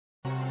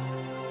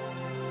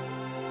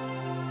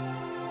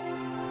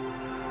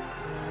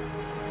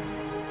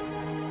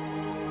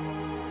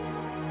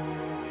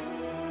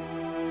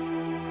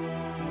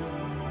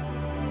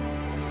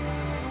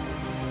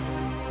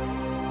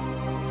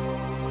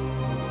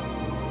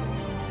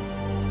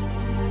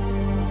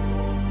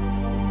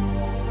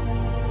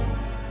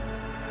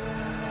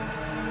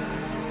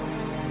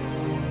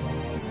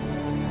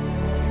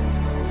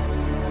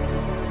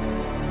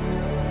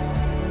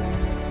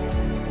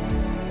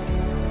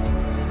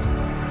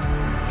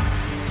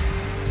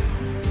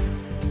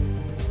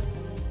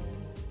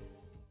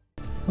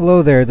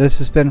Hello there,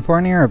 this is Ben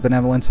Fournier of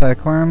Benevolent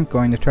Psychorum,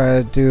 going to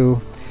try to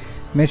do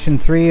Mission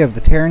 3 of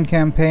the Terran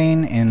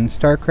campaign in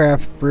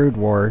StarCraft Brood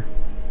War.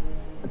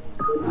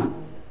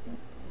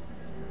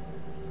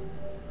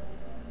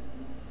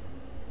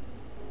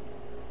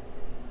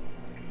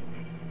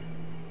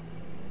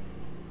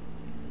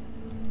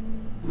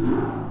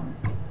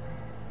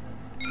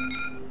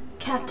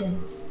 Captain,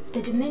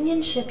 the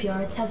Dominion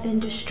shipyards have been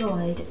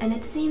destroyed, and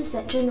it seems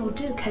that General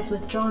Duke has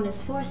withdrawn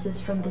his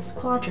forces from this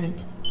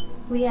quadrant.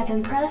 We have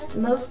impressed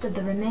most of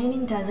the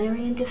remaining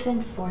Dilerian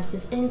defense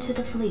forces into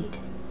the fleet,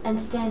 and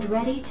stand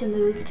ready to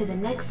move to the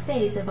next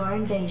phase of our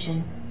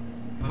invasion.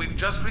 We've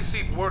just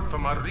received word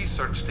from our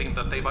research team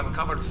that they've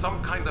uncovered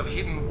some kind of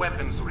hidden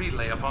weapons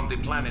relay upon the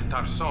planet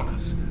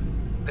Tarsonis.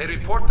 They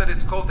report that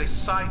it's called a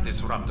psi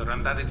disruptor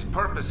and that its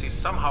purpose is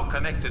somehow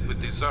connected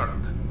with the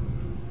Zerg.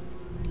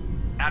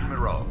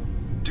 Admiral,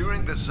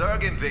 during the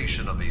Zerg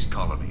invasion of these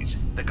colonies,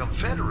 the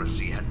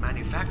Confederacy had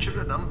manufactured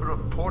a number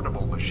of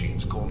portable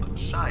machines called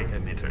psi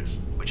emitters,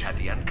 which had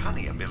the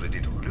uncanny ability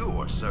to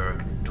lure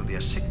Zerg to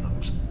their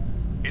signals.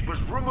 It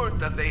was rumored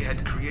that they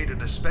had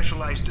created a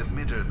specialized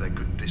emitter that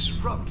could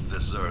disrupt the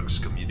Zerg's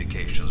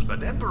communications,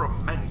 but Emperor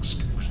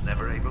Mengsk was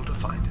never able to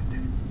find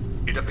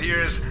it. It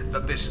appears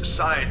that this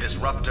psi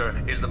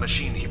disruptor is the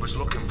machine he was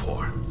looking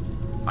for.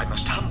 I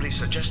must humbly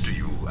suggest to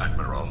you,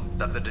 Admiral,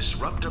 that the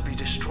disruptor be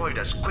destroyed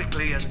as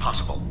quickly as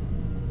possible.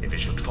 If it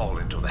should fall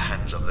into the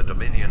hands of the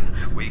Dominion,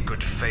 we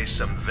could face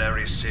some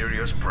very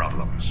serious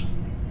problems.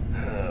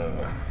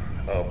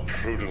 A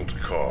prudent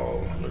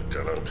call,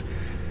 Lieutenant.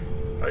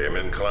 I am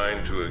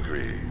inclined to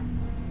agree.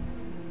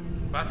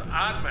 But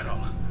Admiral,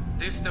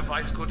 this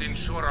device could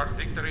ensure our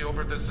victory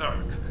over the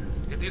Zerg.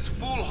 It is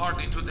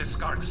foolhardy to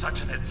discard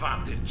such an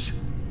advantage.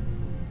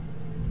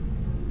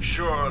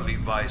 Surely,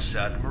 Vice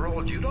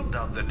Admiral, you don't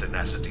doubt the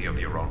tenacity of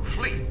your own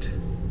fleet.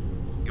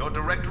 Your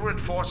Directorate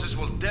forces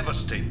will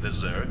devastate the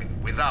Zerg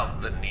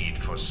without the need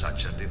for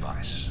such a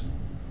device.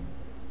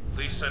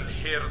 Listen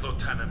here,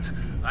 Lieutenant.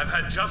 I've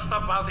had just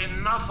about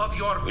enough of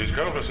your... This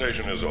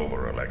conversation is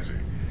over, Alexei.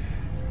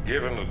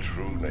 Given the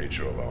true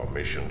nature of our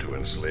mission to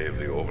enslave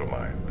the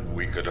Overmind,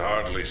 we could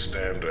hardly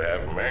stand to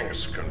have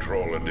Mengsk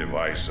control a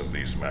device of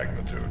this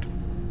magnitude.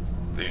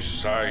 The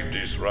psi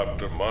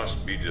disruptor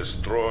must be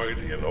destroyed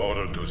in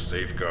order to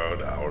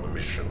safeguard our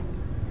mission.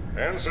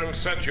 Ensign,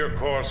 set your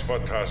course for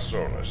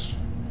Tarsonis.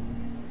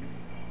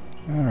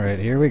 Alright,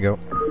 here we go.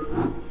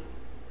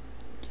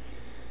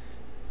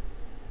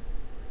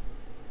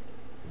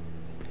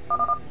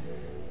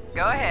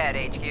 Go ahead,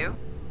 HQ.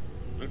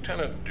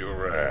 Lieutenant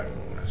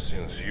Duran,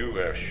 since you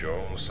have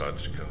shown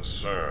such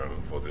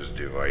concern for this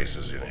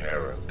device's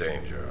inherent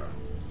danger,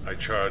 I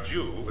charge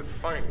you with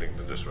finding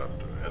the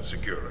disruptor and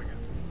securing it.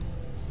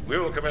 We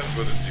will commence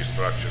with its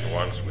destruction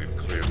once we've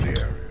cleared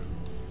the area.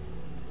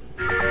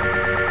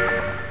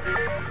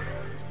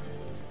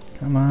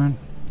 Come on.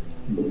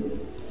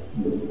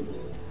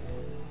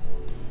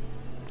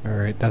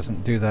 Alright,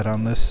 doesn't do that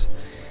on this.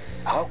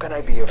 How can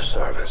I be of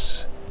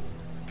service?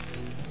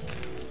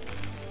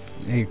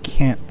 You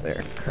can't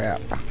there,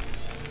 crap.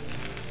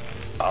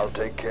 I'll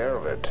take care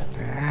of it.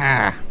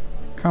 Ah,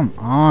 come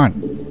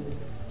on.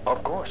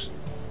 Of course.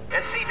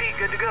 SCV,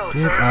 good to go,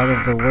 Get out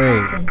of the way.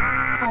 Captain,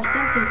 our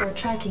sensors are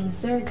tracking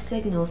Zerg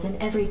signals in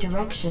every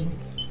direction.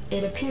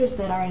 It appears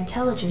that our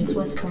intelligence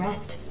was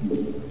correct.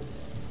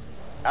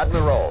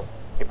 Admiral,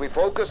 if we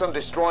focus on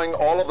destroying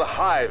all of the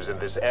hives in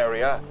this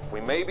area, we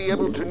may be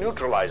able to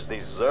neutralize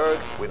these Zerg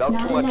without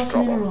Not too much enough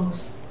trouble.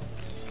 minerals.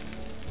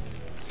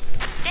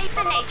 State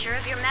the nature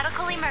of your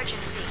medical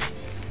emergency.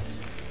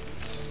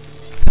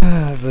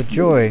 The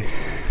joy.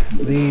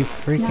 The Not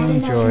freaking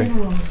enough joy.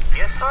 minerals.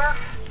 Yes, sir?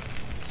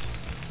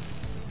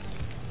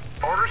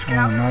 Orders, Oh,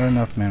 Captain? not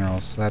enough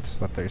minerals. That's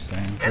what they're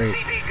saying. Great.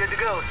 SCV, good to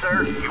go,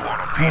 sir. You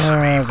want a piece of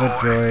me, Ah, boy?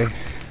 the joy.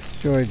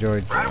 Joy,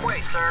 joy, Right joy.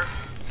 away, sir.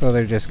 So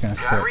they're just gonna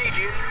I sit. read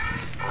you.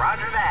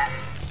 Roger that.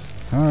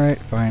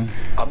 Alright, fine.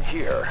 I'm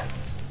here.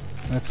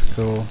 That's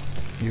cool.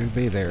 You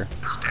be there.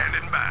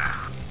 Standing by.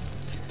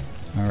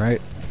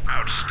 Alright.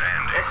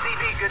 Outstanding.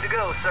 SCV, good to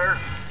go, sir.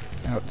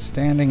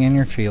 Outstanding in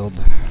your field.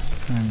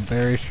 I'm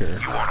very sure.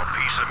 You want a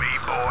piece of me,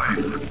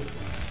 boy?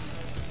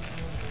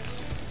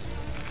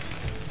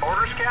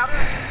 Orders,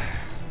 Captain?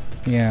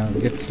 Yeah,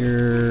 get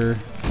your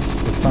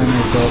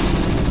refinery built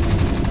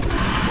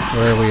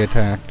where we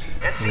attacked.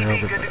 We're SCV,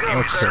 over good to there. go,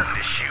 Okay. sir.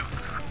 To shoot.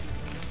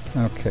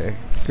 Okay.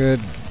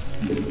 Good.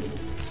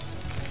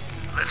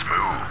 Let's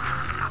move.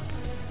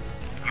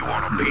 You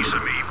want a piece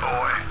of me,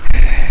 boy?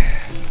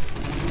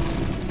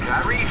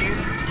 I read you.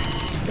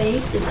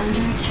 Base is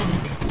under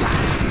attack.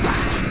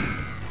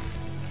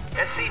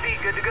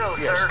 SCV, good to go,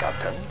 Yes, sir.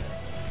 Captain.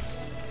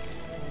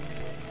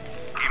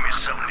 Give me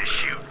something to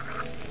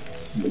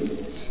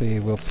shoot. See,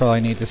 we'll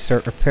probably need to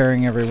start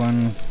repairing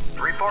everyone.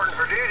 Reporting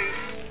for duty.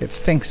 It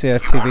stinks the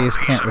SCVs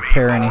can't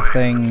repair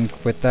anything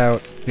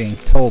without being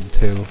told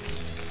to.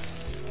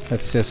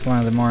 That's just one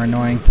of the more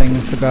annoying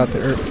things about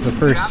the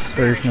first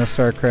version of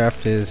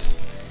StarCraft, is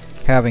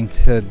having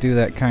to do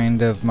that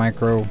kind of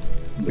micro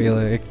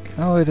realistic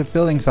oh, the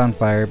building's on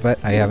fire, but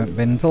I haven't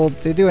been told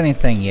to do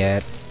anything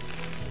yet.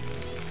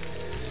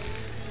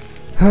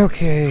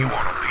 Okay. You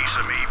want a piece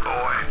of me,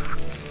 boy?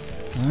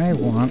 I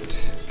want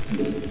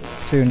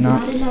to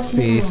not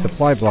be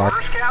supply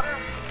blocked.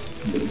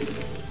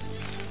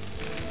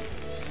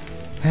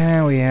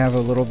 And we have a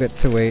little bit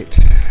to wait.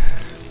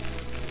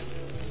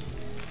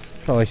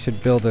 Probably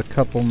should build a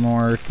couple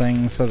more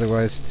things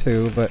otherwise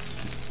too, but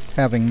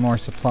having more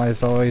supply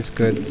is always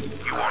good. You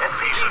want a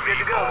piece of me,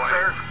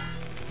 boy?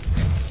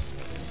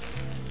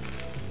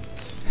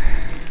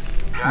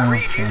 Oh,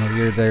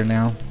 you're there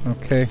now.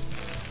 Okay.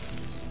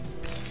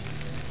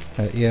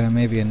 Yeah,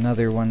 maybe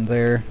another one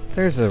there.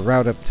 There's a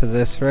route up to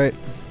this, right?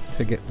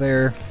 To get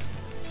there.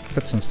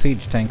 Put some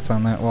siege tanks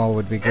on that wall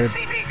would be good.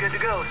 SCV, good to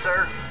go,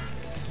 sir.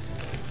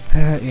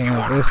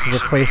 Yeah, this is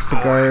a place to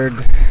guard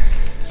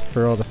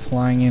for all the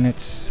flying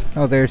units.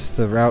 Oh, there's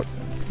the route.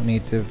 We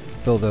need to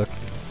build a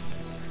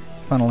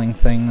funneling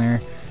thing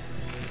there.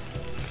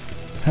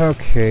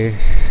 Okay.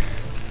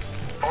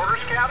 Orders,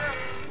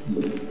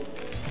 Captain?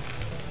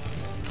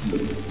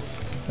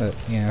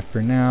 Yeah,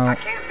 for now, I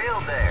can't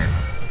build there.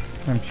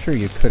 I'm sure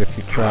you could if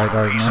you tried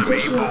hard enough.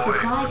 Additional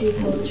supply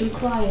depots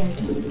required.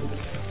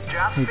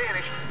 Job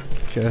finished.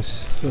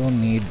 Just will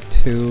need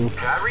to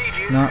I read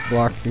you. not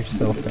block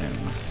yourself in.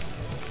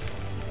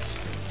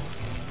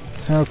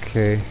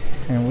 Okay,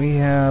 and we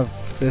have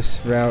this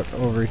route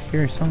over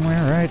here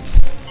somewhere, right?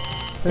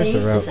 There's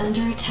Base a route. is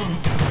under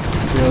attack.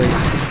 Really?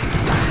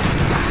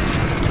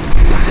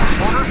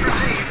 Orders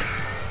received.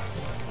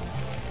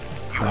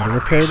 Gotta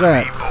repair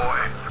that.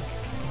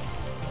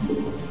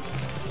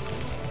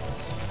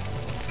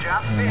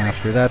 Job And finished.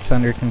 after that's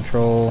under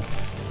control,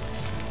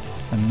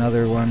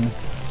 another one.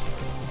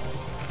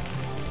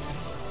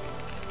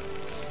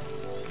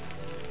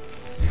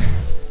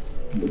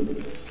 Give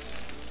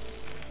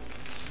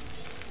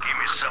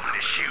me something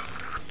to shoot.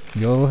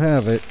 You'll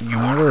have it, no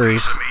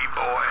worries. Piece of me,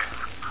 boy.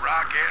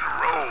 Rock and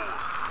roll.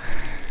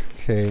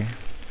 Okay.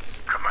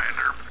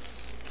 Commander.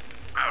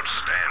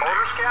 Outstanding.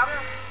 Orders,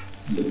 Captain?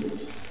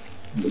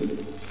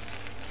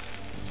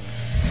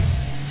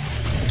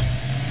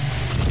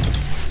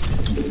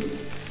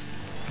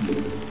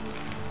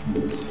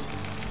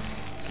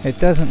 It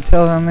doesn't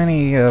tell how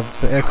many of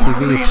the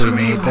SCVs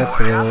we need, that's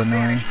a little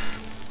annoying.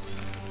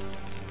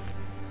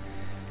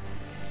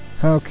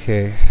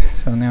 Okay,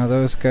 so now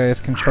those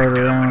guys can float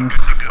around.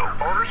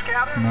 Orders,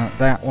 Captain? Not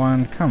that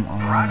one, come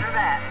on. Roger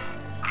that.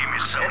 Give me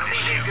something to SCV,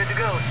 shoot. good to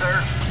go,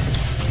 sir.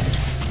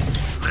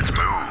 Let's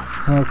move.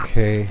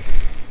 Okay,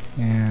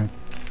 yeah.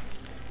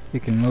 You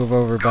can move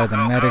over by the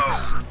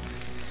medics.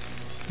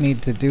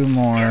 Need to do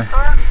more, Yes,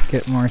 sir.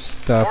 get more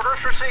stuff.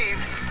 Orders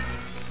received.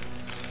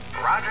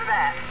 Roger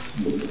that.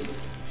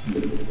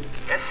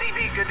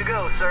 SCV, good to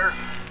go, sir.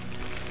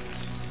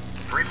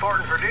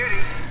 Reporting for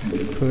duty.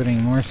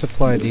 Including more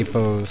supply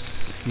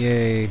depots.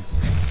 Yay. Give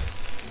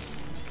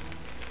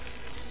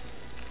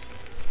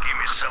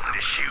me something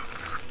to shoot.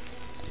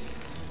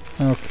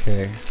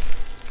 Okay.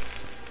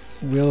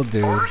 Will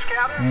do. Orders,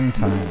 Captain? In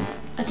time.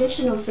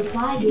 Additional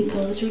supply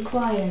depots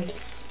required.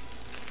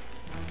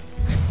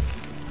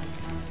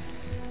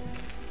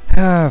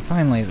 Ah,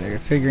 finally they're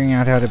figuring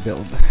out how to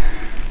build.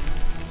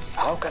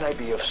 How can I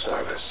be of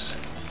service?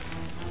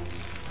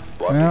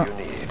 What Well, do you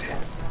need?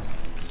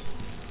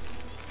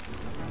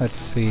 let's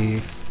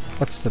see.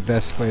 What's the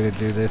best way to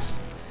do this?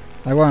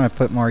 I want to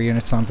put more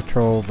units on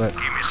patrol, but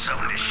Give me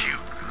something to shoot.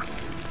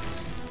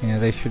 yeah,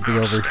 they should be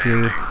over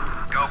here.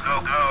 Go,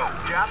 go, go.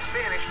 Job's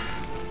finished.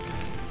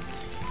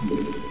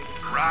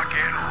 Rock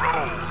and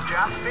roll.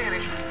 Job's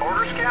finished.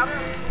 Orders,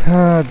 Captain?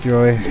 Ah,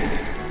 joy.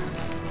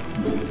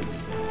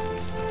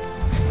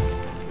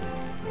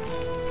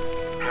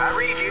 I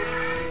read you.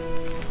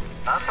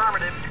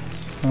 Affirmative.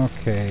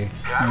 Okay.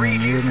 And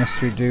then you,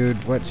 Mr.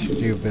 Dude, what should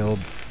you build?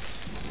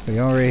 We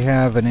already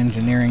have an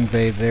engineering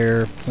bay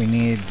there. We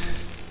need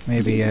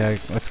maybe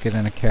let's get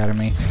an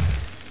academy.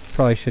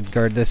 Probably should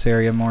guard this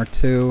area more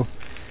too.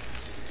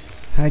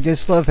 I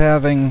just love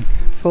having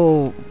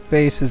full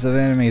bases of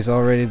enemies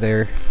already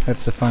there.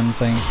 That's a fun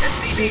thing.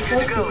 SCV, Your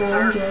good to go, forces are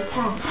sir. under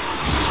attack.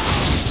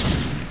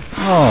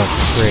 Oh,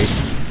 great.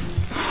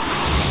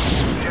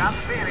 Job's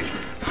finished.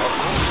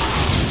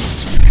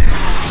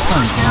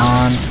 Come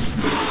on.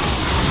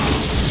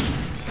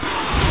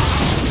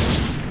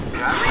 I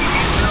read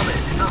you. Build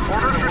it.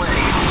 Orders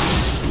received.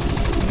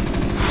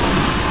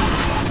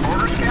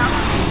 Orders,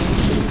 Captain?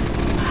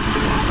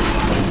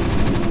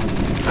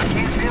 I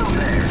can't build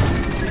there.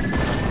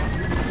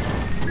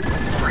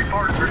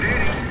 Reporting for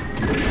duty.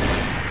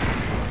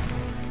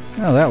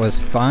 Oh, that was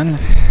fun.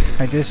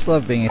 I just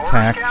love being Orders,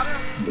 attacked.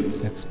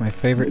 Captain? It's my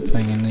favorite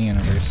thing in the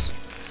universe.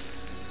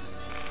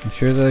 I'm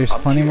sure there's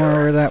I'm plenty more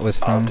here. where that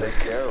was I'll from. take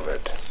care of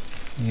it.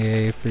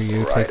 Yay for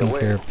you Right taking away.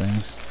 care of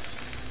things.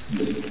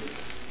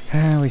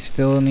 We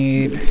still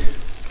need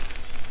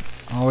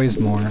always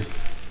more.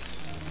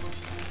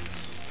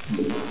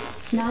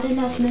 Not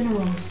enough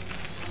minerals.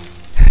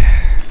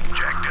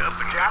 Jacked up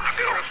and Job's good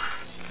to go. finished.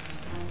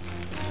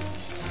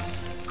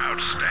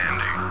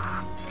 Outstanding.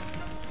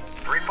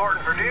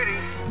 Reporting for duty. duty.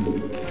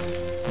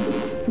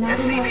 Not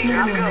enough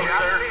minerals.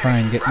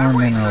 Fine, get more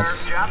minerals.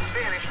 Job's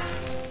finished.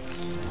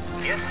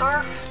 Yes,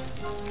 sir.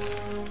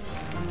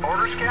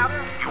 Orders,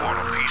 Captain? You want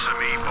a piece of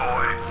me,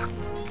 boy?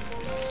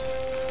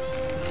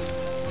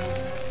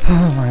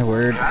 Oh my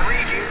word. I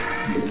read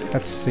you.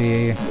 Let's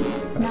see.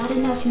 Not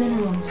enough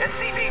minerals.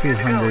 SCV good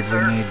to go, 200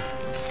 sir. we need.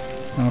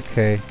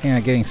 Okay, yeah,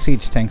 getting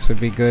siege tanks would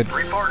be good.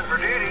 Reporting for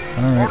duty.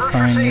 Alright, Orders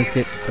fine, you received.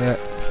 get that.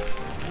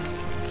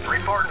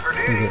 Reporting for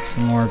We duty. get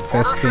some more Orders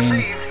Beskine.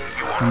 received.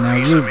 And now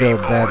you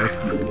build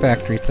that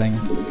factory thing.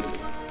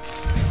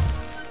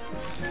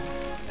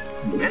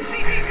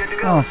 SCV good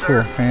to go, Oh,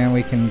 sir. cool. And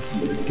we can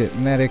get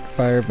medic,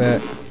 fire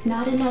bat.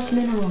 Not enough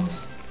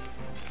minerals.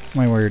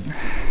 My word.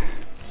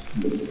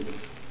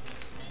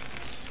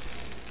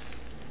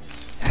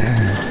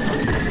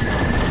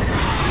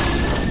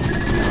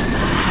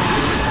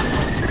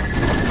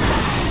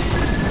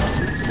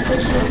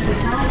 Additional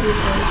supply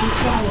depots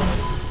required.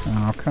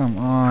 Oh, come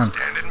on.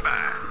 Standing by.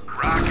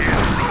 Rock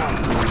and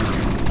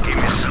roll. Give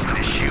me some of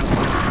this shoot.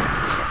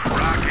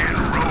 Rock and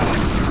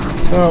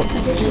roll. So,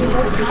 Additional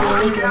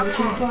supply depots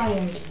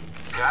required.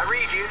 I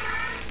read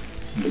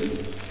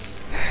you.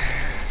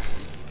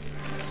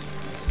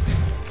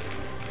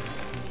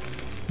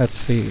 let's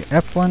see.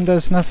 F1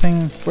 does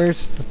nothing.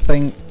 Where's the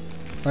thing?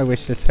 I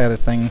wish this had a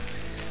thing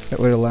that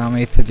would allow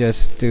me to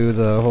just do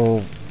the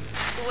whole,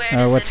 Where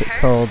does what's it hurt?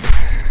 called?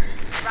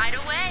 Right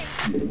away.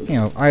 You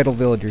know, idle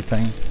villager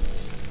thing.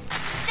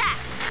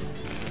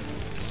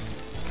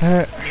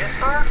 Stat. Yes,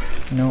 sir.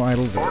 No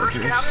idle Orders,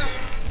 villagers.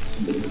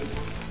 Captain?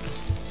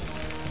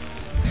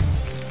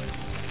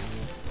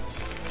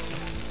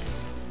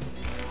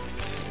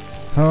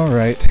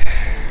 Alright.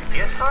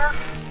 Yes, sir.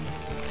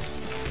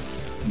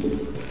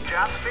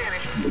 Job's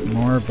finished.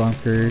 More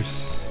bunkers.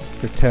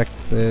 Protect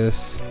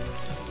this.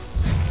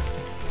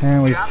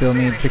 And we still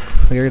need to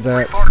clear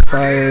that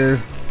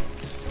fire.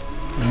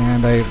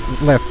 And I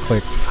left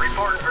clicked.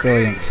 Reporting for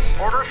Brilliant.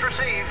 duty. Orders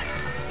received.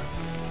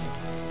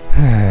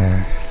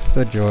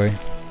 The joy.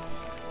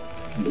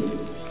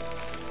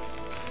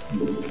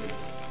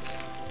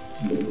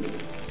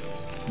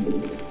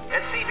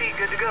 SCV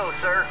good to go,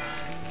 sir.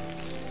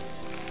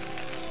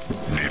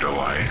 Need a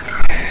light.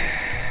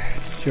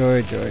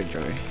 Joy, joy,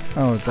 joy.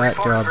 Oh, that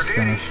job's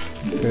finished.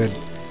 Good.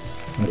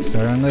 Let's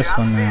start on this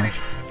one now.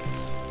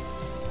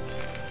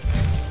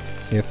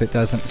 If it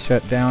doesn't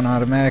shut down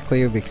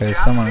automatically because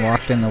someone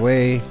walked in the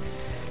way.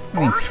 I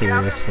mean,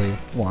 seriously,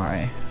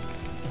 why?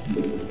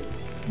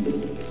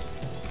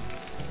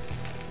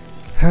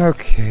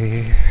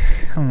 Okay.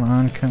 Come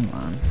on, come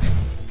on.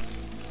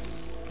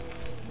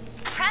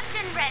 Prepped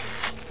and ready.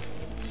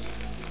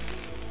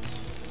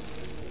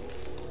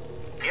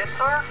 Yes,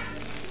 sir.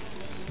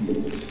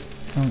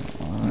 Come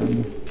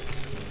on.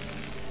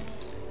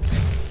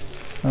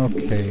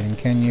 Okay, and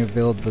can you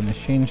build the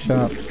machine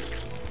shop?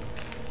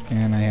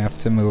 And I have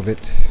to move it.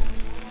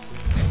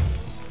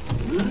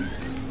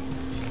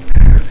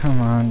 Come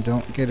on,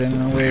 don't get in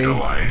the way.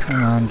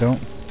 Come on, don't.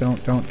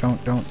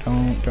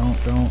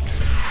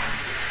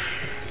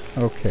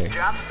 Okay.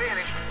 Job's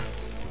finished.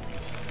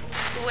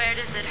 Where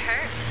does it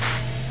hurt?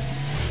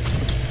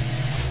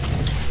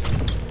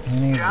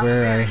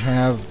 Anywhere I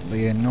have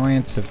the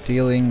annoyance of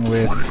dealing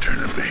with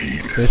Turn up the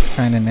heat. this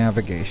kind of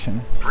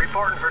navigation.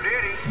 Reporting for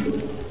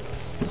duty.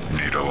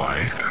 Need a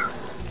light.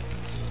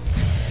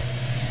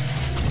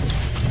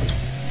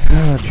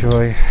 Oh,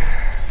 joy.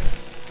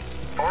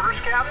 Orders,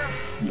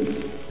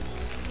 Captain?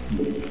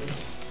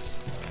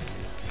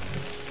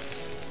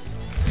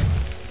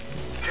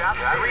 Job,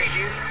 I read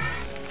you.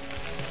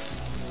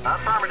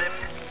 Affirmative.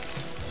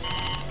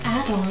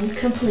 Add-on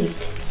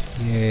complete.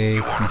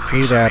 Yay,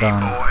 complete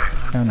add-on.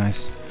 How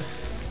nice.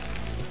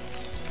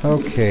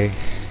 Okay.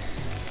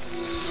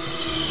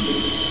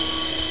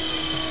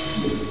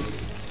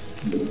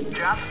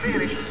 Job's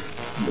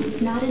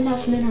finished. Not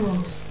enough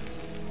minerals.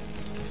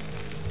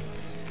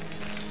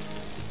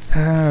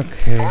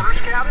 Okay. Orders,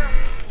 Captain?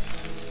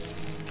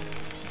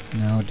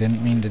 No,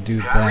 didn't mean to do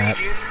I that.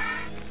 read you.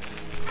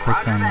 Click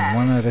Roger on that.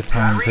 one at a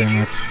time, pretty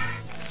much.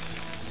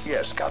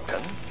 Yes,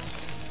 Captain.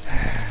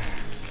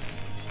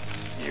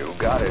 You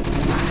got it.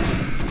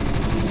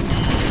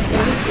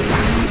 Base is on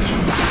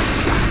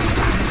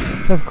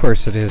attack. Of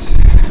course it is.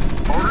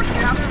 Orders,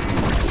 Captain?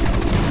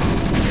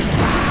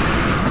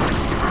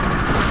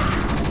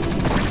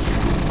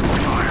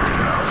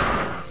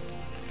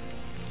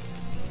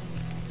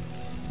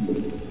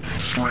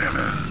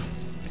 Slamming.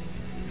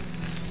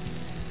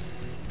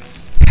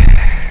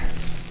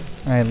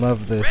 I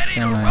love this, Ready to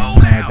and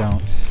roll I now.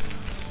 don't.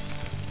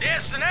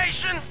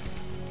 Destination,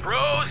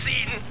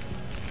 proceeding.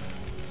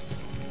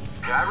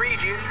 I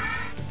read you.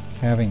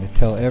 Having to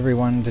tell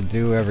everyone to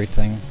do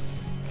everything.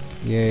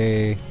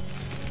 Yay.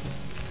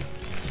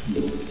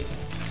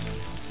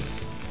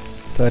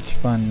 Such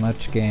fun,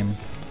 much game.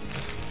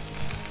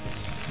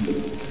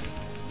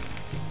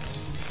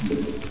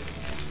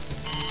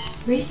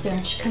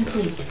 Research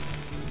complete.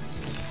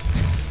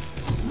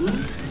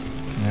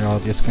 They're all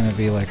just gonna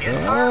be like,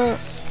 oh,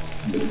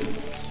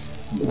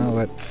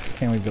 what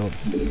can we build?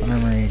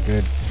 Armory,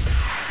 good.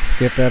 Let's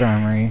get that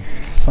armory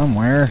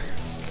somewhere.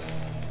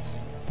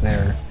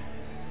 There.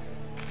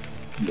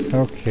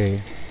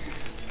 Okay.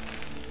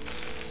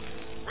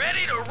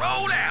 Ready to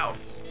roll out.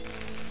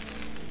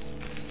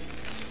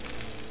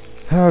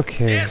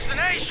 Okay.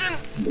 Destination.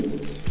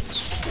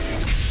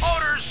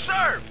 Orders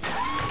served.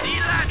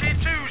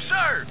 Delighted to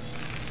serve.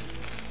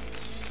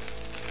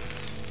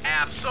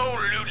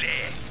 Absolutely.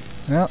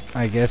 Well,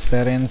 I guess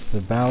that ends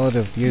the ballad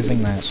of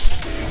using that.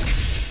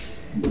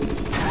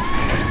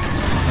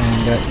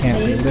 And that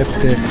can't be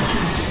lifted.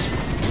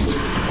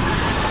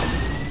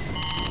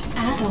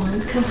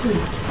 Add-on complete.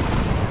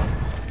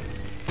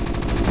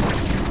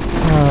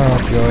 Oh,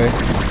 joy.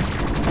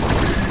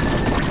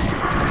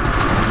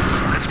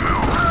 Let's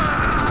move.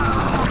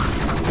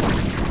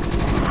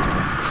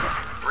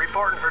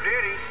 Reporting for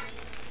duty.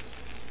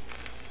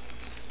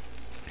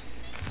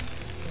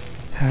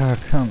 Oh,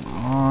 come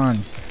on.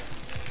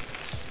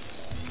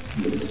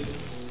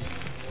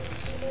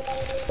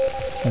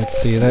 Let's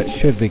see, that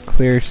should be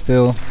clear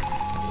still.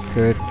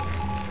 Good.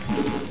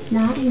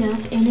 Not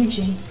enough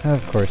energy.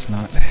 Of course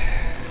not.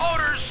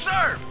 Orders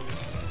served.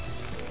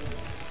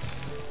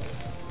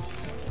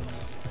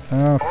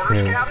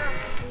 Okay.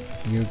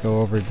 You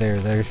go over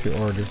there. There's your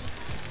order.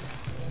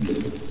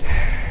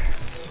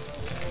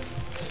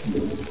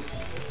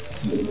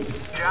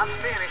 Job's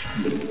finished.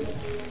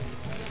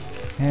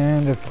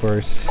 And of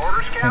course,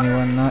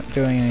 anyone not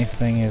doing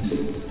anything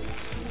is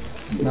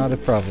not a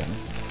problem.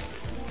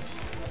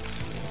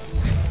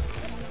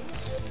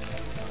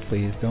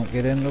 Please don't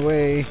get in the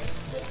way.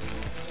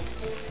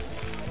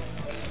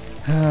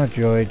 Ah,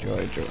 joy,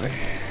 joy, joy.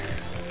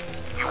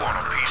 You want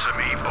a piece of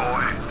me,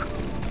 boy?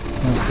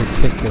 Not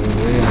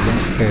particularly, I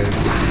don't care.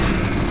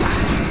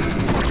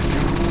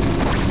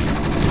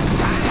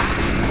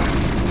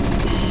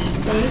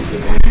 Base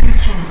is under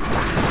attack.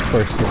 Of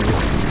course it is.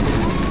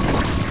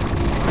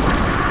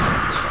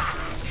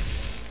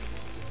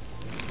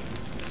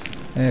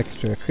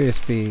 Extra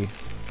crispy.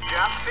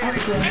 Job's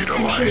finished. Upgrade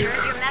complete. Nature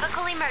of your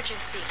medical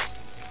emergency.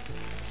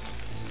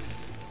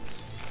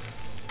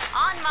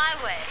 On my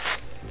way.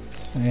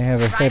 I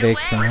have a headache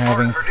from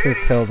having to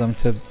tell them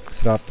to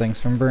stop things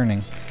from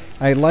burning.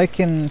 I like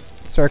in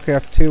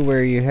StarCraft 2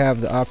 where you have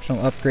the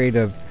optional upgrade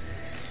of,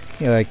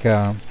 you know, like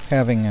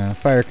having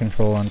fire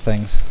control on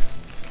things.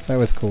 That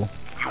was cool.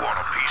 You want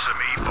a piece of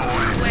me,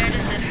 boy? Where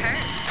does it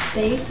hurt?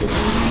 Base is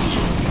under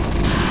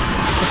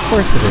attack. Of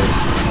course it is.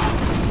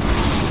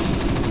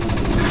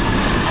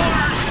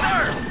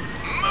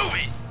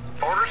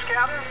 Orders,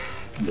 Captain?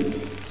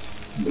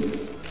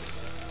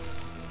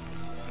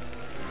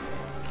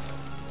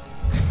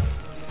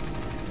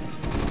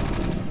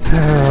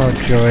 Oh,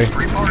 joy.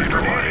 Reporting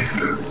for duty.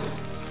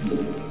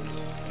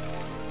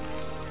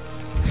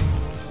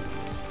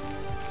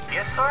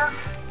 Yes, sir?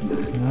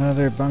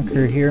 Another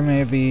bunker here,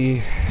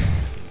 maybe.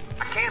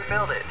 I can't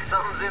build it.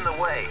 Something's in the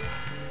way.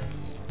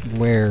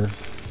 Where?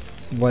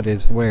 What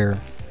is where?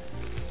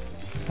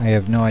 I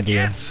have no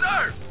idea. Yes,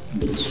 sir.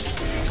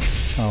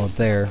 Oh,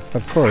 there.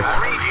 Of course.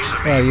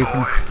 Well, you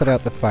can put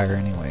out the fire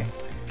anyway.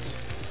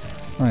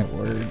 My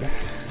word.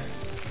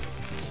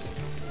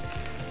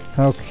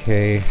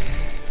 Okay.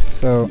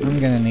 So, I'm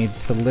gonna need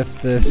to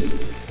lift this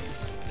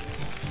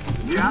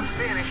Job's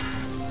finished.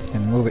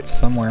 and move it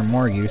somewhere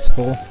more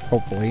useful,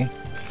 hopefully.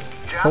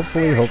 Job's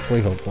Hopefully, finished.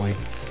 hopefully, hopefully.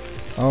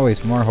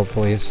 Always more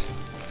hopefullys.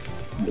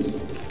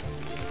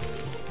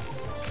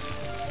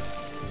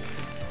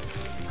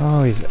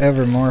 Always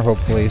ever more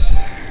hopefullys.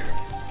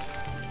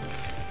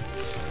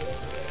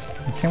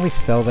 Can we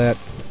sell that?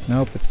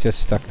 Nope, it's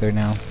just stuck there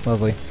now.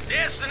 Lovely.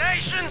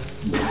 Destination.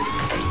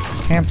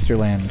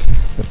 Hamsterland.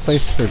 The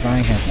place for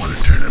buying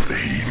hamsters. Turn up the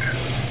heat.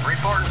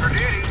 Reporting for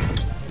duty.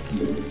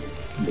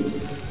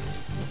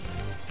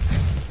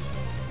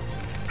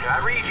 I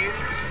read you.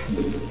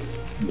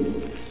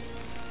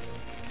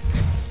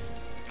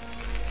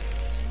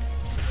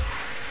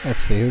 Let's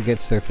see, who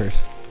gets there first?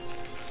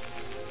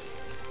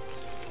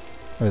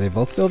 Are they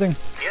both building?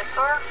 Yes,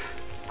 sir?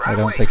 Right I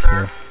don't away, think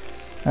sir.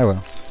 so. I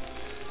will.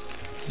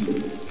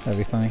 That'd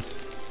be funny.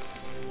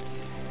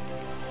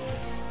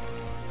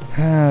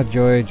 Ah,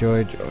 joy,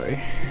 joy, joy.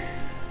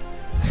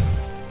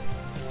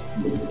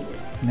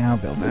 Now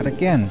build that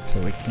again so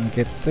we can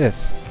get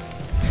this.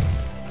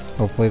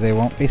 Hopefully they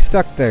won't be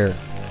stuck there.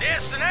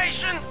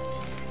 Destination.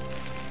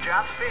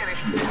 Job's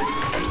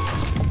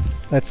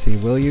finished. Let's see,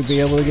 will you be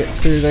able to get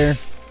through there?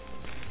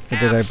 Or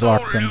did I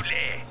block them?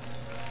 Absolutely.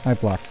 I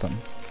blocked them.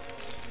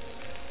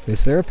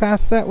 Is there a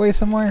path that way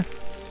somewhere?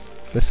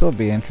 This will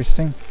be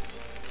interesting.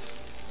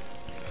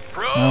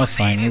 Oh,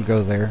 fine, you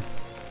go there.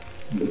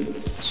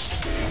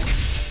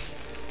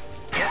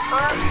 Yes,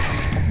 sir?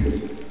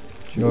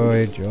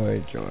 Joy, joy,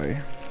 joy.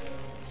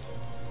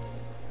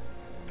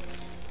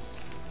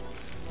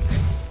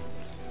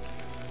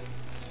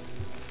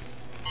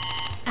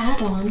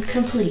 Add-on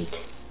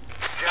complete.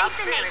 State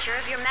the nature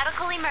of your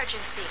medical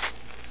emergency.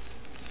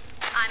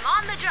 I'm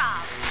on the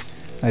job.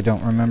 I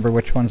don't remember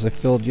which ones I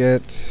filled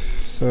yet,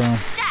 so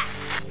Stack.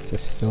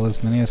 just fill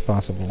as many as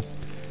possible.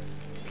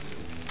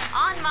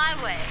 On my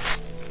way.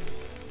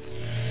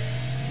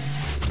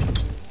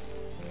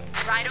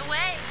 Right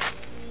away.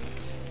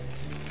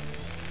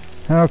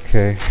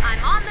 Okay.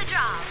 I'm on the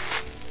job.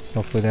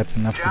 Hopefully that's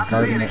enough to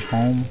garden at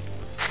home.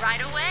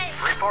 Right away.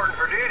 Reporting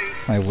for duty.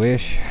 I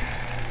wish.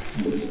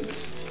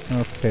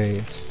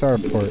 Okay,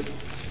 starport.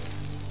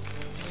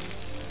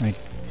 I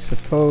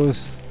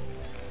suppose...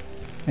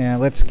 Yeah,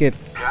 let's get...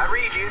 I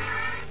read you.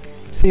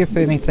 See if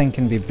anything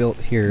can be built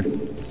here.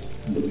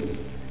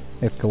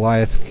 If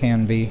Goliaths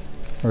can be.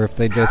 Or if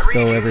they just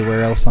go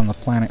everywhere else on the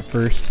planet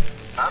first.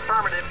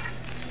 Affirmative.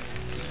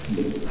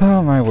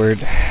 Oh my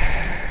word.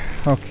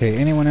 Okay,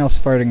 anyone else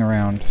farting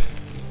around?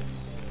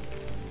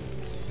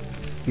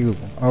 You,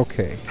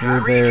 okay,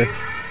 you're there.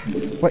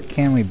 What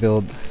can we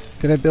build?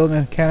 Did I build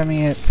an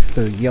academy at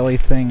the yelly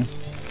thing?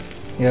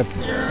 Yep,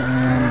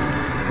 and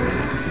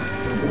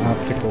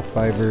optical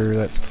fiber,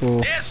 that's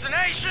cool.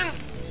 Destination,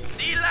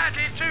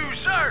 delighted to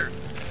serve.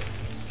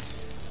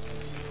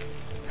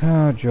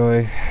 Oh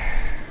joy.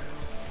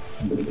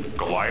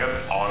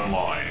 Goliath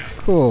online.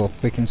 Cool,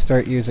 we can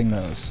start using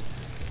those.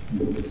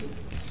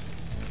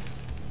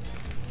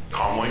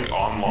 Comlink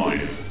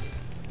online.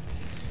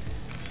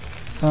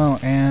 Oh,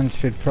 and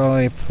should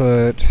probably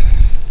put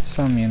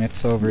some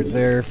units over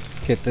there.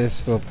 Get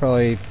this, we'll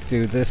probably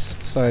do this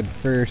side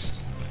first.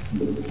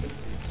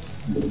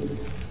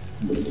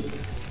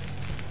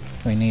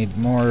 We need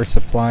more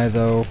supply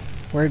though.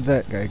 Where'd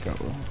that guy go?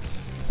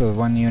 The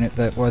one unit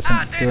that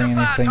wasn't doing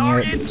anything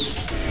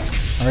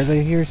yet. Are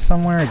they here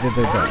somewhere or did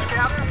they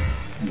die?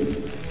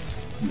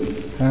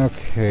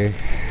 Okay.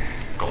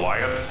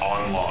 Goliath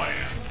online.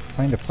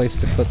 Find a place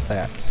to put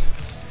that.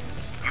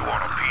 You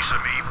want a piece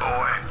of me,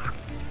 boy?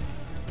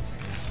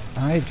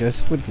 I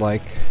just would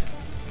like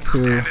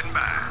to Standing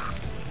by.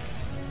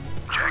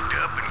 Jacked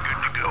up and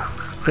good to go.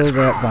 fill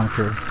that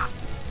bunker.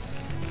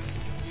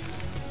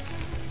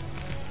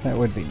 That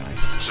would be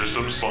nice.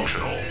 Systems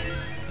functional.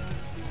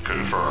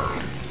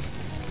 Confirmed.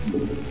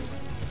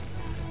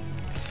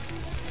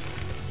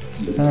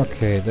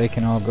 Okay, they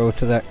can all go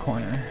to that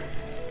corner.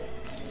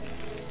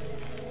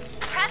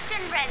 Prepped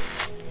and ready.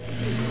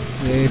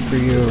 Yay for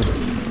you.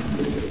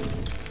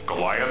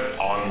 Goliath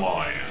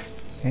online.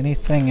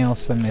 Anything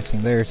else I'm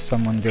missing? There's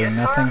someone doing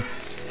nothing.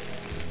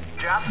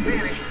 Job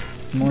finished.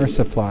 More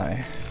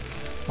supply.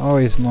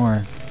 Always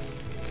more.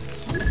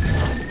 Your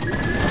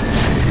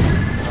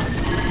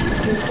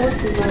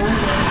forces are under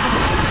attack.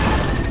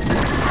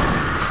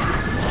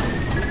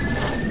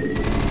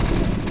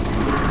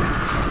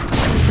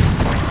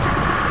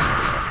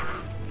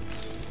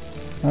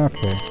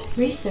 Okay.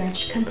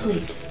 Research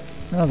complete.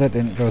 Well, that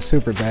didn't go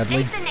super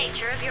badly. State the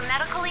nature of your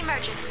medical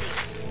emergency.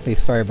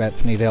 These fire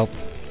bats need help.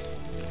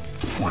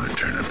 Want to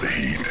turn up the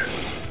heat.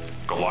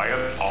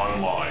 Goliath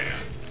online.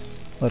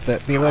 Let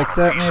that be like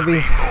that,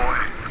 maybe?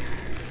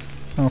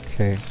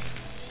 Okay.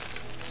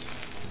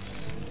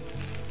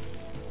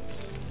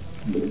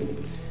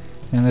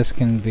 And this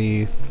can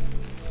be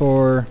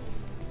 4,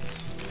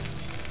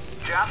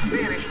 Job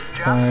finished.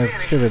 Job 5.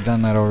 finished. Should have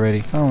done that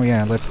already. Oh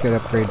yeah, let's get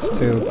upgrades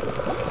too.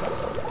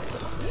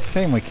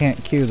 Shame we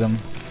can't queue them.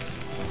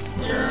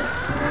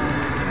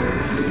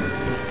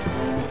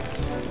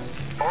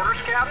 Orders,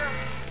 Captain.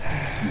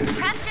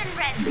 Prepped and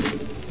ready.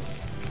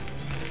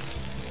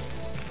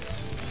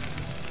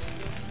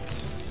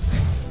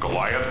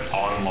 Goliath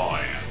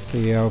online.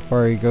 See how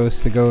far he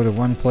goes to go to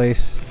one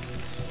place.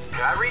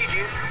 I read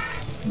you.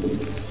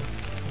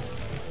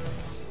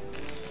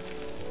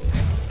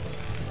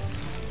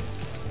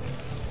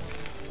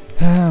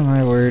 Oh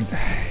my word.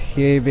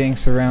 Yay, being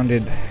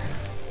surrounded.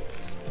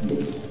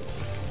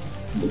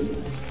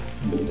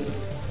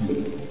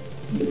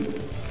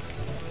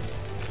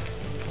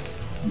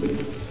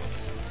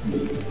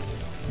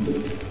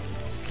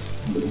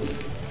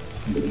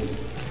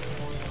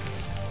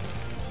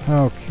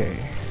 Okay.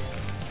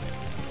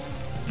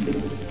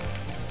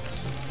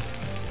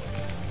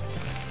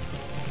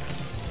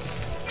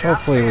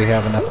 Hopefully we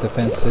have enough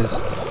defenses.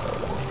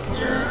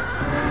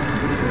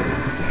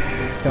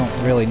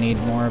 Don't really need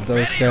more of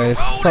those guys.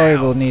 Probably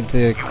will need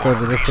to go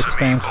to this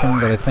expansion,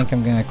 but I think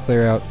I'm going to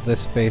clear out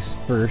this base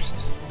first.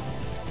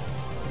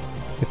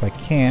 If I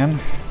can.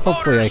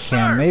 Hopefully I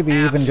can. Maybe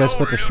even just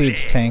what the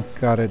siege tank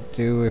gotta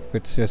do if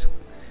it's just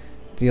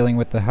dealing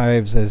with the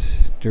hives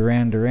as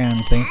Duran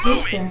thinks.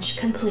 Research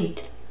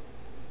complete.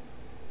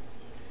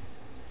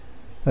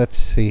 Let's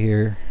see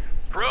here.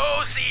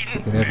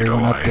 Proceeding. Get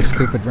everyone up this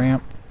stupid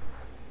ramp.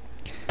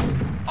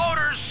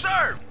 Orders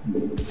served.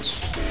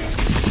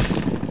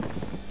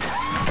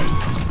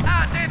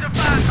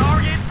 Identify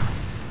target.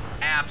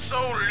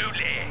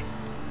 Absolutely.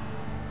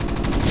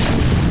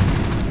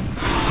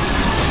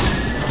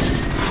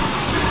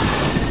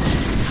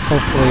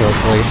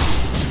 Hopefully.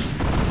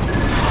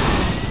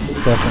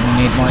 Definitely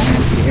need more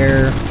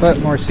anti-air, but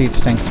more siege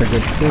tanks are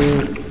good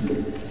too.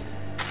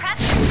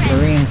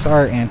 Marines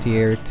are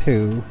anti-air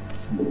too,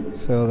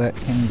 so that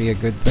can be a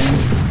good thing.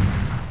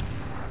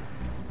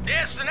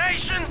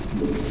 Destination.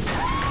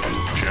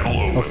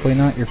 Hopefully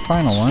not your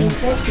final one. Your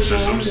forces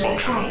are under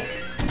attack.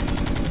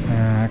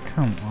 Ah,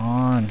 come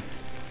on.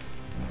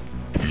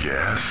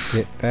 Yes.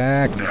 Get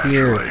back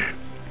here.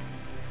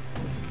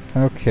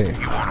 Okay.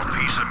 You want a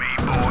piece of me,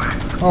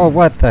 boy? Oh,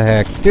 what the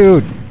heck?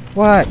 Dude!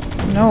 What?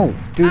 No!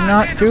 Do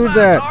not do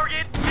that!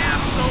 Target.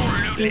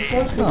 Absolutely. Your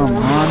forces are Come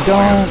under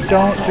on,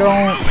 attack.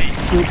 don't!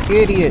 You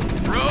idiot!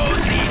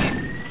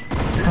 Proceed.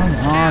 Come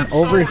on,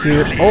 over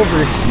here,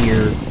 over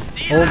here,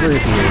 over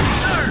here.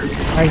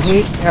 I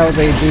hate how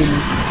they do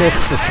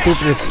just the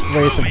stupidest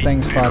ways of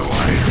things possible.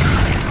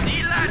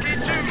 Delighted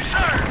to,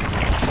 sir.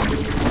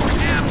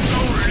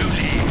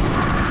 Absolutely.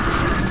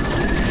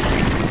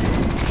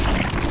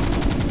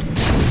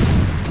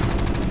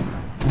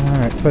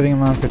 Alright, putting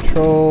them on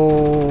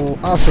patrol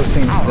also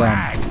seems dumb.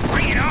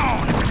 Bring it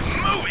on.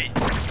 Move it.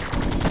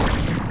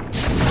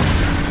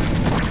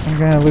 I'm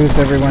gonna lose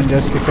everyone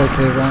just because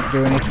they won't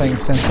do anything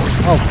since...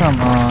 Oh, come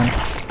on.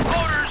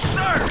 Orders,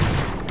 sir.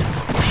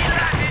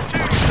 Delighted to,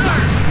 sir.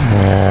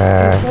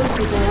 Your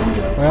forces are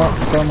under attack. Well,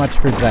 so much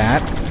for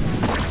that.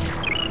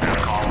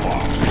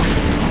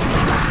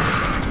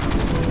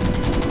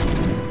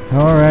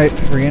 Alright,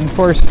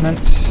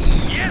 reinforcements.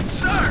 Yes,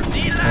 sir.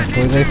 Delighted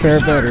Hopefully they to, fare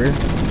sir. better.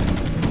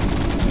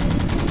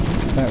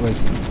 That was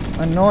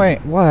annoying.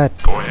 What?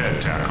 Go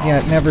ahead, Terran.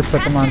 Yeah, never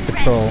put them on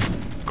patrol.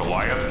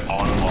 Goliath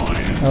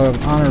online. Oh,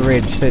 on a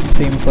ridge, it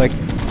seems like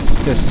it's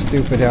just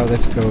stupid how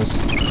this goes.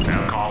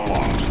 Aircom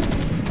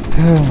locked.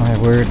 Oh my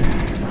word.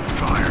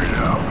 Fired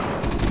up.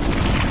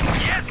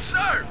 Yes,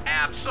 sir.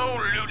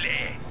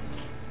 Absolutely.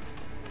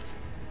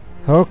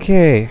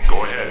 Okay.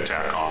 Go ahead,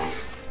 Terran.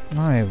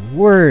 My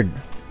word.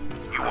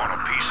 You want a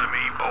piece of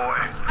me, boy?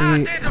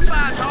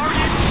 Identify target.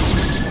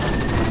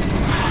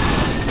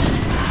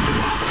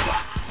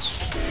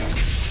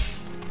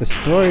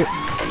 Destroy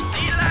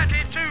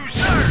Delighted to,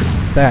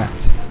 sir. that.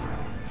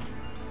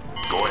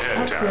 Go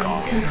ahead, Terran.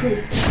 Upgrade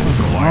complete. Come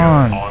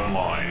Goliath on.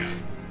 online.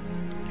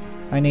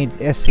 I need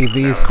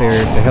SCVs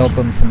there to help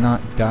them to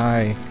not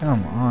die.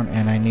 Come on.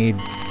 And I need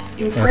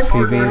Your forces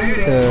are SCVs under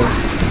to...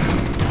 attack.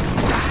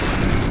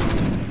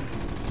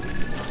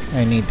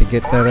 I need to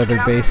get that other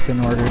base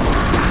in order.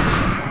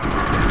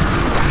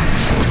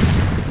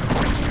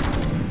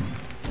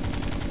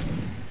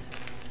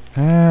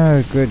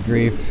 Ah, good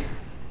grief.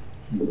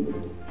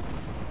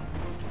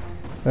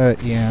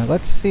 But yeah,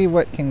 let's see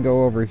what can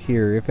go over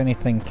here, if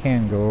anything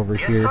can go over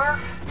here.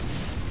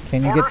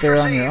 Can you get there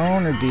on your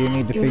own, or do you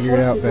need to Your figure it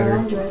out forces are better?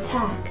 under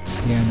attack.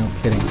 Yeah, no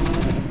kidding.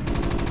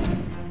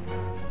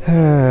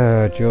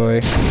 Ah,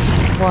 Joy.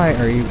 Why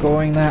are you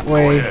going that Go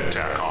way? ahead,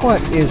 Terran.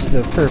 What is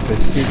the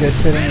purpose? You're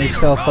just setting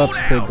yourself up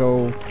to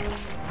go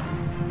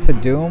to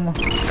doom?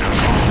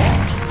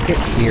 Get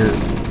here.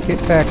 Get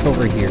back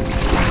over here.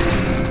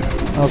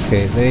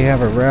 Okay, they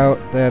have a route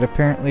that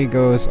apparently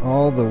goes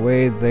all the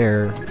way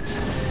there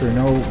for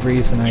no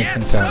reason I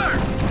can Yes, tell.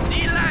 sir.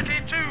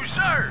 Delighted to,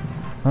 sir.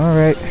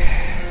 Alright,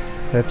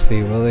 let's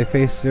see. Will they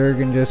face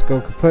Zerg and just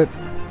go kaput?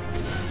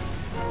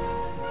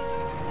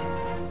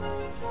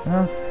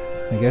 Well,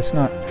 I guess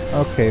not.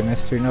 Okay,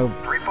 Mr. No,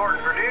 Reporting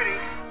for duty.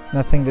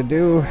 nothing to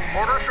do.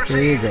 Orders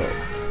Here you received. go.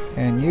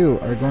 And you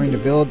are going to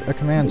build a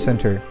command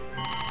center.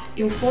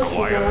 Your forces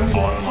are Goliath under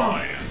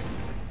online. attack.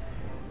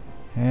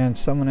 And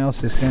someone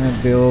else is going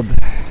to build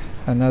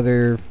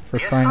another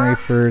refinery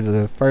for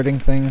the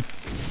farting thing.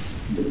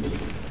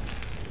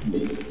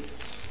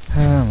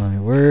 Oh my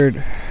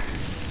word.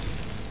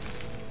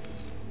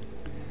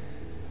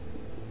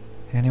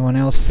 Anyone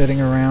else sitting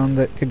around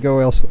that could go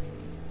elsewhere?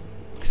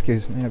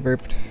 Excuse me, I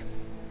burped.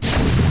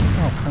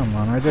 Oh, come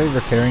on. Are they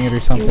repairing it or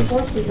Your something?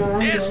 forces are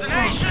under attack.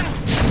 Destination.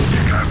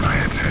 You got my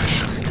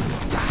attention.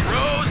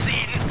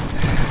 Proceeding.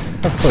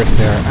 Of course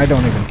they are. I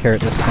don't even care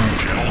at this point.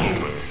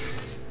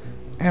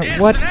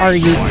 And what are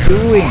you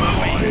doing?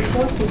 Your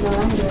forces are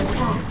under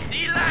attack.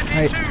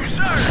 Delighted to,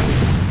 sir.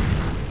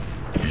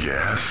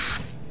 Yes.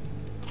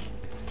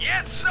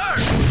 Yes, sir.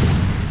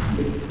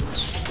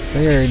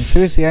 They are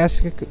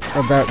enthusiastic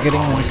about getting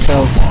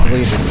themselves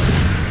deleted.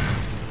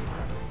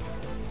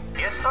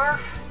 Yes, sir.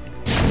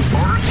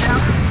 Orders,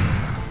 Captain.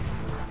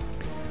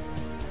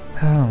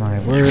 Oh my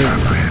word.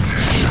 My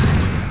attention.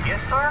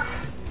 Yes, sir.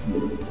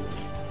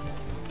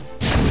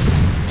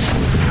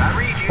 I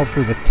read you.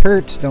 Hopefully the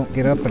turrets don't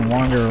get up and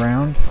wander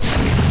around.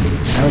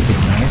 That would be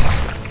nice.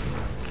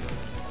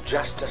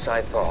 Just as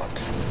I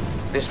thought.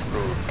 This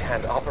brood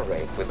can't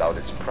operate without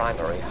its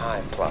primary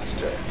hive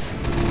cluster.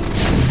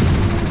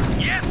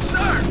 Yes,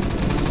 sir.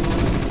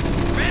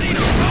 Ready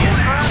to roll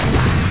out.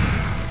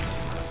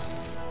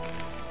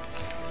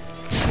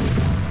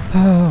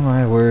 Oh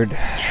my word.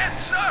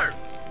 Yes, sir.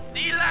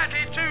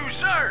 Delighted to,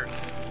 sir.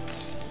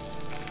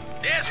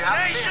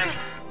 Destination.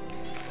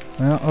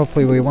 Well,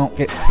 hopefully we won't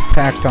get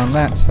attacked on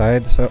that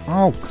side, so...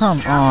 Oh,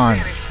 come on!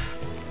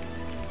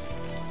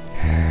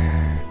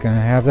 Gonna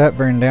have that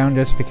burned down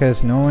just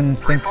because no one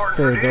thinks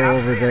to go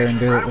over there and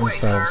do it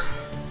themselves.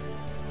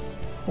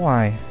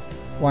 Why?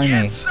 Why me?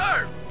 Yes,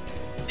 sir.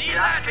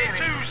 Delighted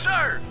to,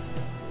 sir.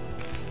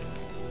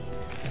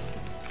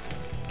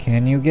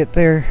 Can you get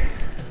there?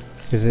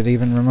 Is it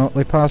even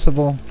remotely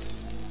possible?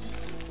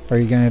 Are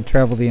you gonna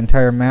travel the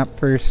entire map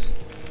first?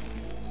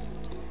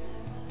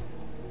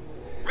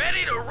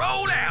 Ready to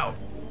roll out.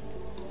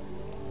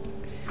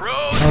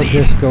 Proceed. I'll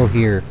just go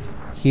here.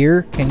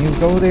 Here? Can you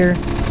go there?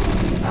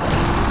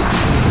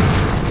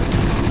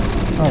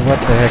 Oh, what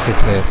the heck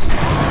is this?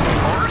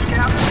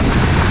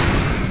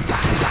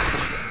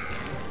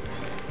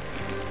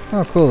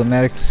 Oh, cool. The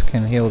medics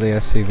can heal the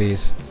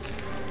SCVs.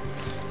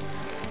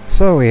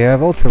 So we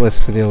have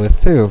Ultralisks to deal with,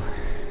 too.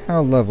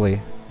 How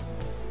lovely.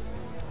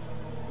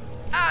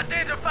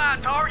 Identify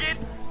target.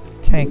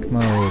 Tank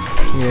mode.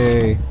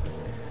 Yay.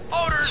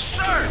 Orders,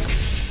 sir.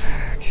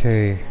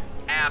 Okay.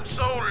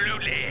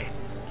 Absolutely.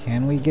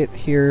 Can we get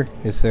here?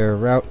 Is there a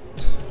route?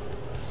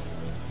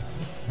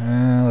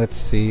 Let's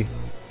see.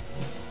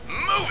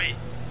 Move it.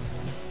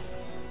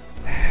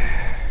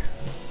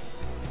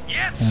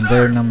 Yes, And sir.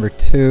 they're number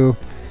 2.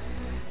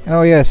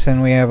 Oh yes,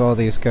 and we have all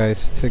these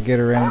guys to get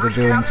around to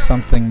doing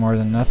something more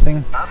than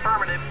nothing.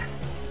 Affirmative.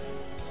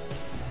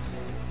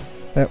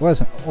 That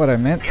wasn't what I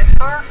meant. Yes,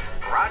 sir.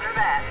 Roger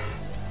that.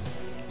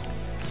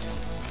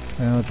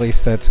 Well, at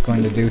least that's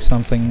going to do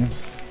something.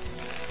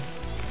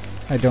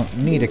 I don't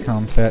need a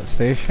comsat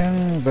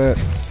station,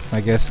 but I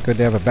guess good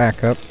to have a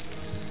backup.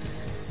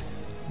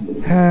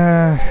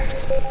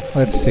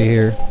 Let's see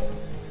here.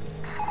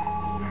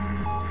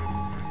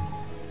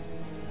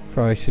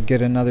 Probably should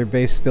get another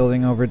base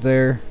building over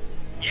there.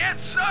 Yes,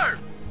 sir.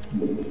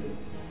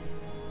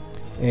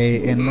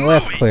 A in the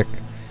left click.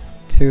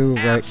 2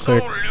 right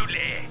click. Absolutely.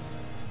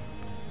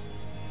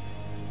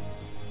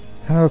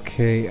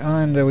 Okay,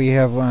 and we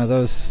have one of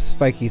those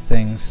spiky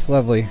things.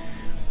 Lovely.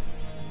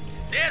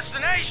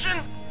 Destination.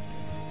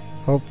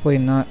 Hopefully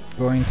not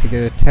going to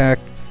get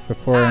attacked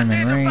before I'm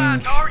in Identify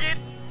range. target.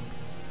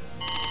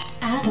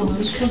 Add-on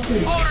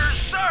complete. Orders,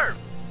 sir.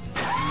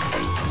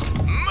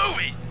 Move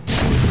it.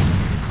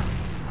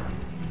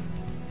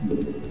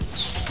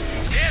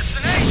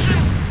 Destination.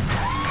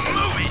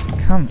 Move it.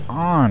 Come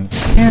on.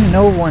 Can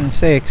no one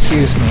say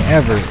excuse me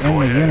ever in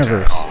the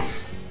universe?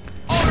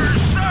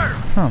 Orders, sir.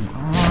 Come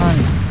on.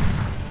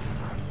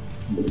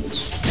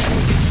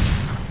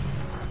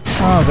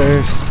 Oh,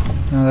 there's...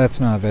 No, that's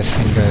not a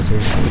Vespene geyser.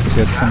 It's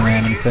just some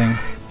random thing.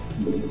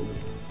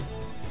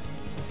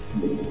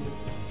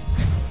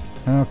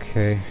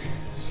 Okay.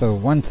 So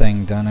one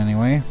thing done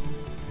anyway.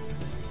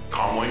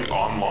 Comlink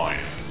online.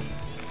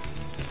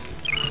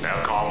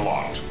 Navcom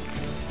locked.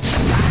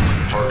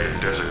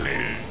 Target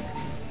designated.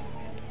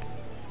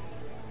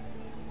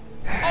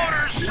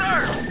 Orders,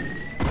 sir.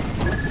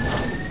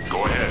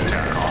 Go ahead,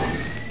 TACOM.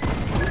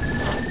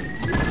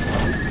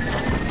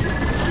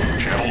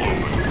 Channel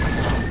open.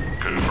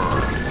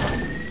 Confirmed.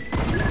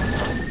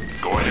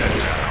 Go ahead,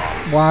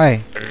 TACOM. Why?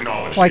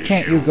 Acknowledge Why the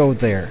can't you issue. go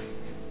there?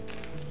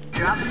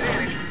 Job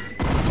finished.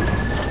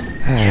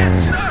 Yes,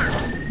 sir.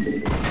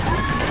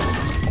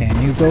 Can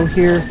you go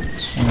here?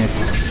 And it's...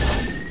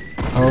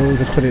 Oh,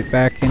 to put it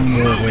back in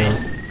the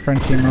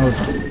crunchy mode.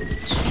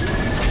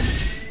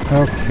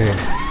 Okay.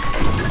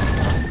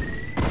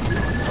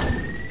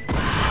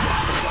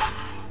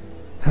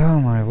 Oh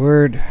my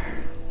word.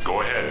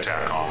 Go ahead,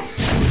 TACOM.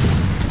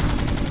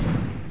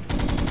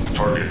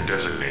 Target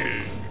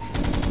designated.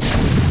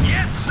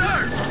 Yes,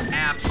 sir.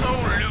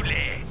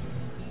 Absolutely.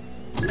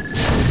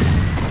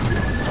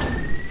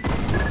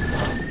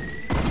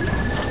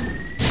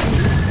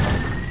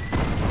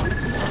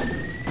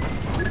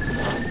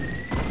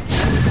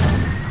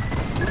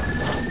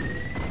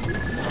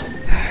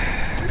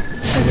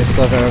 I just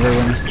love how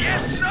everyone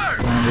Yes, sir.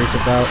 wanders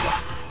about.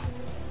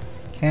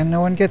 Can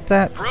no one get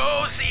that?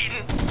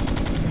 Proceeding.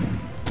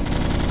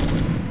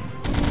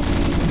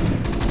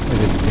 Is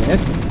it dead?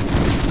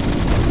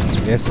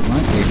 I guess it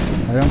might be.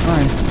 I don't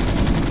mind.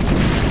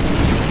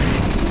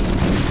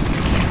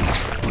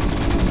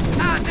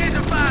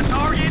 Identify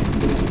target.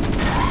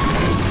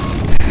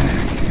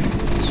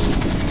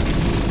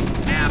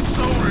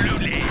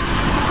 Absolutely.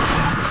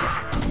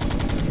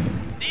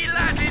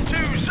 Delighted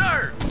to,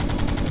 sir.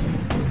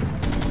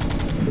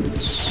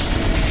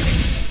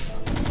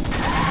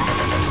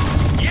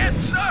 Yes,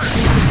 sir.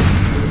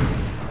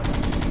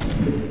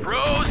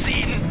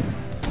 Proceeding.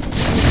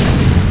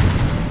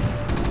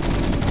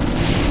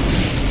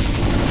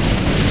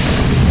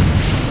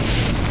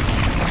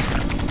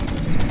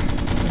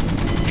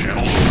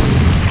 Channel open.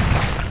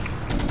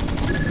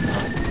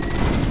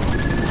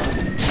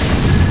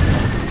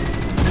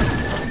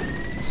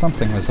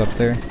 Something was up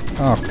there.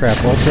 Oh crap,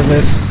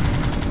 Ultralisks.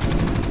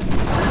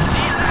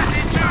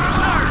 Delighted to,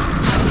 sir.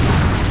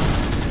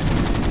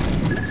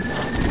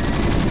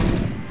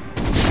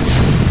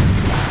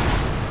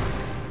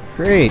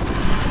 Great.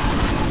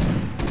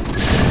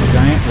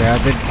 Giant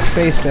rabid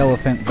space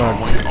elephant bugs.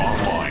 Comlink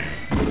online.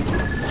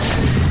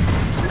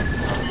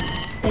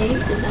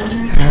 Base is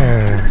under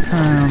attack.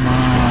 Come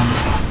on.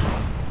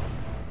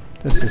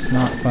 This is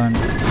not fun.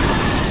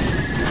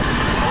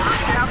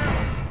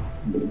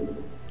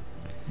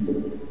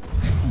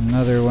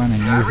 Another one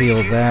and you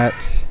heal that.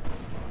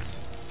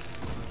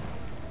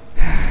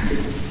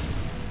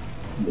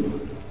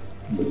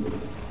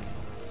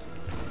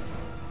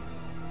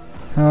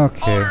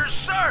 Okay. Orders,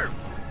 sir.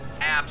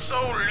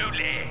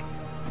 Absolutely.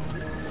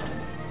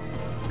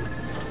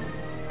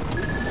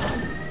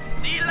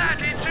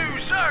 Delighted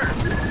to, sir.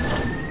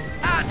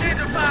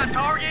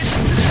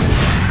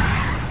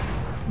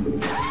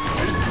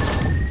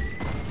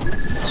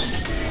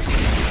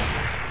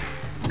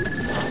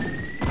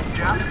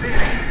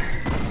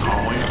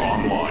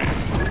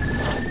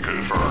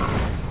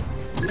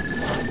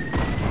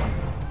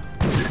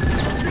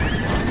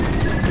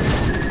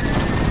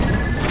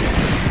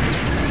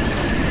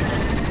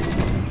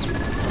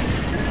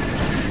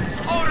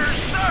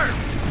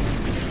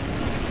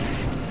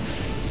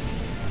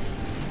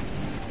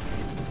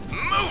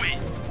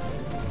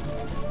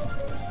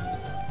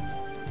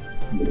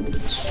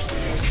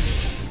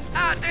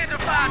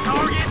 Identify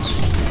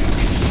targets.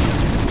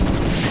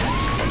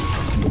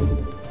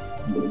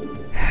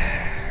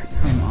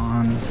 Come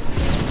on.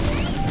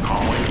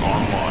 Calling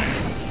online.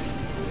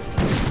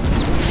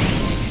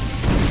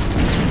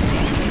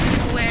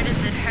 Where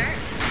does it hurt?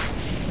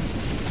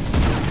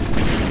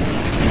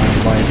 My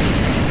life.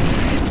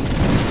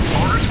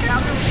 Orders,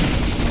 Captain.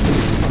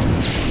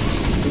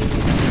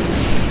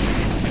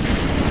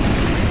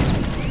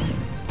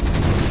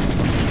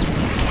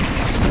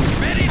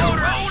 Ready to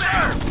roll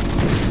out.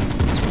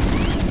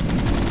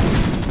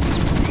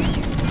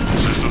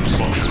 Systems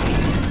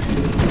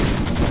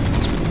functional.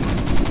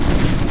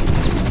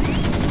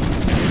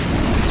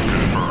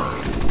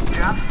 Confirmed.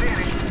 Job's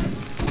finished.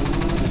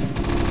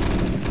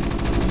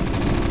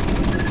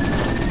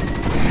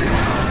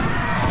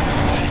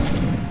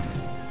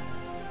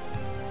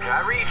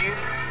 I read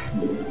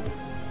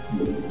you.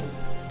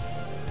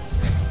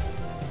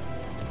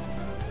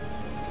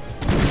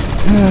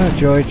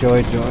 Joy,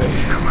 joy, joy.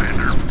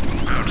 Commander,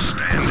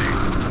 outstanding.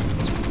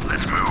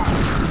 Let's move.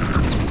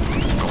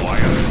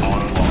 Goliath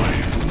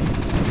online.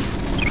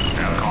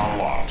 Capcom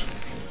locked.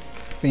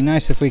 Be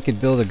nice if we could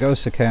build a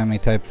Ghost Academy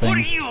type What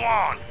do thing. you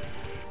want?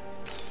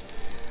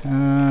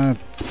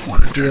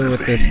 Deal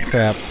with this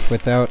crap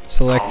without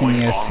selecting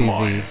the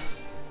SCV.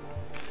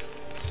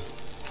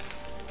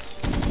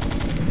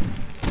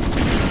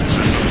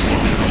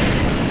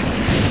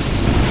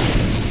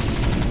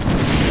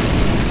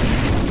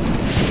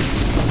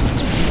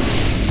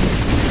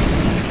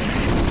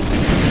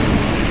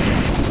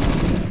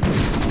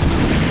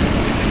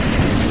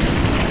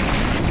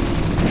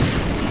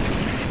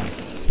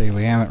 See,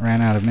 we haven't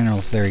ran out of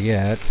minerals there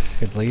yet,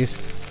 at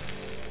least.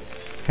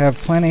 Have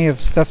plenty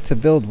of stuff to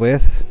build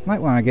with.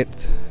 Might want to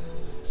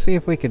see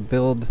if we could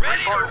build.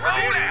 Ready to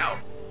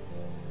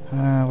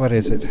roll out. What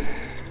is it?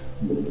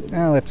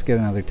 Let's get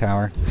another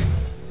tower.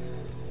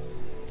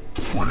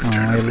 Oh,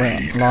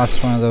 I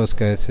lost one of those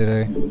guys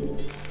today.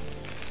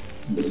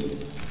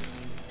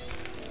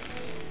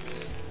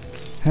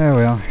 Oh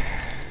well.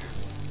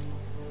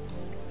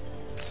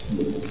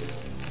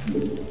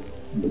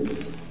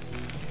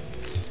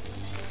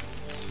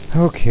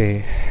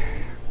 Okay.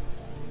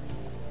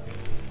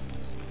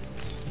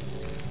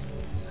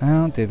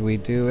 Well, did we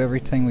do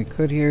everything we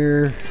could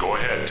here? Go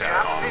ahead,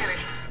 Job's Terran. finished.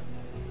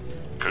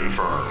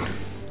 Confirmed.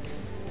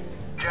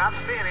 Job's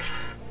finished.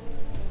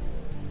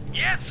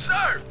 Yes,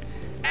 sir.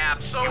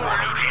 Absolutely.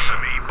 Piece of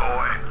me,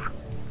 boy.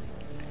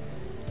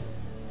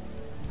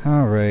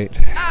 Alright.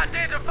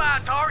 Identify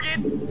target.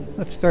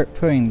 Let's start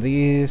putting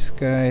these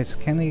guys.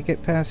 Can they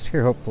get past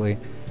here? Hopefully.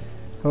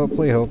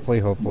 Hopefully.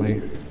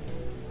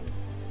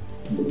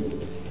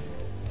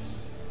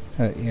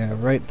 Yeah,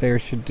 right there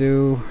should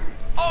do.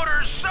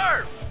 Orders,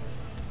 sir.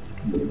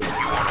 You want a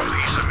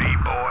piece of me,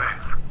 boy?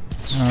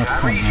 Oh,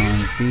 come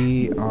on.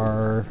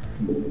 BR.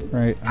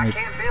 Right. I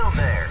can't build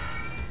there.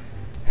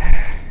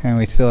 And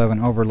we still have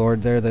an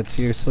overlord there that's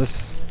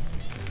useless.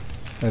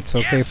 That's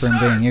okay Yes, for him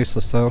sir. being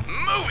useless, though.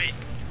 Move it.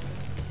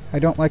 I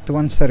don't like the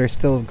ones that are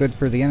still good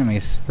for the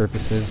enemy's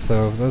purposes,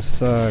 so those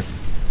suck.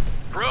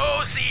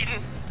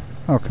 Proceeding.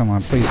 Oh, come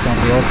on. Please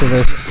don't be ultra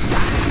this.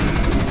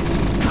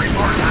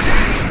 Report ready.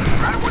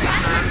 Right away,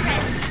 sir.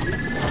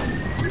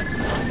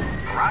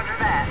 Roger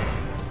that.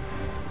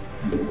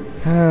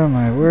 Oh,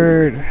 my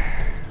word.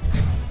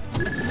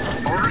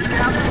 Orders,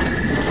 Captain.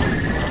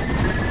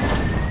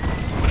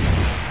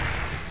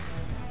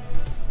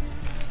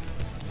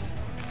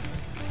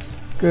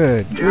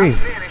 Good Job's grief.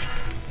 finished.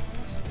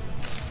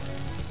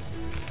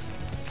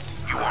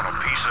 You want a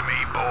piece of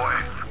me, boy?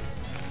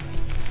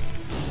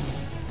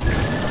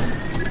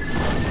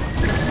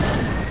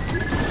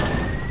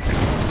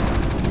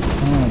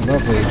 Oh,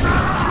 lovely.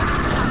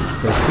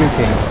 They're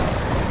puking.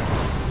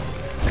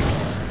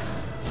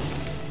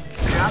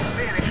 Job's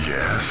finished.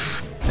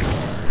 Yes.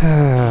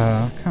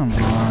 Oh, come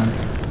on.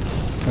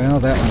 Well,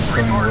 that one's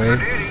going Report away.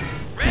 for duty.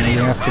 And you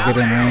have to get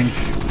in range.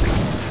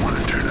 Want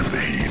to turn up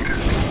the heat?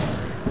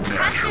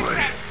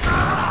 Naturally.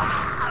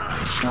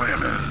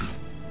 Slamming.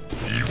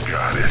 You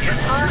got it.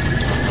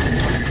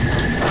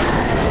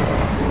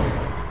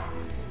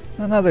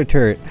 Another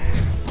turret.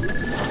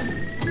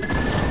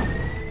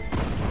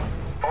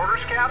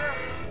 Orders,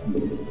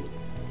 Captain.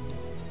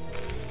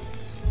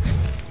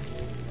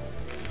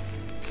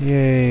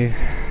 Yay.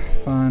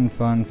 Fun.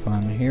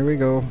 Here we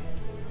go.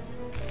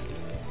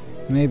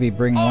 Maybe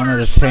bring one of the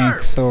Orders, sir.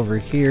 tanks over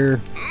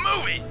here.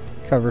 Move it.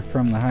 Cover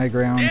from the high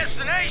ground.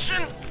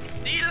 Destination.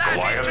 Goliath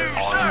Latitude, sir.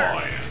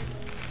 online.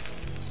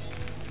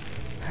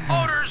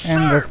 Orders,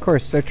 And sir. of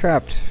course, they're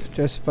trapped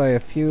just by a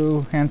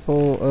few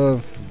handful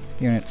of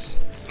units.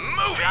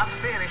 Move it. Job's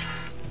finished.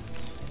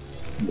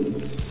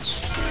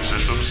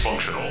 Systems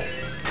functional.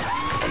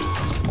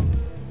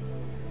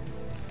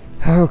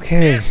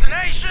 Okay,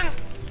 Destination.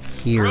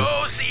 here.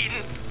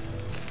 Proceeding.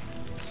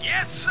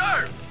 Yes,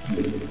 sir.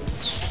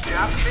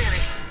 Job's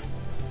finished.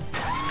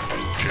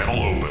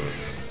 Channel open.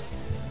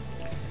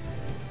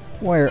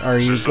 Where are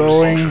you Systems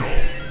going?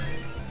 functional.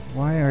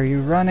 Why are you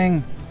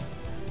running?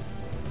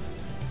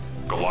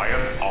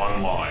 Goliath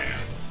online.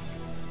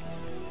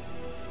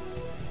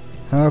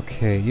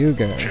 Okay, you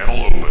guys.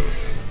 Channel open.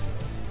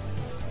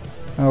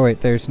 Oh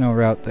wait, there's no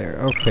route there.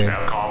 Okay.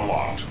 Navcom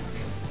locked.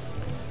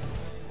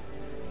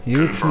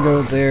 You can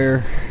go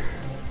there.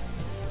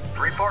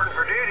 Reporting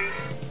for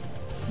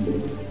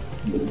duty.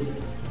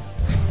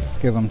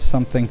 Give them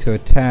something to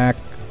attack.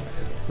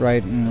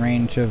 Right in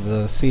range of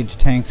the siege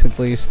tanks at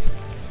least.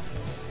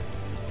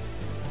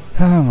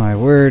 Oh my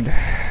word.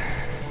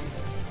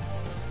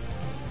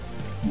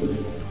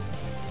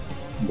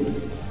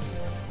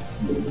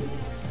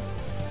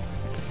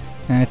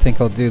 And I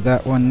think I'll do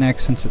that one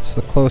next since it's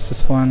the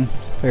closest one.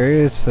 There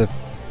is a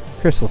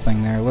crystal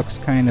thing there. Looks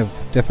kind of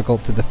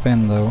difficult to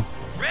defend though.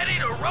 Ready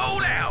to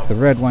roll out. The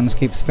red ones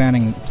keep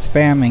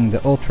spamming the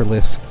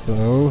ultralisks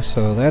though,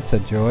 so that's a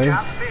joy.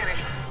 Job's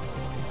finished.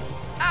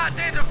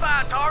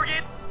 Identify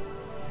target.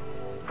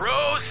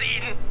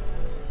 Proceeding.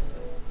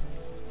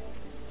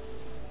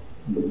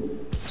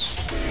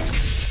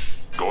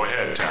 Go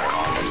ahead,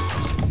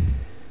 Terran.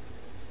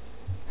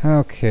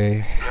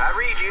 Okay. I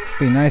read you.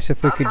 Be nice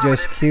if we could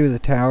just queue the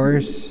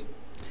towers.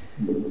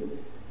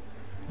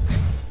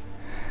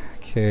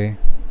 Okay.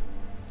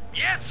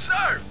 Yes,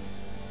 sir.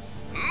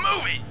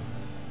 Move it.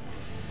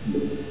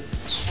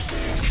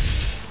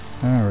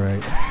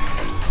 Alright.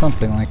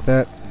 Something like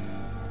that.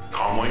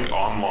 Comlink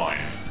online.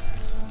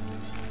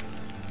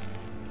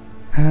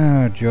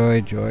 Oh, joy,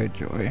 joy,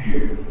 joy.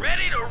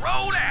 Ready to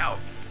roll out.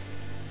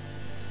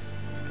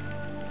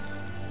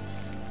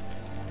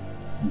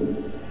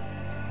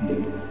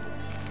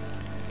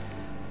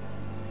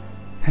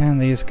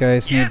 And these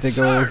guys need Yes, to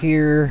go sir.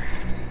 here,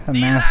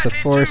 amass a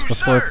Delighted force to,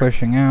 before sir.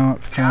 pushing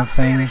out, kind of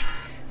thing.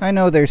 I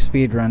know there's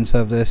speed runs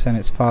of this, and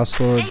it's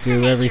possible to State the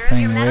do nature of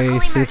everything your way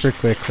medical super emergency.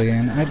 quickly,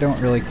 and I don't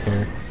really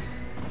care.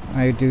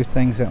 I do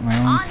things at my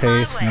own On my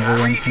pace, and way.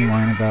 everyone can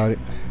whine about it,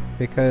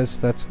 because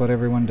that's what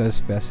everyone does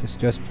best. It's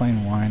just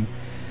plain whine.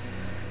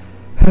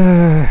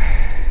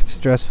 It's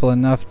stressful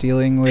enough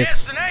dealing with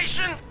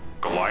Destination.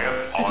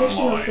 Goliath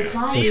Additional online.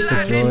 supply just the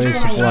depots joys of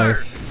required.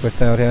 life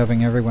without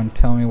having everyone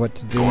tell me what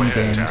to do Go in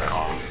ahead, games.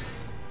 Terran.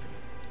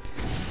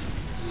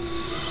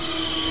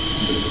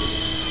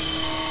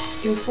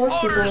 Your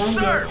forces are Orders, under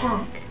sir.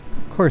 attack.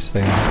 Of course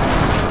they are.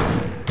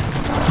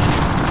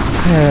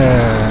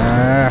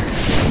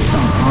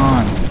 Come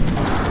on.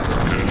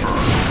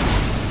 Confirmed.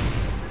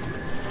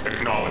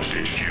 Acknowledged,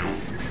 HQ.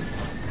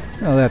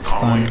 Oh, that's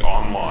fun. Comlink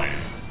online.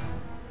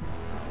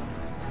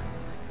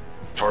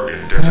 Target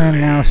And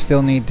designated. now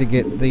still need to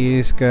get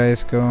these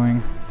guys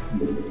going.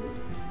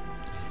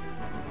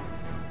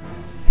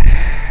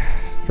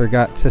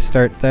 Forgot to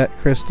start that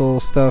crystal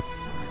stuff.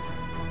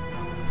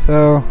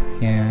 So,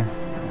 yeah.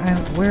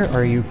 Where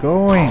are you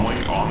going?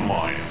 Comlink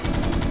online.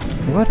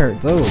 What are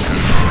those?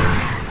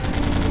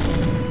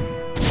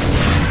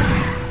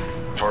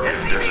 Target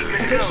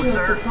designated. Additional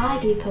supply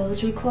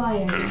depots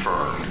required.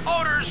 Confirmed.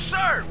 Orders,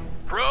 sir.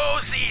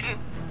 Proceeding.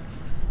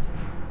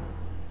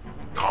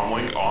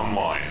 Comlink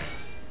online.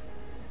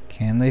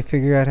 Can they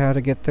figure out how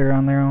to get there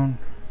on their own?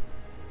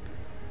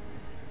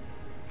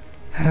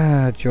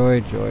 Ah, joy,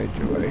 joy,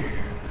 joy.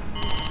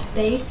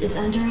 Base is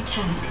under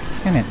attack.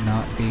 Can it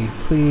not be,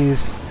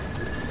 please?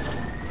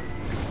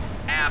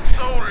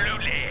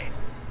 Absolutely.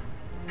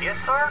 Yes,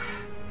 sir.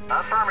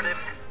 Affirmative.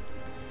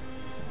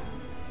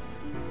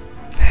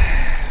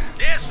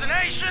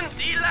 Destination.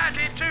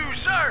 Delighted to,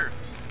 sir.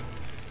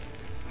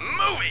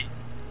 Move it.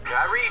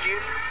 I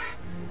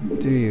read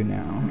you. Do you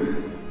now?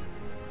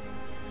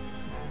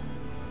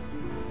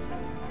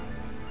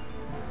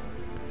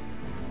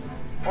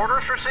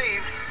 Orders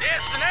received.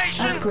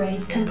 Destination.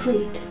 Upgrade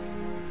complete.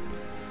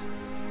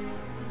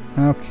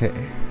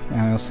 Okay.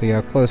 Now we'll see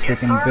how close we Yes,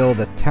 can sir. build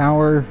a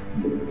tower.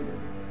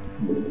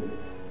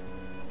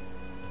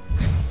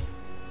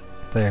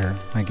 There.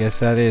 I guess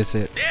that is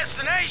it.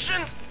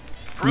 Destination.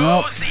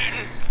 Nope.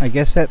 Proceeding. I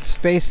guess that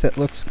space that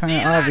looks kind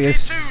of Delighted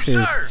obvious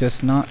to, is sir.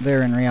 just not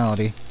there in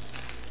reality.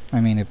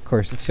 I mean, of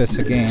course, it's just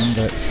a game,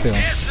 but still.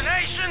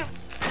 Destination.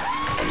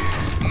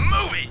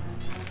 Move it.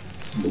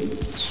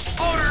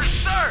 Orders,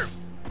 sir.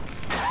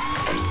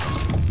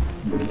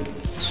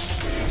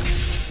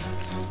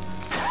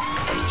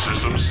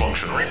 Systems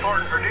functional.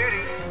 Reporting for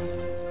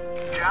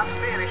duty. Job's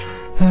finished.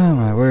 Oh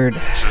my word.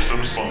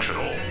 Systems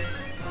functional.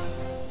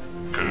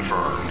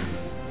 Confirmed.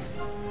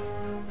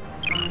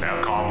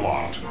 Navcom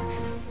locked.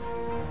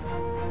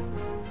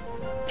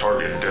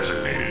 Target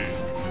designated.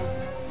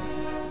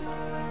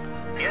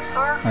 Yes,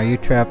 sir. Are you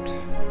trapped?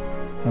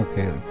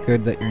 Okay,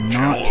 good that you're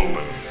Channel not.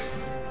 open.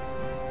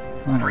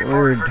 My Reporting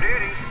word. for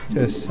duty.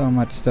 Just so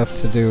much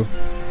stuff to do.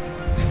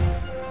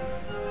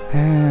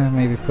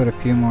 Maybe put a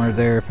few more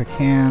there if I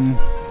can.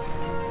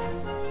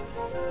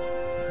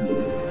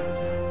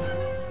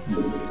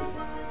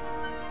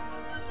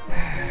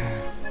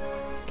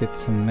 Get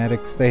some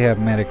medics. They have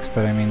medics,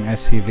 but I mean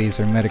SCVs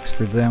are medics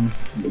for them.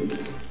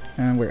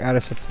 And we're out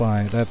of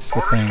supply. That's the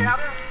Orders, thing.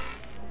 Captain.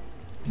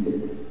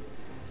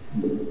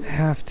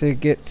 Have to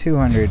get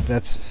 200.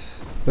 That's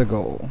the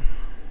goal.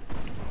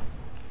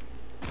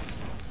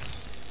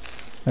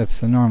 That's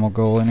the normal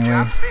goal anyway.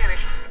 Job's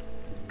finished.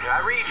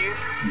 I read you.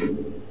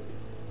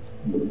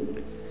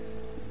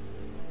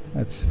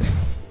 That's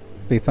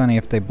be funny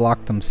if they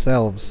blocked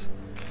themselves.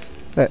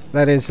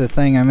 That is the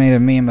thing I made a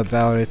meme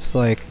about. It's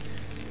like,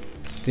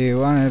 do you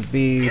want to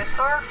be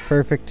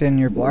perfect in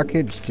your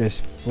blockage?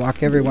 Just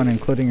block everyone,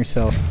 including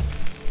yourself.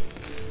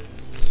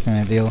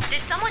 Kind of deal.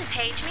 Did someone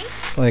page me?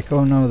 Like,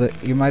 oh no, that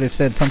you might have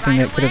said something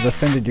that could have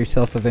offended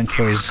yourself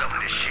eventually.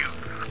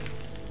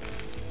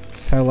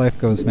 That's how life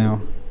goes now.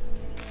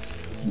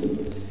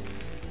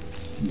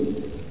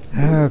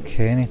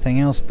 Okay, anything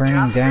else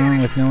burning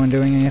down with no one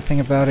doing anything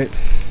about it?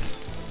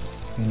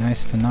 Be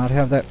nice to not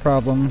have that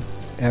problem,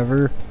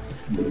 ever.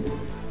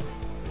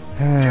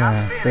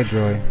 Good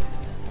joy.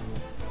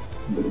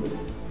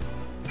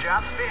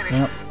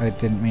 Nope, I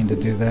didn't mean to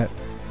do that.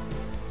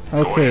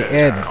 Okay,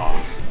 Ed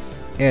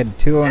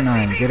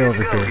 209, get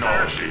over here.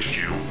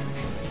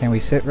 Can we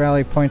set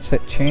rally points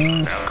that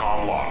change?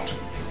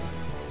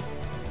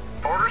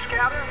 Orders,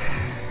 Captain?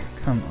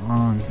 Come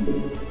on.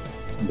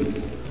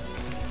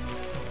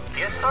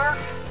 Yes, sir?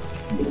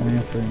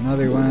 Time for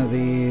another one of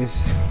these.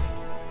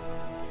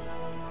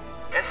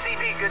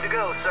 SCV good to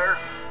go, sir.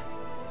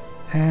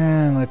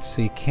 And let's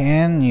see,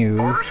 can you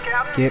Orders,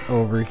 Captain? get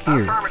over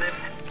here? Affirmative.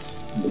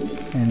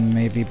 And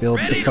maybe build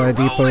Ready supply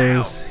to roll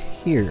depots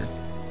here.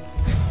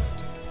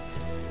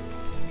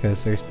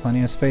 Because there's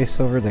plenty of space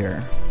over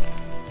there.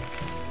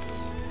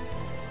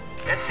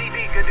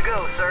 SCV good to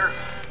go, sir.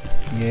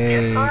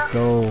 Yay, Yes, sir.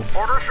 go.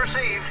 Orders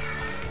received.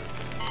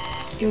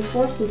 Your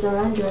forces are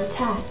under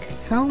attack.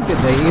 How did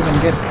they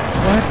even get...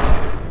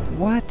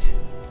 What?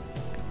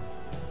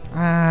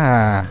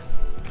 Ah.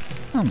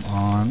 Come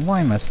on,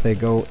 why must they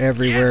go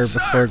everywhere Yes, sir.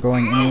 before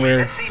going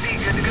anywhere? SCV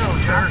good to go,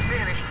 sir.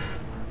 Finished.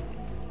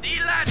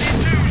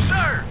 D-Lightning 2,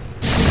 sir!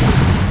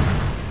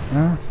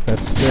 Oh,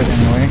 that's good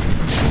anyway.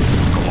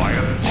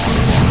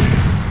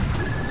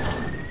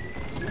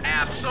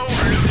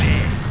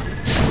 Absolutely!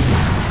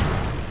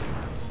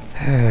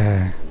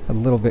 A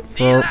little bit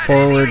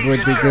forward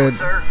would be good.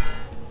 Sir.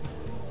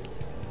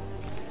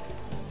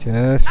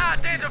 Just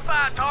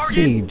Identify target!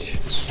 siege.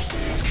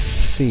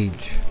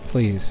 Siege,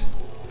 please.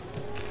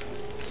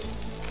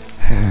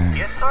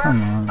 Yes, sir.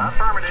 Come on.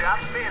 Affirmative.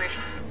 Job's finished.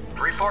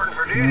 Reporting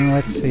for duty. Now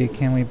let's see,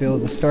 can we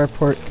build the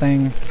starport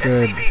thing?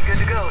 Good. SCV good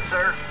to go,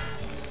 sir.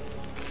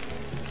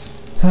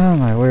 Oh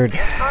my word.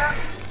 Yes, sir.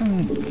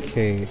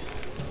 Okay.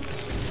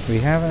 We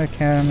have an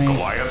academy.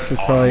 Should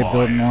probably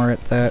build more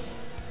at that.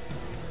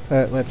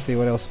 Let's see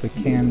what else we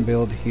can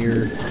build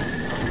here.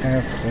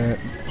 Have that.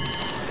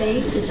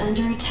 Base is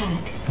under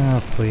attack.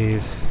 Oh,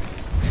 please. Is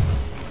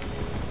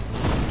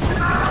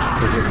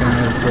it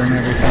gonna burn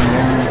everything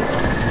down?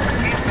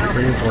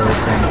 Here's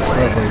things.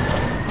 Lovely.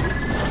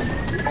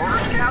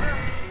 Orders, Captain.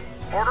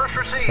 Orders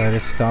received. Try to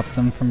stop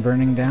them from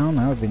burning down.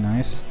 That would be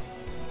nice.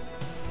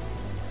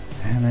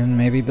 And then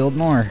maybe build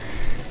more,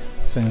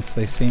 since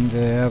they seem to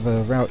have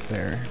a route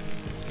there.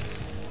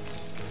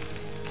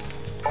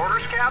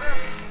 Orders, Captain.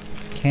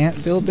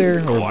 Can't build there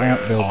or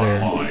won't build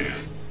there?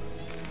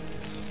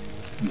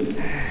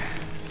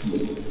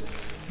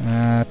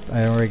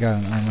 I already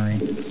got an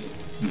armory.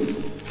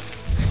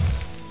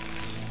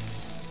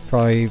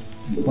 Probably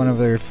one of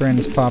their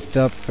friends popped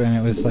up and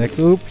it was like,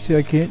 oops,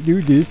 I can't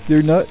do this,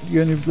 they're not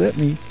gonna let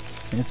me.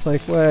 And it's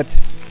like, what?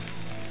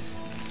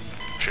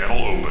 Channel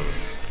open.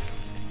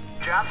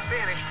 Job's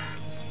finished.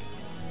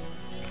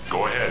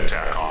 Go ahead,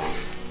 TACOM.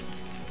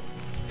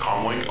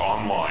 Comlink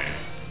online.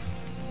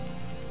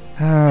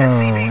 Oh,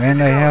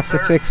 and I have to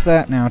fix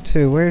that now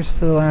too. Where's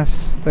the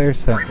last...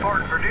 There's that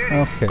Reporting for duty.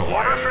 guy. Okay.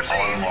 Orders received.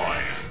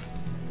 Online.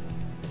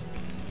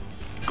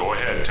 Go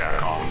ahead,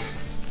 TACOM.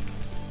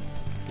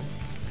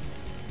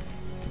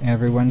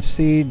 Everyone's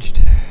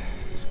sieged.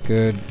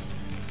 Good.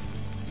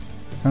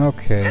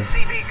 Okay.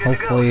 SCV good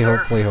to go,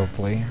 sir.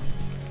 Hopefully.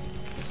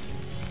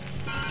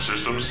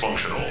 Systems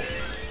functional.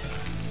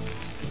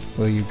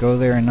 Will you go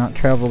there and not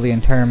travel the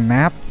entire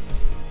map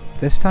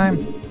this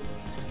time?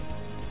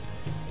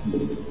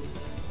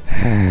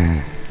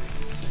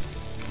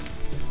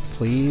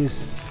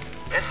 Please?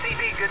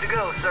 SCV good to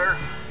go, sir.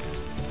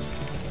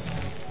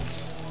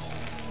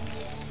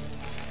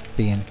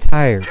 The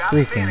entire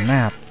freaking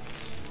map.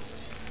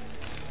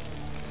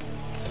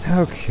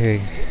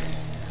 Okay.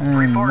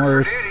 And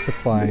more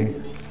supply.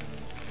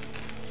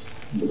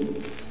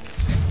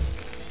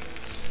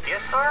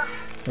 Yes, sir.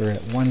 We're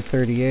at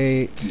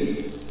 138.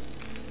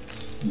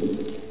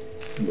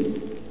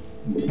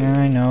 And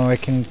I know I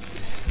can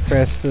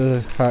press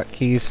the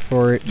hotkeys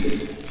for it.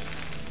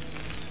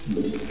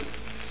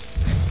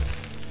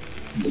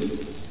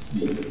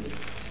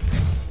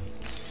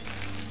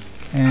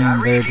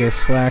 And they're just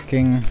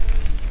slacking.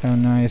 How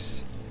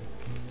nice.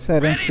 Is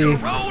that empty?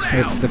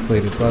 It's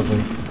depleted.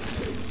 Lovely.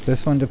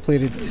 This one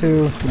depleted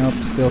too. Nope,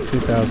 still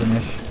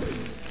 2,000-ish.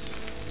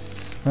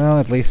 Well,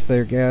 at least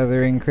they're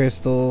gathering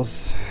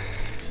crystals.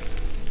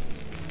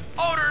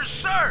 Orders,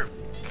 sir!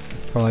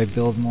 Probably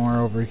build more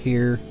over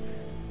here.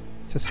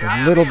 Just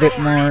a little bit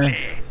more.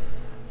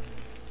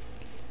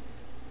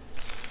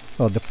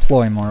 Well,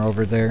 deploy more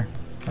over there.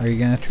 Are you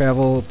going to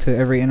travel to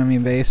every enemy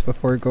base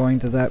before going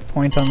to that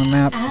point on the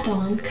map?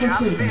 Add-on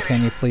complete. And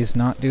can you please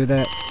not do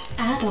that?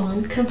 Add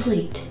Add-on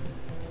complete.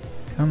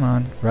 Come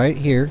on, right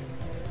here.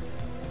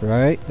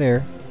 Right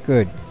there.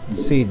 Good.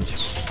 Siege.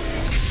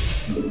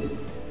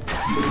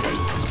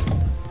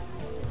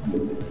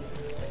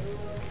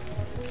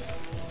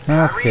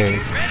 Okay.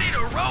 Ready to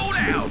roll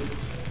out.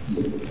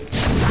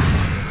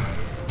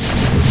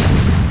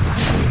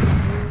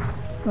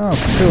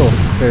 Oh, cool.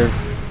 They're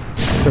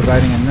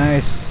providing a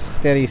nice,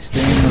 steady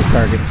stream of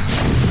targets.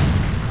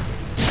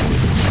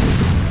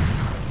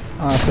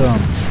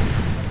 Awesome.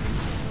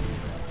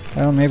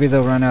 Well, maybe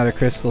they'll run out of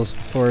crystals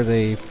before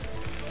they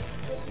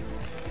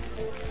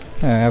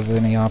have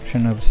any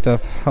option of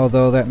stuff.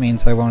 Although that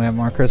means I won't have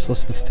more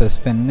crystals to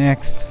spend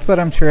next. But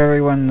I'm sure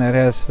everyone that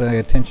has the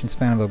attention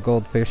span of a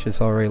goldfish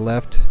has already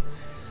left.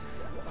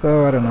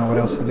 So I don't know what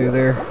else to do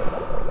there.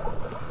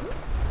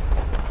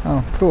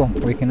 Oh, cool.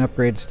 We can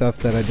upgrade stuff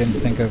that I didn't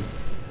think of.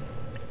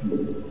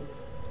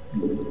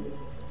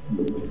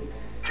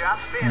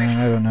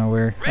 And I don't know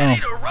where. Oh,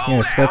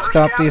 yes, let's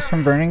stop these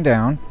from burning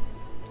down.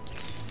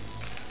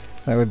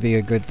 That would be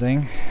a good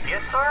thing.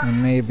 Yes, sir.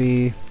 And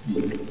maybe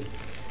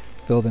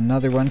build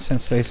another one,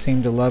 since they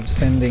seem to love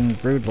sending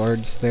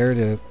broodlords there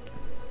to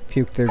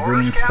puke their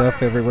green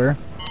stuff everywhere.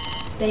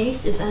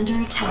 Base is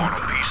under attack.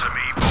 Piece of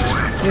me,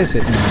 boy. Is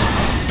it now?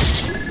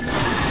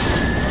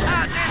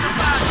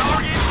 Identify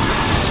target.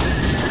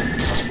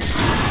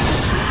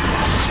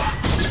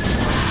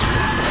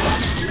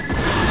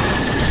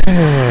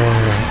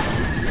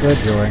 Good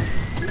joy.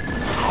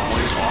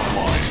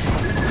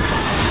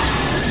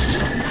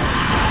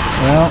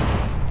 Well,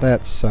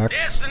 that sucks.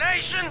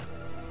 Destination.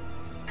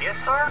 Yes,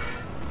 sir.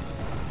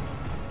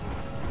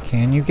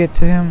 Can you get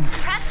to him?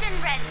 Prepped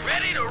and ready.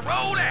 Ready to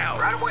roll out.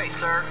 Right away,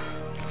 sir.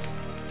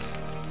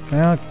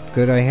 Well,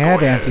 good I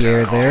had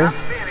anti-air there.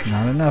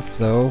 Not enough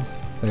though.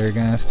 They're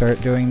gonna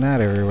start doing that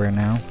everywhere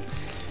now.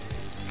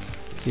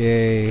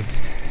 Yay.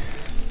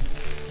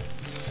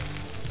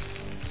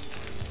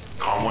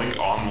 Comlink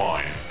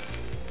online.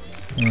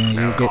 And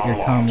you get your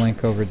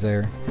comlink over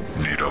there.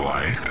 Need a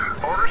light.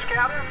 Orders,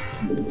 Captain.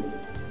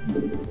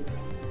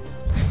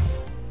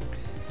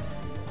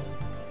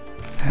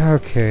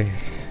 Okay.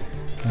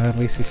 At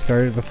least he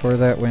started before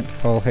that went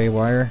all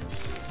haywire.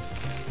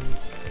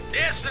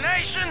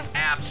 Destination?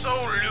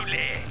 Absolutely.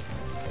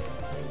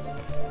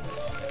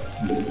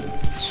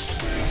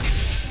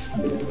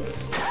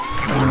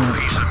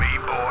 Piece of me,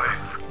 boy.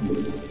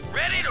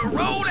 Ready to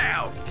roll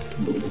out.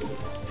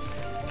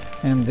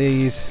 And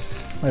these,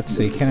 let's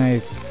see, can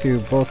I do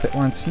both at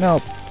once?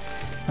 Nope.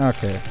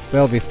 Okay,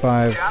 they'll be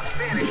 5 Job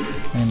finished.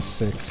 and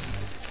 6.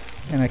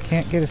 And I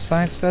can't get a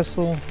science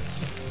vessel?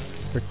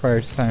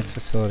 Requires science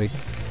facility.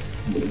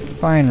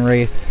 Fine,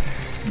 Wraith.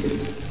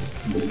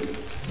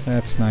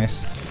 That's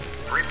nice.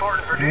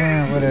 Reporting for duty.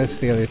 Yeah, what is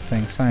the other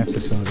thing? Science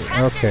facility. Prepped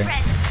and Okay.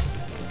 ready.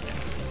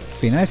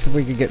 Be nice if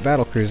we could get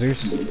battle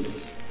cruisers.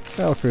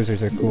 Battle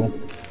cruisers are cool.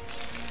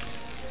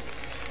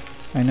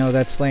 I know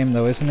that's lame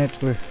though, isn't it?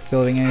 We're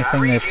building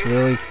anything that's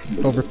really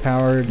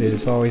overpowered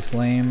is always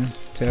lame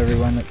to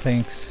everyone that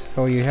thinks,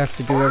 oh, you have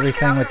to do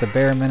everything with the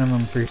bare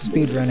minimum for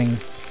speedrunning.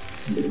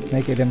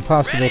 Make it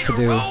impossible Ready to to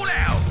do. roll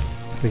out.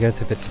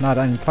 Because if it's not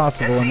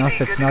impossible enough,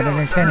 it's not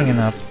entertaining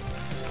enough.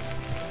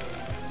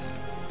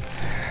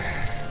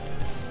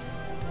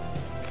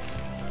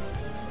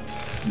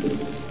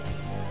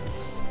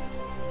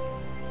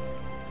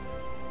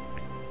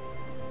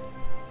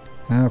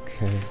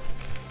 Okay.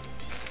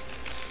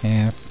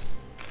 Yeah.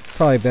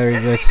 Probably better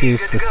just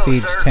use the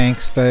siege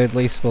tanks, but at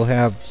least we'll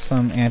have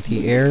some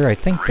anti-air. I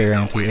think they're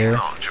anti-air.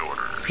 Launch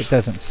orders. It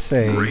doesn't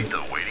say. Read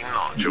the waiting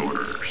launch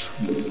orders.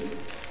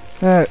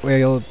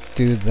 We'll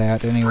do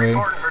that anyway.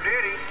 Reporting for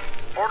duty.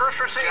 Orders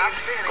received. Job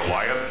finished.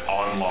 Goliath Job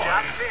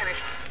online.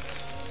 finished.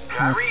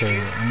 I read Okay,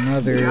 you.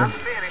 another Job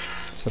finished.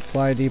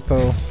 supply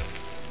depot.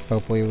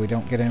 Hopefully we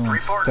don't get anyone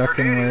Report stuck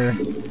for duty. anywhere.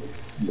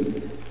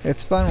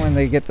 It's fun when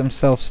they get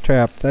themselves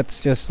trapped. That's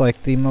just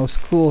like the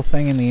most cool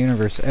thing in the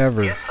universe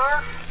ever. Yes,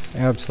 sir.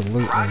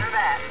 Absolutely. Roger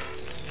that.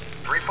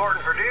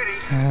 Reporting for duty.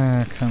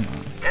 Ah, come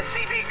on.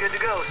 SCV good to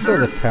go,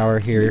 Build sir. a tower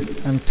here.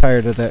 I'm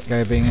tired of that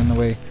guy being in the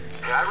way.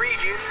 I read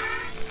you.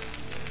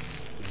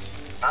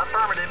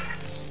 Affirmative.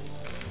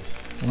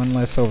 One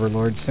less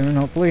overlord soon,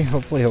 hopefully.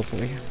 Hopefully.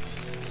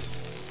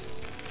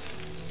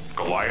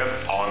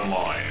 Goliath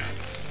online.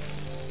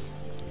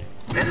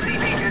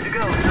 SCV good to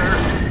go, sir.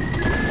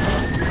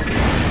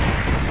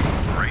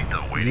 Read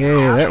the waiting Yeah,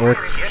 launch that orders.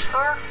 worked. Yes,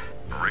 sir.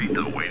 Read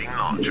the waiting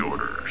launch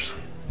orders.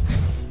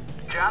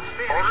 Job's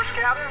finished. Orders,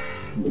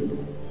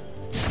 Captain.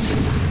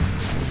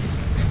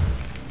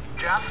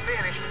 Job's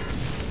finished.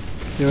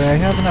 Do I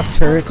have enough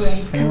turrets?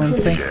 Upgrade Anyone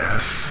complete. think?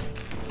 Yes.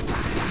 Did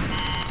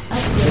I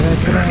Upgrade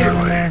put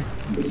anyone in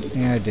complete.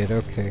 there? Yeah, I did.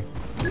 Okay.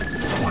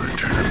 Want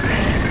to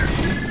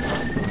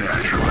intervene.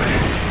 Naturally.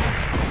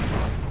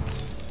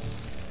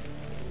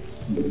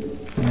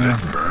 Yeah.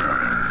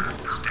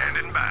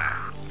 Standing by.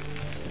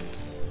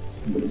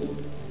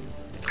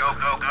 Go,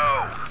 go,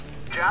 go.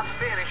 Job's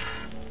finished.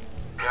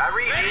 I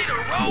read Ready you. to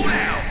roll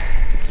out.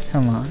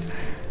 Come on.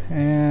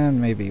 And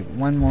maybe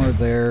one more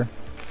there.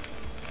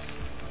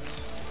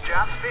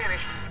 Job's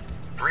finished.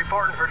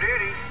 Reporting for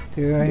duty.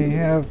 Do I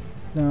have...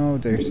 No,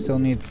 there still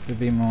needs to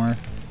be more.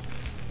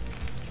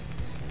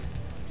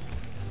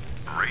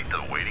 Rate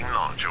the waiting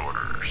launch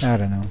orders. I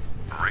don't know.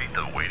 Rate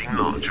the waiting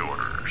launch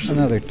orders.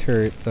 Another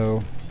turret,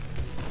 though.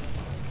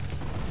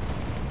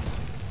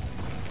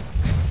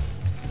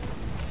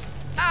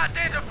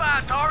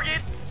 Identify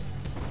target.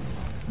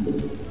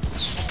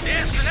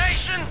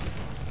 Destination.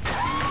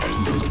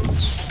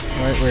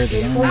 Right where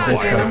the enemy is.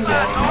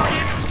 Identify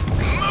target.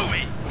 Move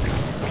it.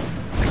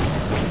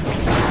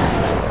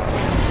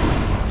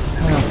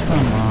 Oh,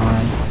 come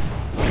on.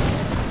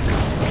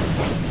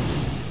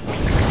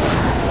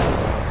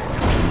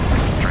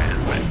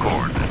 Transmit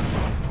coordinates.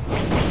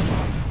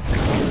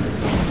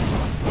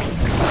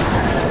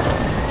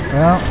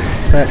 Well,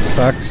 that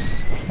sucks.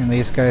 And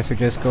these guys are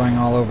just going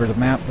all over the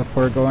map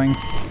before going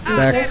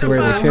back to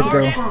where they should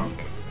go.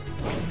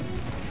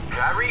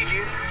 I read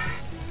you.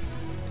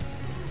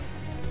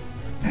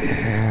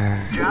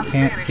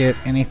 Can't get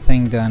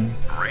anything done.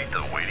 Rate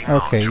the waiting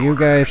Okay, launch you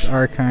guys orders.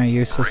 are kind of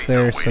useless Rate the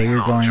there, so waiting you're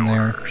launch going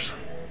there. orders.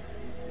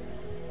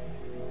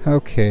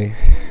 Okay,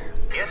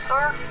 Yes,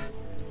 sir.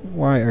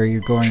 why are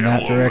you going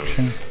that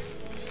direction?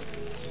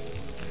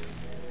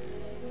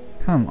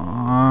 Come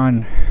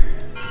on.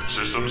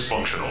 Systems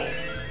functional.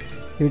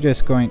 You're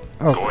just going...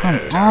 Oh, Go come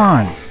ahead,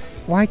 on! Terran.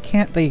 Why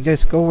can't they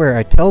just go where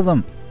I tell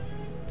them?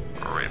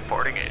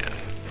 Reporting in.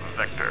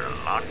 Vector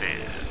locked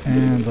in.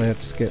 And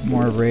let's get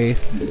more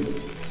Wraith.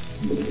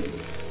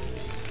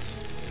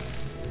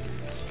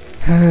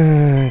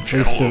 At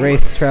least the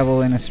Wraith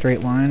travel in a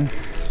straight line.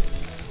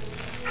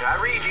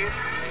 I read you.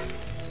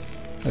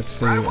 Let's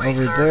see,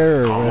 over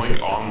there, or was Calling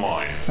it?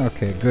 online.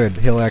 Okay, good.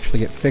 He'll actually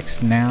get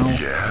fixed now.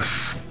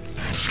 Yes.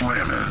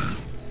 Slamming.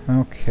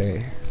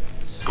 Okay.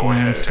 Go Slam,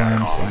 ahead, slam,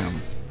 Terran.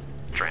 slam.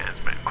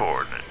 Transmit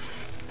coordinates.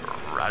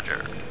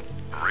 Roger.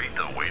 Rate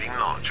the waiting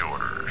launch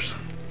orders.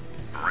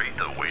 Rate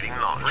the waiting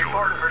launch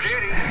Reporting for orders.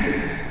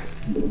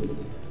 duty.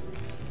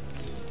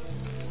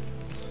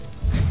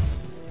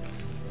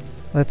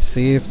 Let's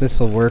see if this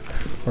will work,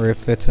 or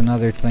if it's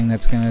another thing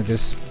that's gonna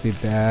just be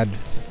bad.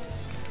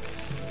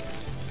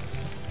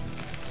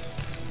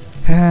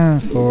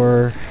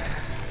 For...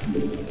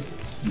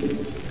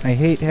 I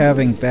hate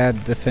having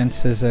bad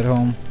defenses at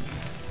home.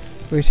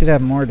 We should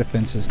have more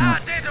defenses,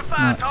 not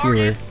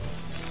fewer.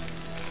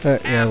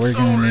 But yeah, we're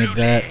gonna need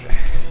that.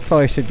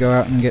 Probably should go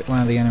out and get one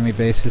of the enemy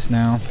bases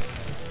now.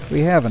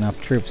 We have enough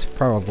troops,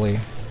 probably.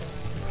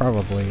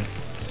 Probably.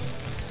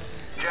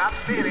 Job's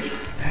finished.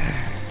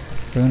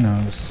 Who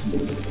knows?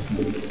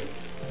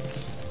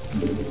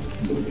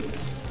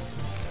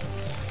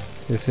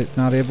 Is it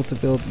not able to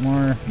build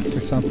more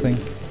or something?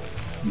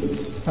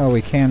 Oh,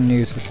 we can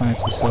use the science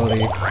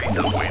facility. Rate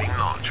the waiting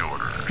launch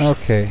orders.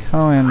 Okay,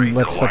 oh, and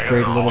let's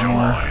upgrade a little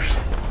more.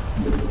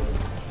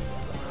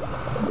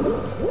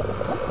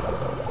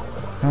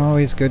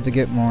 Always good to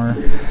get more.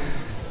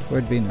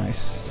 Would be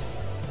nice.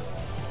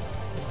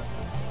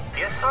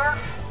 Yes, sir.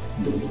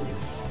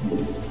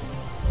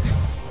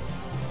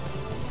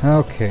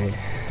 Okay.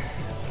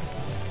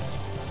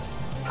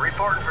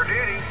 Reporting for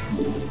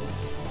duty.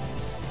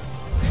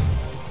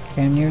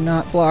 Can you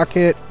not block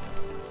it?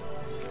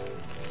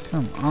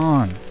 Come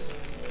on.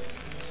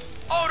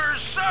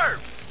 Orders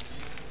served.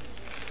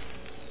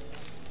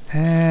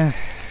 I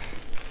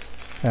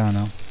don't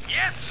know.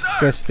 Yes, sir.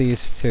 Just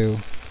these two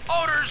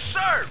Orders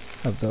served.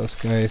 of those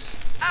guys.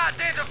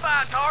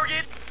 Identify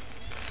target.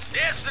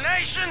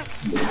 Destination.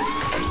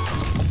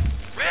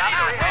 Ready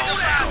to hold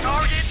out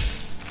target.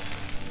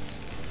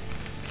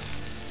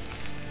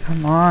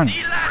 Come on.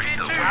 Delighted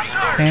to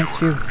serve.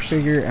 Can't you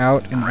figure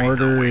out an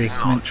order is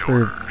meant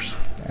for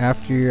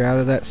after you're out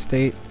of that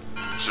state?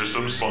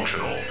 Systems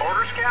functional.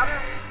 Orders, Captain.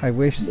 I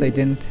wish they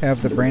didn't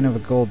have the brain of a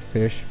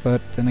goldfish,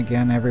 but then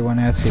again, everyone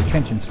has the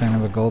attention span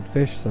of a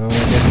goldfish, so I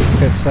guess it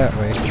fits that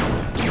way.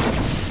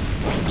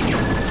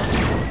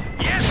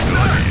 Yes,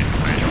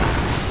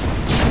 sir.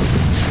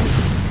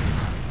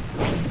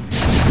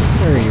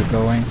 Where are you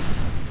going?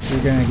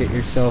 You're gonna get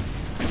yourself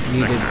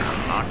yeeted.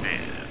 Locked in.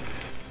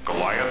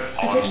 Goliath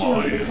Additional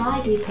online.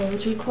 supply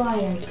depots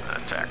required.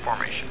 Attack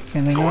formation.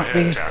 Can they Go not be?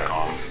 ahead,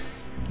 TACOM.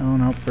 Oh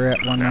no, we're at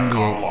TACOM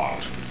 198.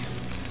 locked.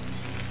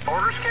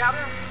 Orders,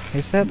 Captain.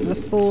 Is that the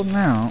full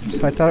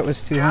amount? I thought it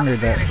was 200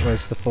 that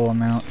was the full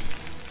amount.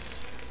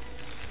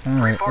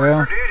 Alright, Reporting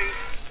well, for duty.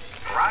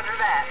 Roger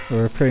that.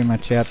 we're pretty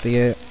much at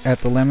the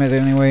limit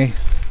anyway.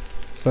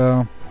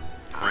 So,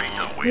 Rate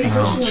the waiting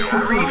Additional launch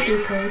supply orders.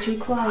 depots Rate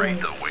required.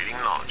 the waiting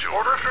launch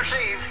Orders orders.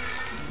 received.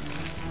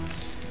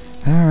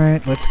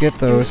 alright, let's get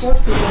Your those.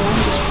 forces are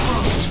under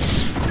attack.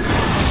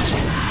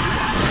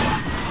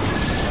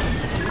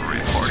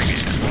 Reporting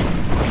in.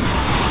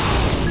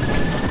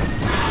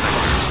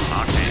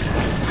 Locked in.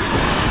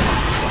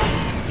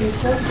 Your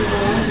forces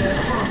are under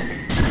attack.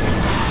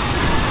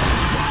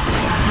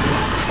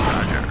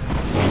 Roger.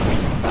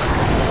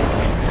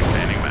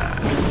 Standing by.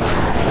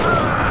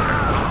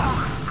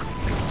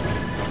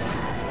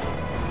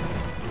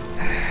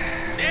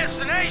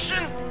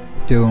 Destination.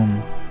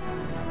 Doom.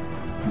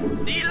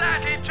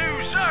 Delighted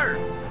to serve.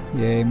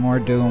 Yay, more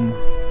Doom.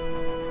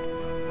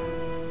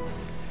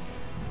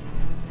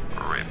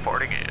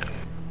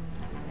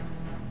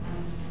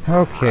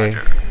 Okay.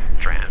 Roger.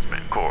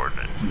 Transmit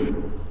coordinates.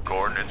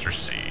 Coordinates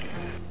received.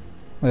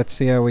 Let's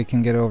see how we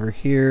can get over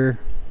here.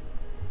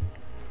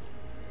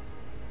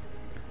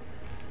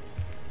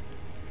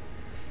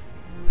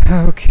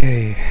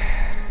 Okay.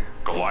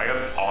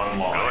 Goliath online.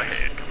 Go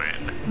ahead,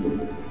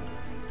 Commander.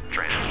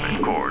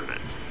 Transmit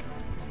coordinates.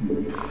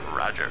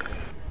 Roger.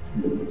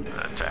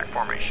 Attack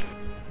formation.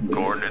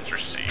 Coordinates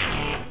received.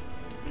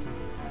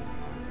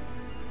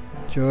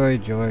 Joy,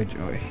 joy,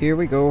 joy. Here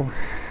we go.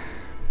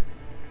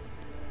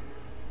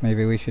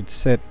 Maybe we should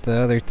set the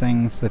other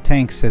things, the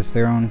tanks, as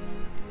their own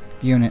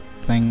unit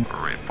thing.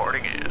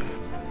 Reporting in.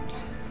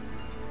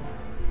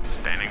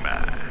 Standing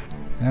by.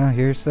 Ah,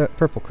 here's that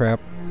purple crap.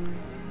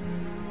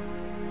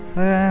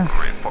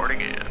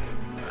 Reporting in.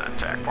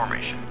 Attack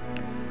formation.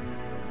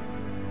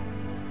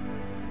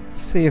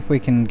 See if we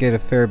can get a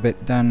fair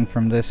bit done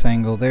from this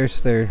angle.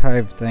 There's their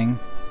hive thing.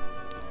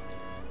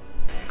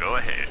 Go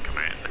ahead,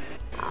 Commander.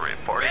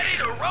 Reporting. Ready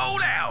to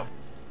roll out!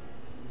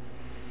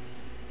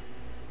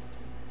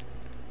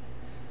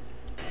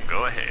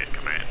 Go ahead,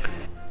 Commander.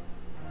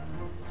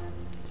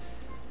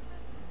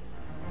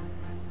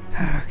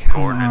 Come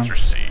Coordinates on.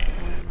 received.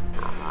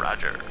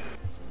 Roger.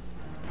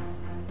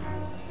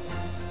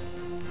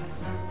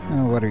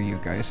 Oh, what are you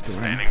guys doing?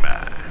 Standing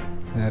by.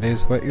 That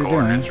is what you're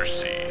Coordinates doing.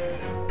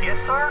 received. Yes,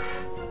 sir.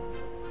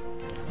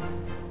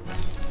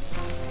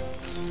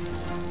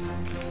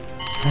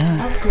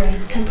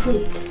 Upgrade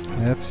complete.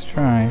 Let's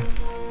try.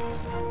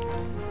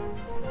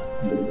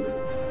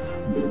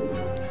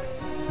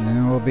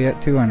 Now we'll be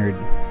at 200.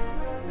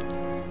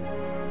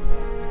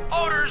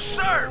 Orders,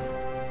 sir!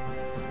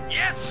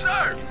 Yes,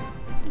 sir!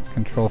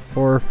 Control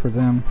 4 for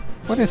them.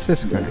 What is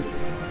this guy?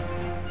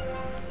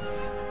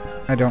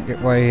 I don't get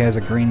why he has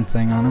a green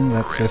thing on him.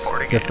 That's just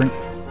Reporting different.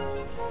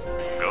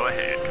 Go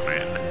ahead,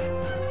 Commander.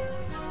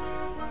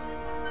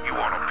 You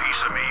want a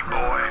piece of me,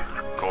 boy?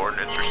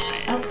 Coordinates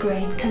received.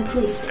 Upgrade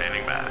complete.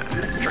 Standing by.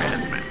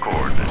 Transmit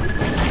coordinates.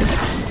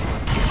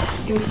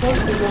 Your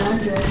forces are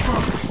under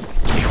attack.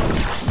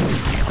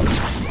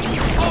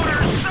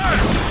 Orders, sir!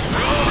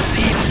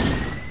 Proceed!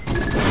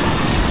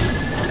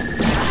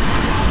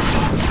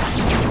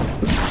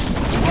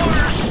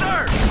 Orders,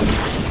 sir!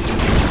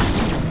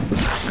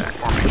 Attack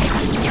formation.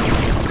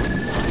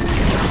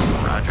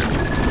 Roger.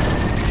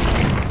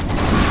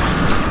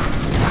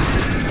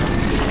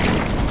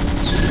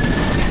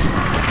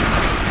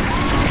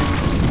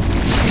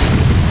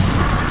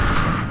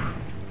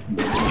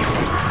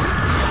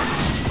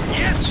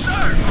 Yes,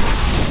 sir!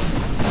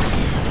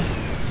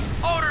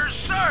 Orders,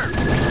 sir!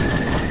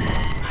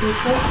 Your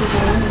forces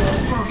are under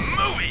attack.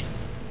 Moving!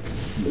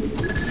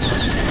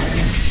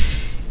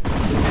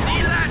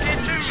 Delighted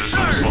to, System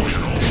sir!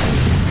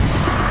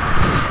 functional.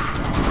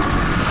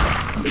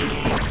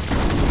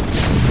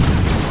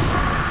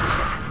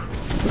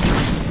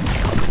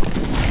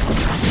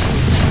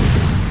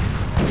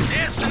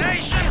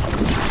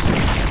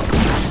 Destination!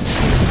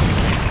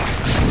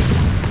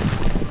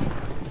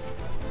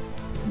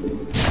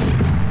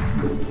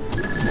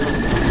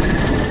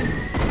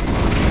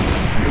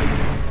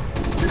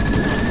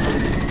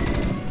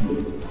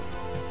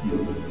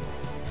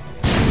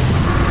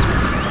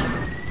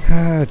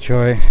 Ah,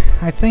 joy.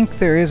 I think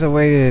there is a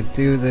way to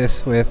do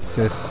this with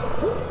just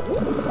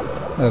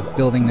a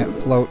building that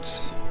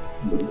floats.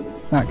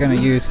 Not gonna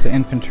use the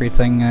infantry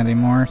thing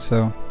anymore,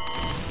 so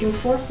Your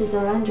forces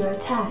are under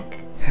attack.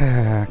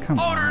 come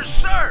on. Orders,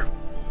 sir!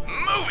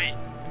 Moving!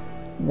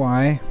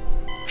 Why?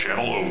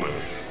 Channel open.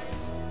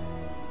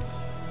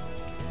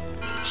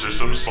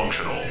 Systems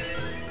functional.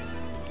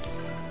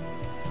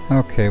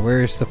 Okay,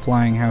 where's the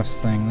flying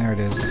house thing? There it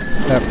is.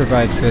 That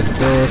provides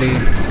visibility.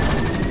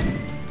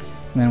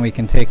 And then we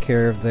can take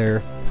care of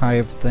their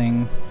hive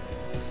thing.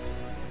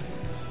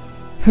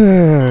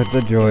 The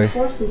Your joy.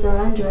 forces are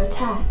under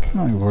attack.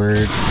 My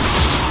word.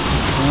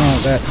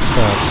 Oh, that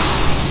sucks.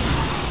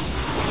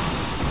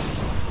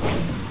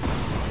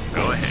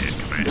 Go ahead,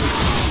 Commander.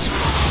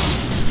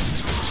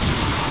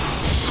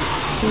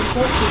 Your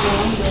forces are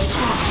under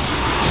attack.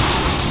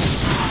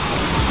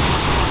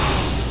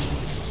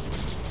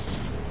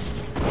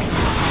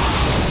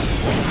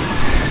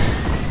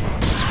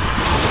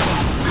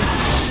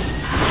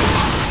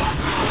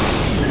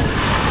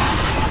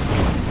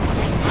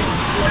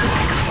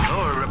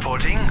 Explorer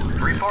reporting.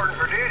 Reporting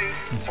for duty.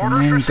 Orders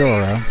Named received.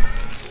 Dora.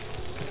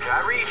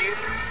 I read you.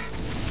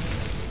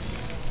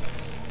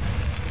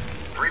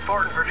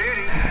 Reporting for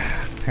duty.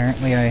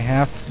 Apparently I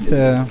have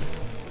to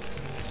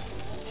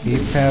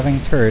keep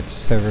having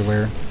turrets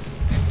everywhere.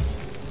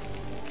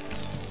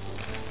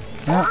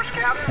 Well, Orders,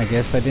 Captain. I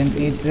guess I didn't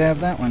need to have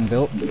that one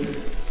built.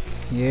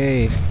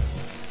 Yay.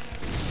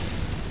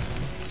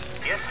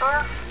 Yes,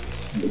 sir.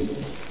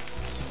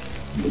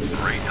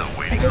 Read the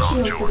waiting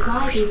Additional launch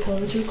supply orders.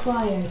 depots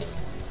required.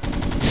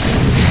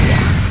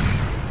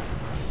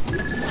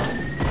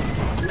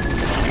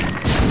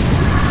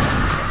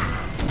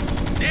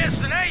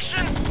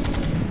 Destination!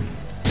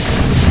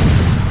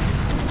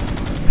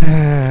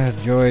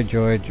 Joy,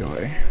 joy,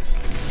 joy.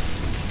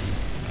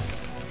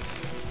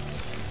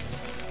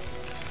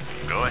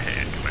 Go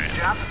ahead, Commander.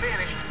 Job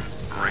finished.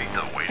 Great,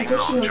 the waiting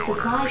Additional launch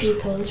supply orders.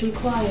 depots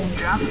required.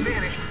 Job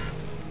finished.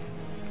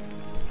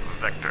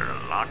 Vector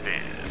locked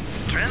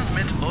in.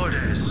 Transmit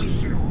orders.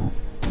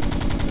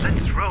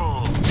 Let's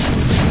roll.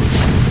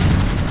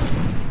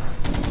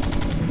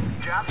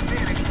 Job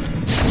finished.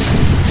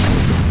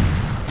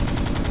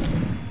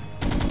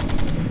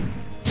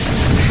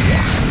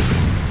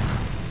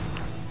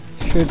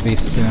 Should be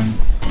soon.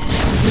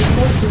 Your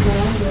forces are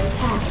under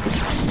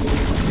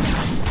attack.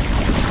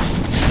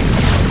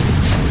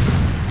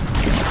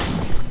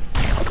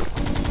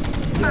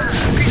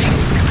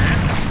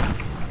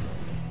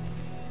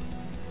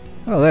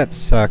 Oh, that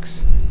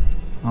sucks.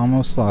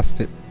 Almost lost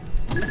it.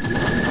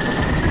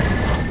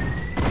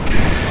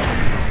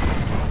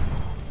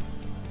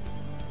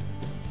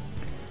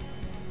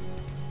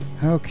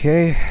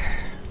 Okay.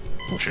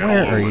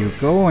 Where are you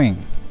going?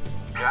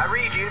 I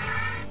read you.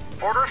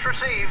 Orders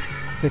received.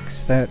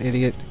 Fix that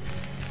idiot.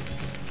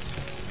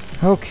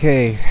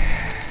 Okay.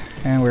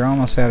 And we're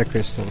almost out of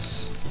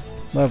crystals.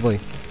 Lovely.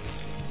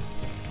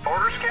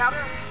 Orders,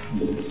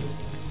 Captain.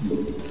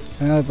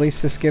 Well, at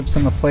least this gives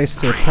them a place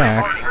to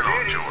attack.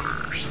 Launch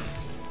orders.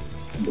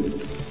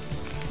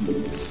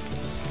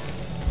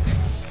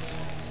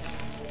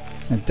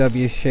 A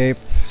W shape,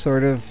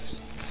 sort of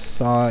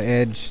saw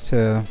edge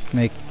to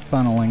make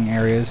funneling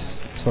areas,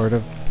 sort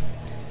of.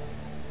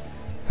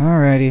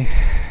 Alrighty.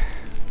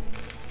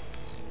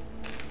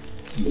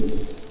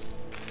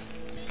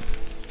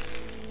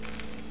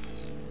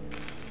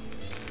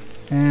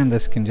 And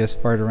this can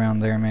just fart around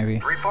there, maybe.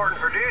 Reporting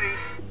for duty.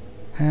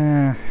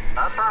 Ah,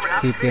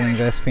 Affirmative. keep getting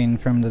Vespine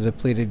from the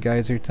depleted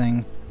geyser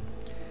thing.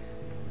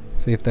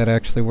 See if that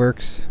actually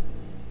works.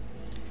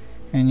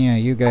 And yeah,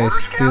 you guys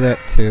do that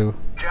too.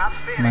 Job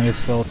Might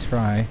finished. as well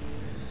try.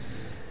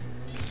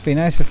 Be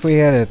nice if we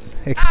had an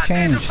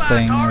exchange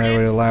thing that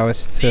would allow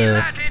us to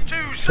Latitude,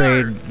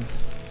 trade sir.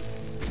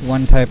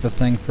 one type of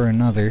thing for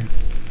another.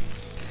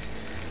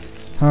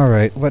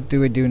 Alright, what do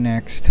we do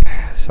next?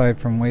 Aside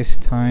from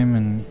waste time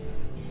and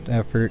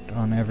effort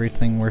on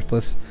everything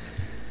worthless.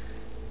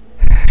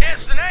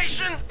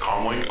 Destination?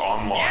 Comlink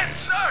online.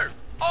 Yes, sir.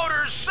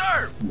 Orders,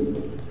 sir.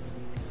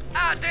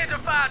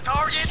 Identify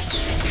target.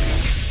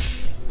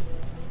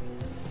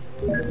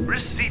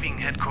 Receiving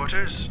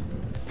headquarters.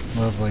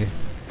 Lovely.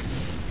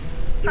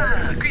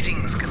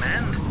 Greetings,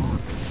 Command.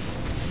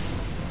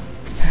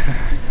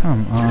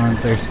 Come on,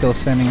 they're still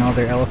sending all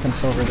their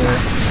elephants over there.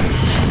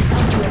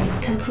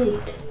 Upgrade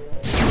complete.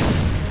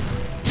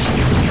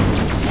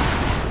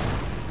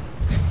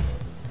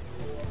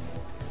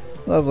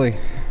 Lovely.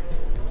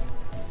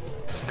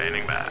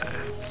 Standing by.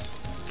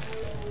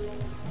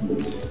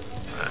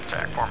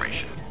 Attack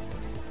formation.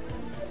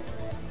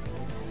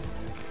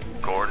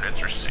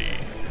 Coordinates received.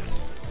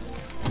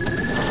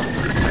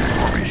 Attack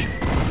formation.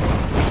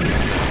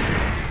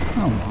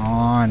 Come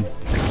on.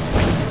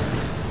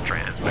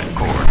 Transmit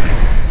coordinates.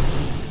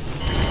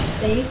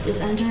 Base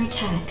is under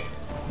attack.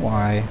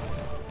 Why?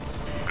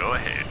 Go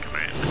ahead,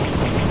 Commander.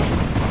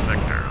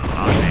 Vector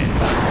locked in.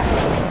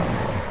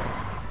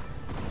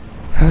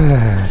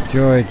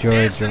 Joy,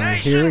 joy, joy.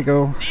 Here we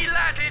go.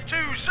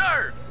 Latitude,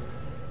 sir.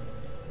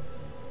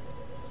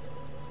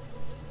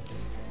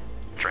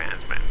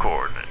 Transmit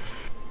coordinates.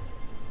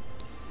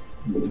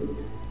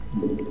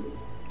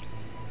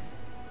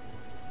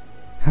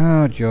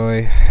 Oh,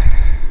 joy.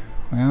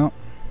 Well,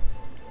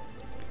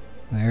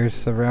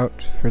 there's the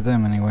route for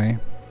them anyway.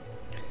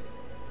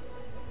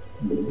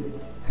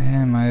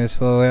 And might as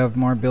well have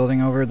more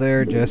building over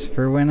there just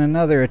for when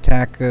another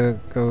attack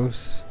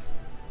goes.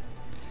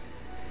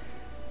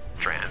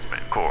 Transmit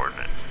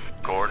coordinates.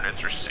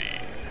 Coordinates received.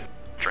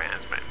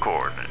 Transmit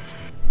coordinates.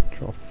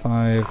 Control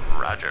 5.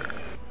 Roger.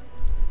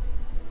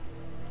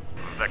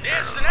 Vector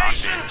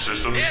destination.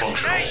 Systems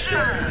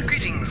functional.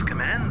 Greetings,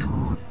 Command.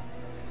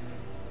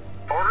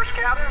 Orders,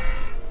 Captain.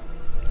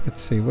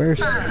 Let's see, where's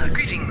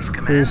Greetings,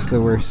 Command. where's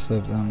the worst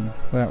of them?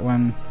 That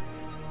one.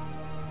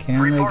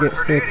 Can they Report get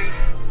for fixed?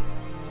 duty.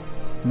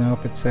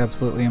 Nope, it's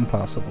absolutely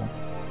impossible.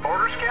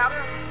 Orders,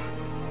 Captain.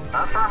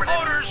 Affirmative.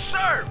 Orders,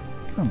 sir.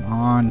 Come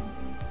on.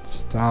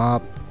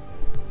 Stop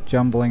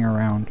jumbling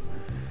around.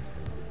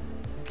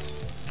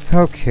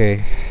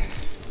 Okay.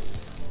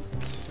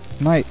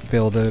 Might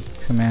build a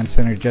command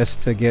center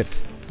just to get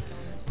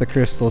the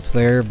crystals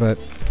there, but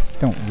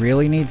don't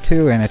really need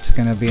to, and it's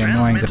going to be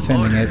annoying Transmit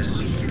defending orders.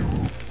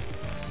 it.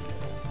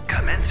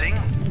 Commencing.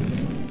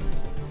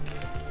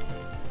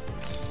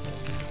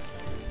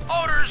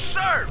 Orders,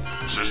 sir.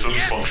 Systems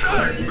Yes, functional.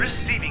 sir.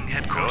 Receiving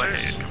headquarters. Go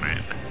ahead,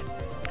 Commander.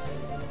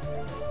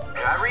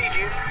 I read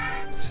you.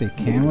 Let's see,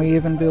 can we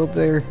even build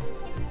there?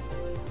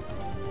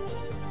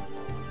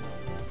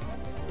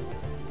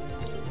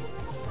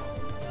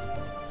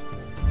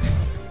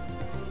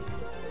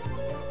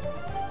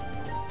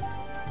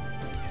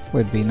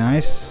 Would be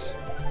nice.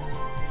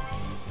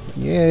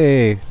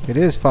 Yay! It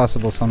is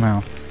possible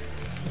somehow.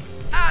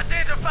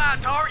 Identify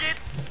target.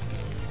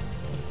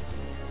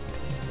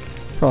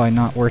 Probably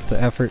not worth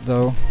the effort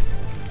though.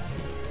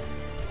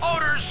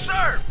 Orders,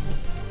 sir.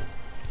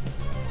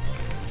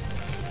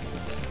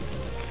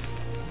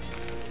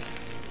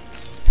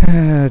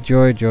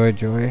 Joy, joy,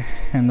 joy.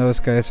 And those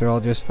guys are all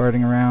just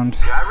farting around.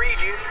 I read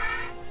you.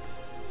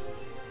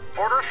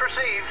 Orders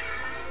received.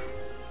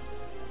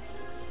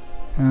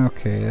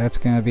 Okay, that's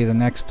gonna be the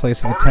next place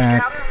of Orders,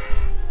 attack. Captain?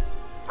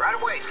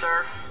 Right away,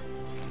 sir.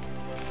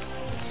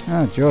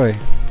 Oh, joy.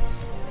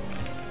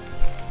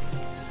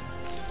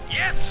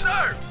 Yes,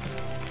 sir.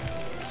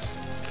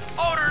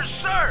 Orders,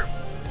 sir.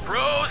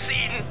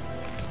 Proceeding.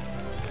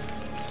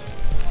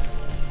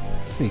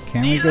 Let's see,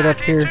 can we get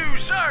up here? Delighted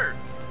to, sir.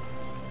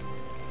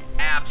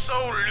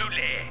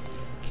 Absolutely.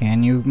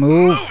 Can you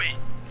move? Move it.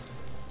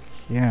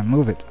 Yeah,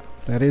 move it.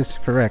 That is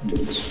correct.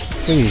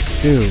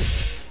 Please do.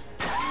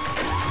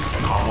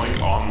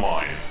 Comlink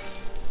online.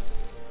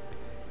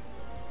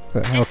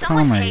 But how Did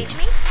someone calm are you? page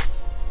me?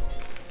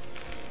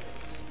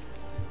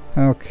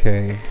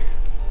 Okay.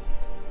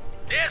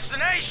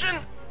 Destination?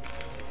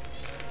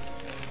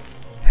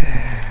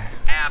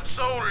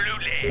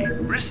 Absolutely.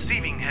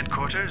 Receiving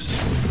headquarters.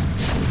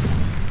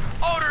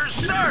 Orders,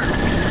 sir.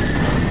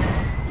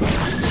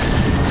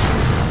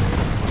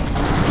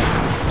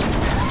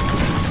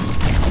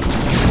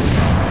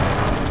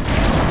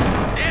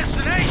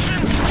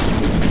 Destination?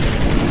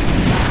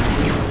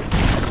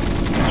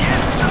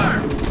 Yes, sir.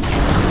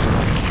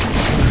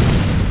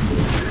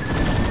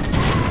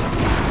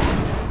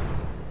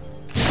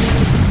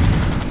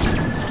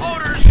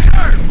 Orders,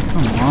 sir.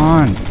 Come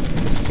on.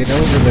 Let's get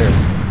over there.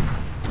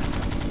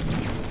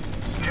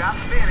 Job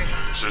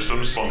finished.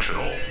 Systems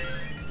functional.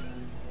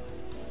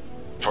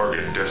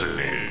 Target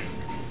designated.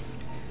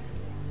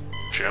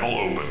 Channel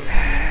open.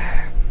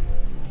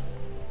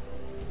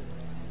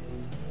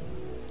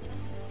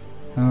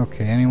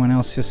 Okay, anyone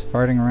else just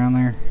farting around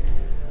there?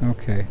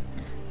 Okay.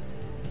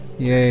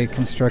 Yay,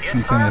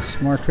 construction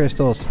finished. More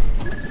crystals.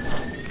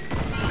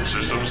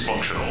 Systems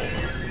functional.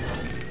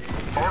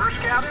 Orders,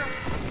 Captain?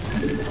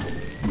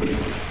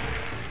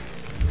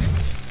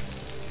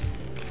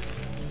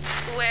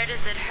 Where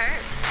does it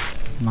hurt?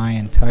 My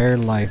entire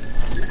life.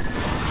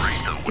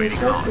 Your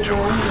forces are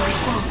under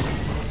attack.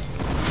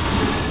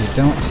 You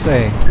don't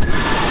say.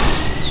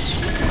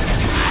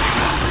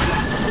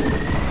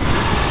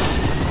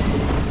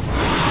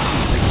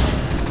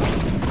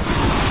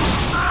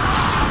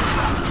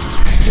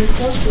 Your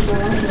forces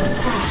are under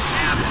attack.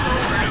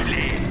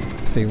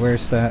 Let's see,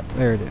 where's that?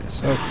 There it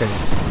is. Okay.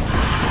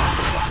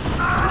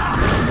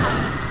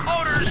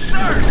 Orders,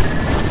 sir.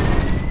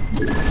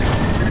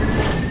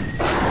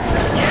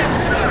 Yes,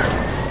 sir.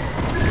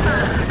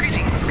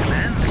 Greetings,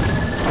 Command.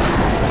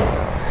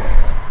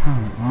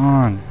 Come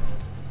on.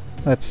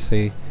 Let's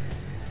see.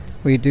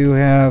 We do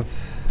have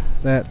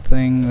that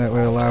thing that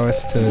would allow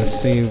us to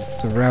see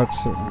the routes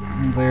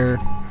there.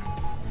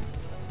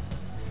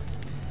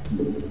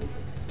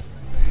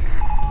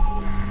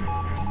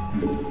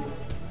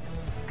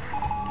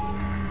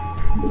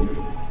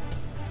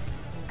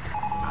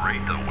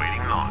 Rate the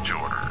waiting launch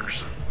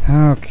orders.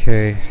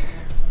 Okay.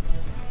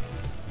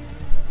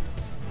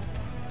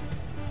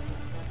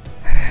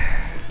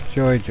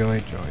 Joy,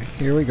 joy, joy.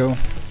 Here we go.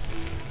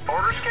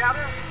 Orders,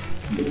 Captain?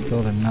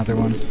 Build another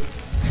one.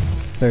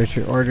 There's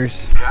your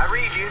orders. I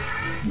read you.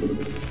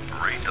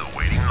 Rate the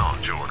waiting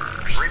launch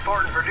orders.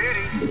 Reporting for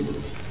duty.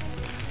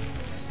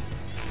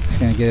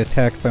 Gonna get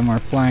attacked by more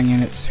flying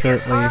units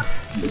shortly.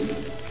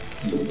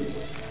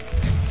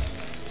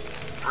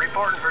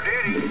 Reporting for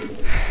duty.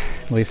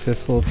 At least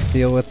this will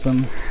deal with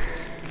them.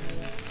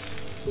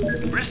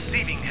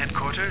 Receiving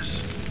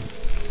headquarters.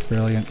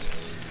 Brilliant.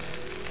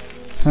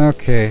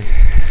 Okay.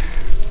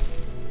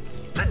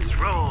 Let's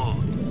roll.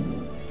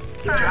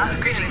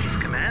 Greetings,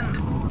 Command.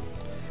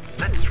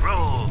 Let's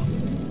roll.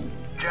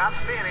 Job's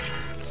finished.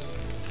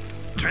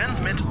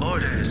 Transmit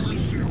orders.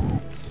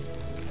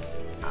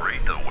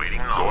 Rate the waiting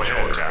Go launch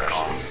ahead, orders.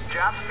 Tarsonis.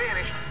 Job's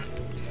finished.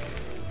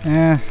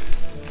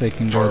 They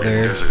can go Target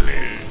there.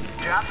 designated.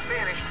 Job's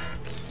finished.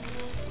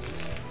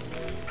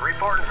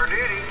 Reporting for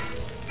duty.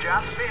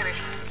 Job's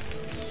finished.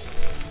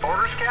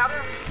 Orders,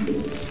 Captain?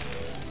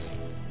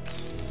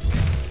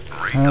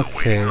 Rate the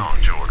Okay. waiting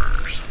launch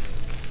orders.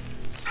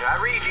 I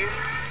read you.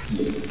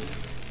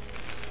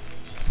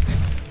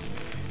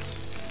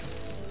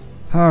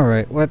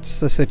 Alright, what's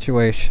the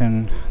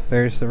situation?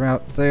 There's the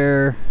route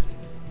there.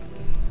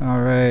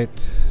 Alright,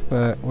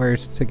 but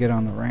where's to get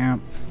on the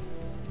ramp?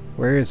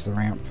 Where is the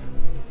ramp?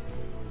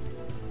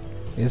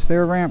 Is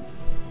there a ramp?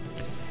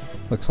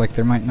 Looks like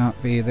there might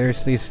not be.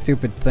 There's these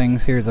stupid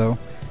things here though.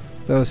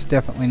 Those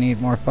definitely need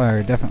more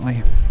fire,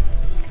 definitely.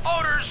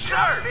 Orders, sir.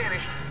 Job's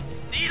finished.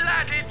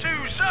 Delighted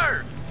to,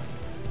 sir.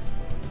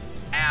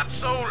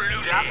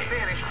 Absolutely. Job's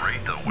finished.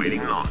 Rate the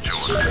waiting launch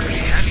orders. We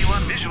have you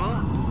on visual.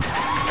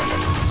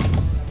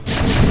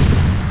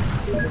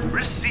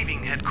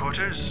 Receiving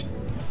headquarters.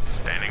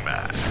 Standing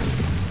by.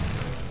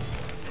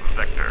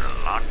 Vector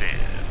locked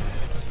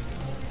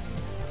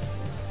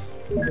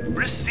in.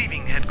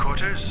 Receiving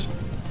headquarters.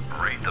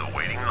 Rate the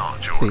waiting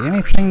launch See, orders.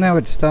 anything that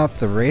would stop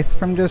the Wraith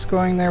from just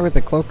going there with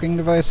the cloaking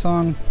device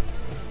on?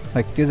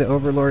 Like, do the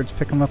Overlords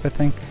pick them up, I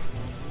think?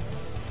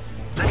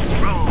 Let's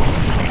roll.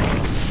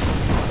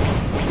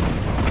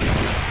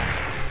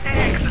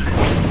 Excellent.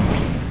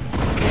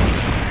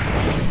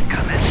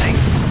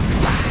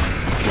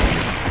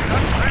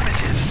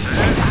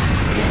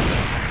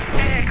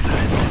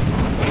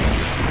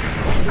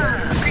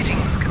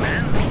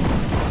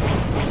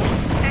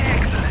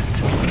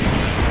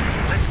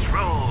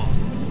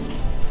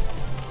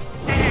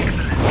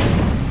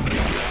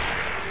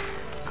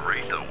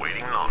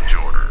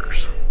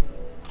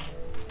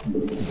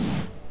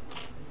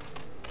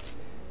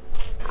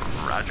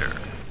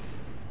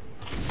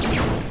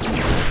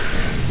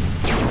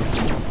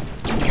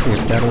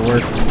 that'll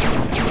work.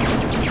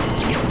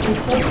 Your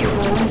forces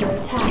are under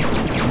attack.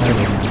 I don't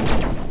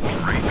know.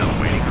 Read the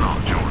waiting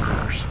launch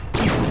orders.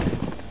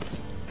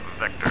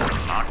 Vector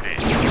locked in.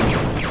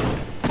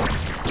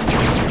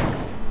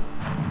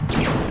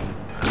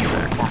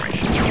 Attack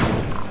formation.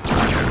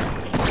 Roger.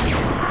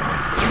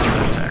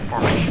 Attack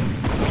formation.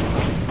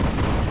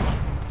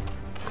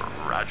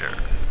 Roger.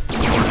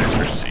 Coordinates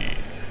received.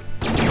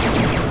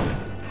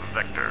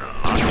 Vector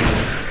locked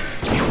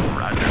in.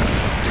 Roger.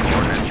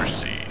 Coordinates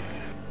received.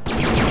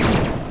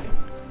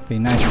 Be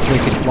nice if we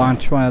could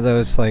launch one of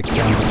those, like,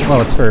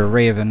 well, it's for a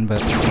Raven,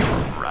 but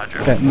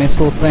Roger. that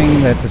missile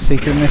thing, that's a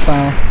secret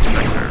missile,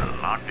 Vector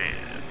locked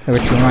in.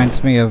 which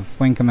reminds me of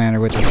Wing Commander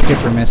with the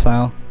Skipper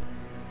missile.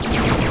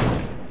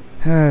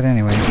 But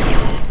anyway.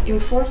 Your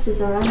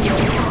forces are under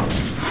attack.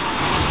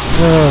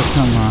 Oh,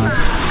 come on.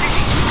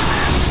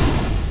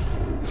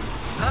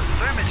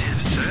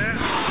 Affirmative, sir.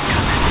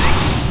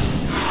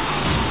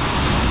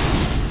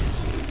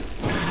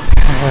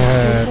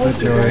 Your The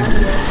forces are joy. under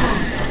attack.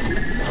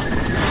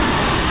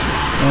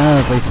 Well,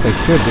 at least they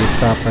should be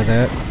stopped by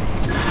that.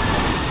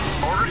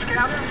 Orders,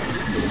 Captain?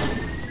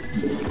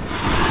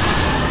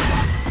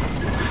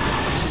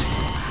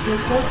 Your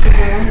forces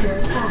are under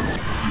attack.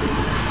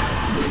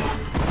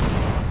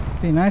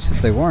 Be nice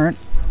if they weren't.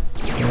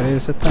 That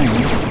is a thing.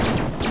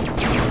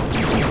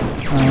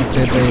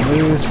 Did they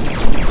lose?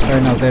 Or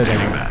no, there they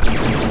are.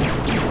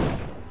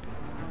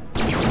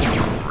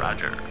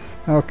 Roger.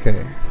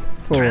 Okay.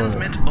 4.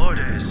 Transmit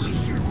orders.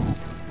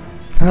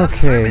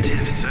 Okay.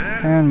 Affirmative, sir.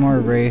 And more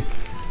Wraith.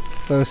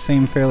 Those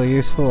seem fairly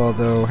useful,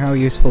 although how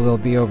useful they'll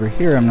be over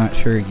here I'm not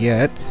sure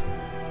yet.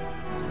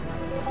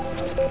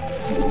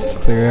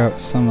 Clear out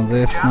some of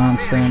this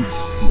nonsense.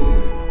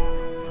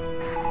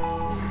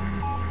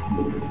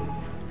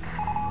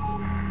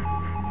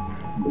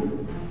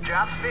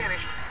 Job's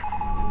finished.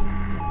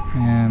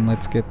 And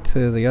let's get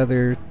to the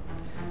other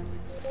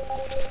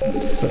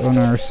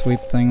sonar sweep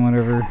thing,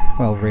 whatever.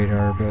 Well,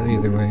 radar, but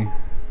either way.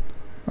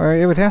 Or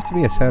it would have to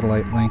be a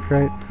satellite link,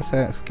 right?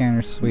 The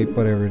scanner sweep,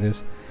 whatever it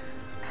is.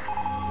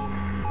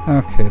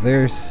 Okay,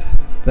 there's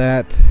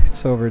that.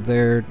 It's over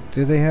there.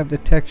 Do they have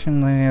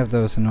detection? They have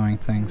those annoying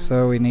things.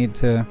 So we need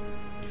to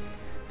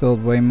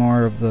build way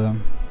more of the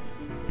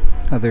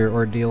other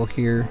ordeal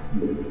here.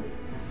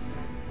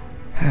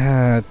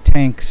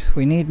 Tanks.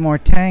 We need more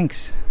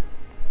tanks.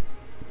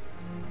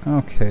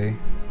 Okay.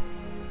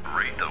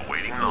 Read the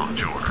waiting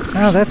launch orders.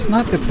 Oh, that's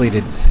not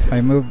depleted.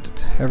 I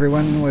moved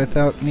everyone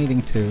without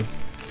needing to.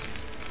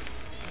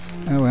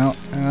 Oh well,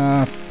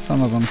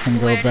 some of them can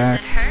go Where back.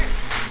 does it hurt?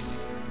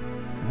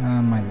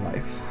 My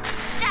life.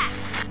 Stat!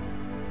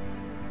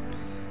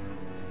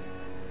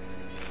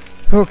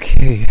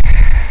 Okay.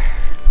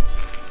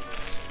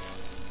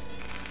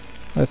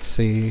 Let's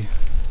see.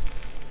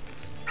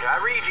 I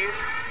read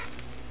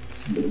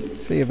you.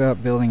 See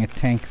about building a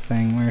tank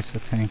thing. Where's the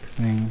tank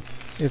thing?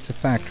 It's a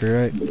factory,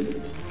 right?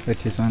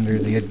 Which is under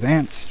the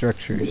advanced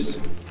structures.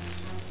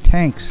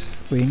 Tanks.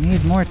 We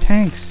need more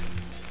tanks.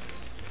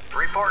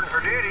 Reporting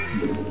for duty.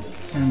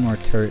 And more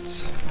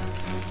turrets.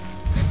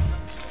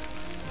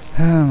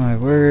 Oh my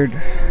word.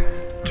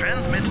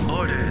 Transmit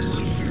orders.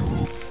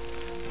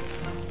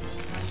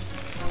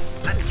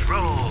 Let's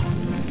roll.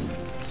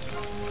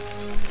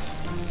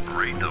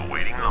 Read the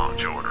waiting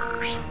launch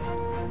orders.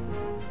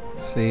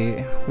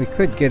 See, we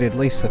could get at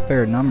least a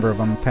fair number of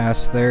them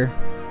past there.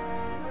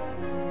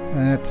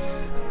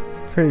 That's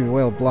pretty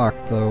well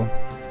blocked though.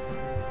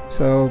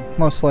 So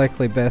most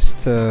likely best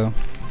to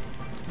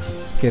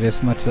get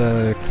as much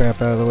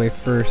crap out of the way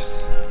first.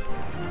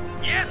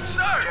 Yes,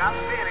 sir. Job's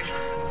finished.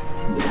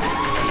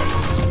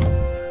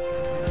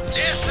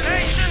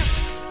 Destination.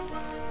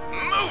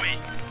 Moving.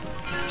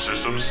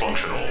 Systems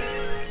functional.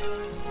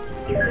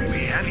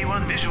 We have you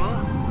on visual.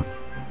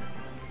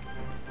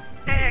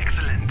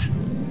 Excellent.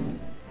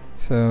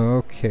 So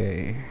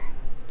okay.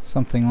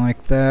 Something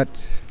like that.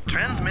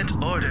 Transmit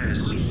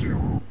orders.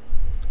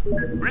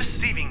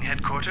 Receiving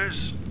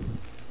headquarters.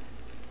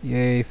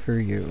 Yay for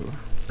you.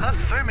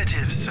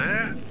 Affirmative,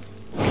 sir.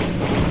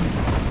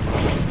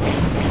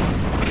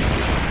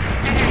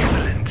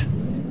 Excellent.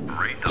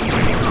 Read the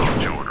waiting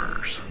launch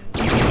orders.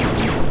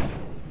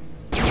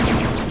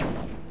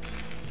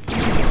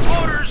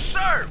 Orders,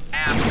 sir.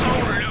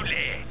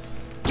 Absolutely.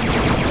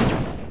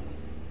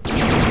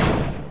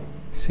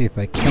 See if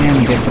I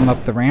can get them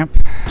up the ramp.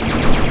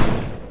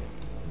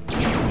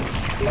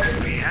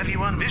 We have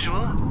you on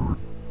visual.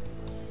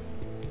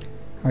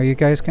 Are you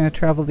guys going to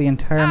travel the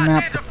entire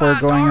map before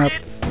Identify going up?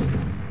 target.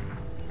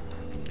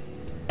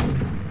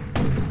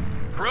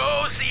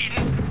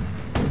 Proceeding.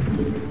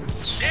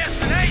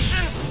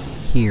 Destination.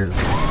 Here.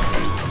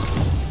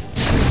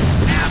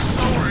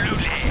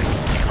 Absolutely.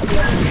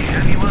 We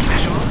have you on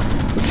visual.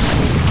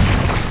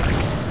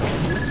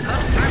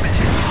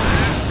 Affirmative,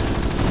 sir.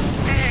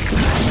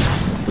 Excellent.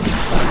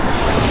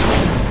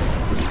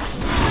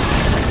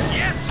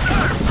 Yes,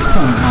 sir.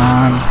 Come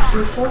on.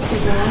 Your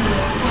forces are under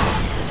attack.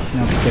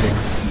 No kidding.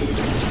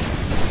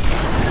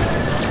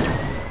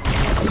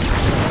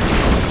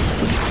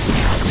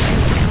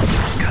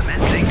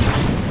 Commencing.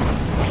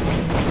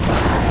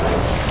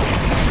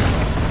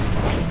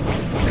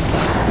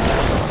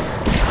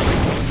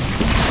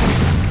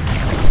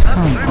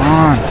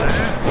 on.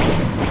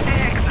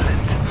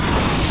 Excellent.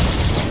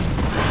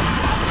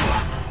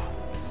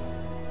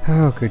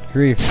 Oh, good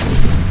grief.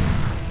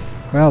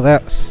 Well,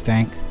 that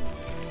stank.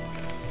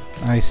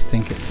 I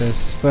stink at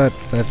this, but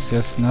that's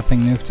just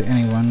nothing new to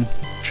anyone.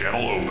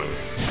 Channel open.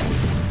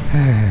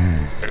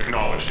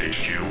 Acknowledged,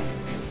 HQ.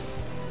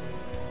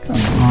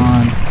 Come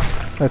on.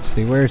 Let's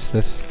see, where's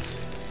this?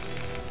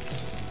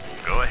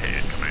 Go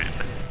ahead,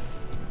 Commander.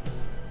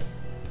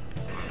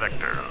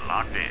 Vector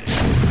locked in.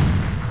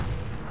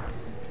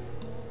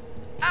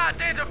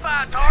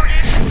 Identify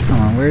target.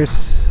 Come on,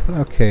 where's...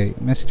 Okay,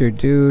 Mr.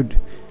 Dude.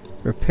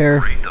 Repair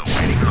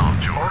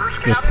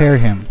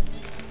him.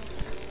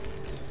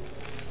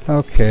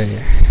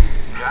 Okay.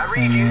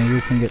 And yeah,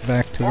 you can get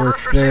back to work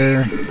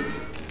there.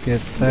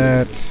 Get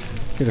that.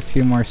 Get a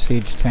few more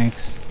siege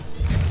tanks.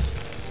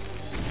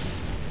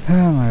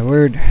 Oh my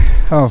word.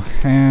 Oh,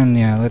 and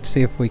yeah, let's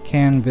see if we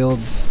can build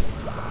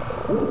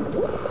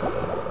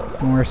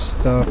more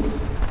stuff.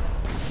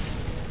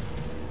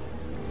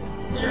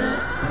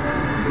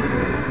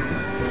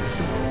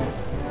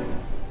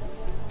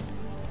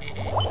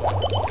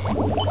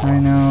 I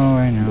know.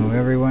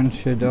 Everyone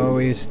should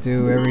always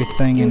do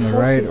everything in the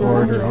right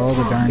order all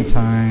the darn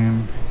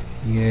time.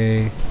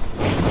 Yay.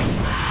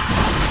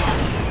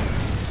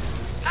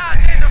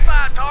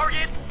 Identify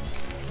target.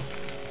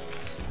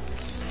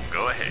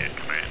 Go ahead,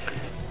 Commander.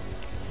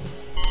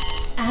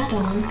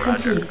 Add-on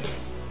complete.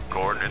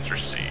 Coordinates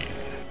received.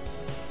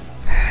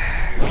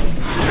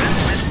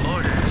 Transmit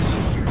orders.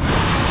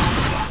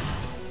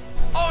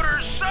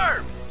 Orders,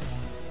 sir.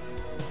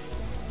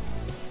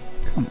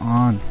 Come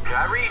on.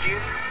 I read you.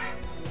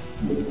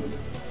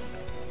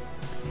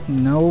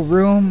 No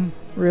room?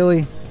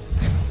 Really?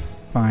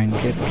 Fine,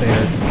 get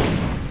there.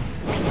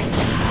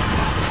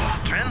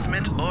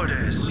 Transmit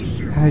orders.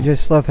 I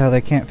just love how they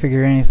can't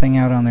figure anything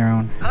out on their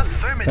own.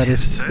 Affirmative, That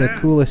is sir. the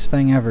coolest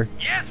thing ever.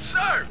 Yes,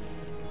 sir.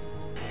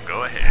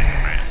 Go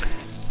ahead,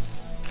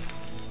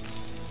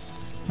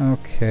 Commander.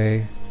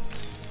 Okay.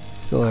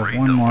 Still have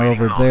one more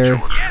over there.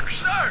 Yes,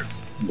 sir.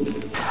 Read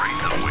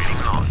the waiting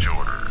launch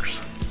orders.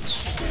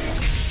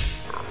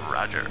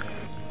 Roger.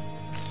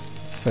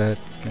 But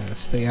gotta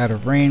stay out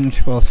of range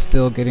while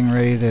still getting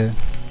ready to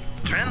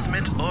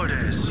Transmit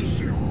orders.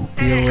 deal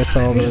with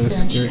all those.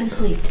 Research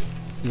complete.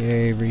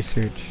 Yay,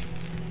 research.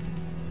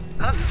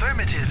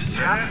 Affirmative,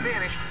 sir.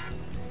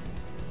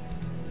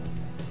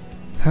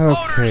 Okay.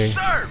 Orders,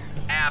 sir.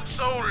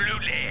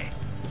 Absolutely.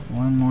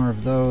 One more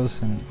of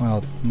those, and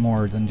well,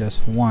 more than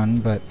just one,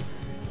 but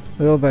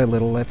little by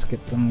little, let's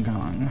get them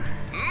gone.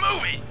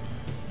 Move it.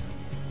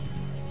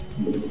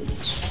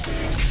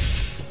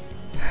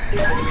 We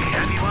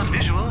have you on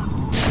visual.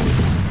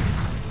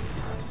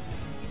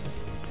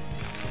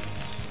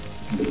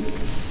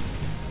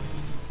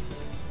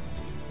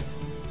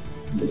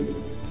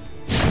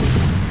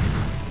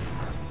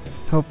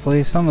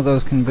 Hopefully some of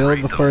those can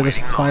build before the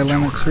supply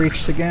limit's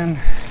reached again.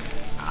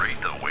 Read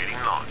the waiting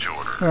launch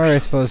orders. Or I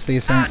suppose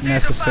these aren't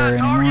necessary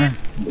anymore.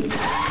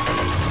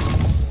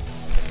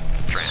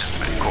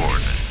 Transmit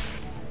coordinates.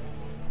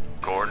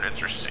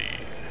 Coordinates received.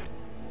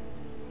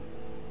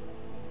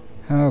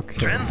 Okay.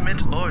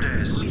 Transmit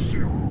orders.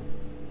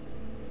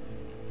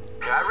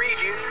 I read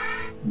you.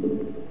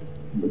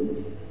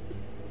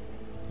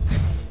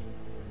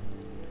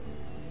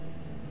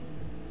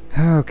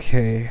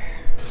 Okay.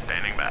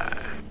 Standing by.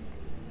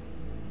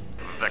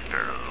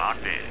 Vector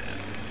locked in.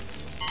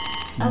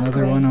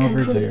 Another one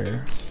over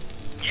there.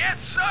 Yes,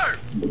 sir.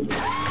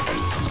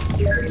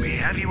 We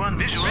have you on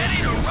visual. Ready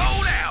to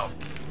roll out.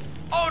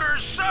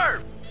 Orders,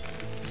 sir.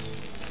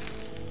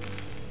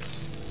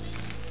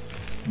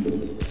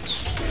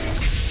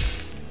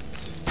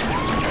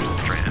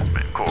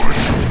 Transmit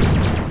coordinates.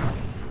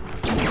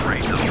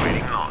 Read the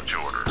waiting launch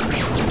orders.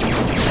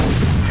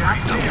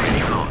 Read the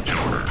waiting launch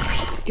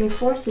orders. Your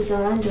forces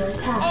are under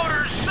attack.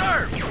 Orders,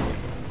 sir.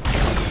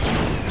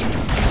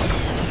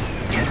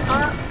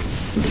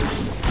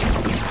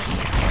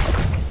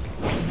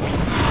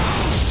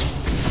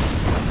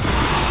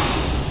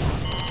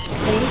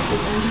 Base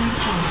is under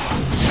attack.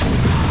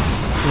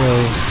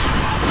 Really?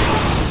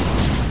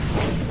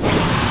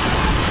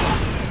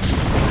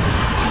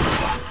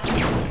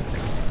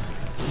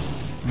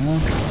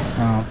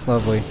 Oh,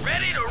 lovely.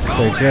 Ready to roll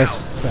They're out.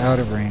 just out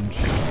of range.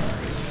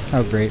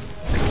 Oh, great.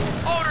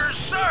 Orders,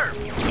 sir.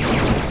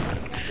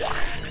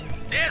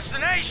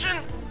 Destination.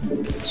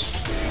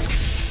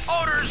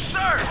 Orders,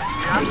 sir.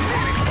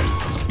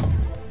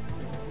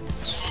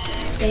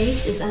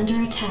 Base is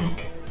under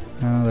attack.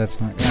 Oh, that's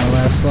not gonna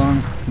last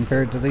long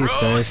compared to these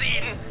guys.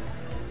 Proceeding.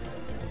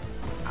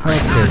 Okay.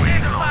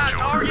 Identify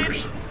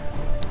target.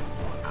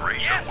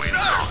 Read Yes, the waiting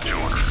sir. launch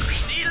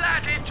orders.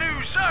 Delighted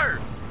to, sir.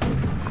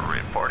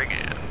 Reporting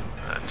in.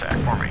 Attack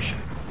formation.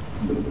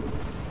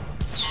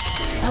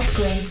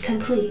 Upgrade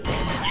complete.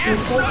 Your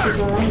forces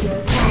are under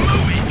attack.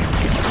 Move it.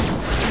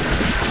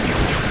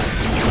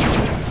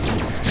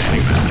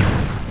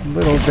 A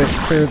little bit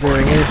further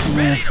away from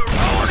there. Ready to roll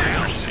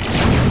out.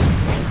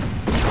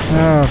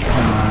 Oh,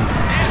 come on.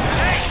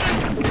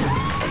 Destination.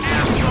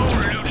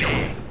 Absolutely.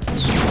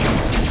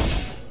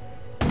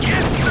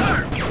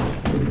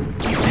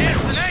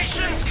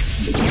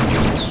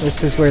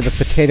 This is where the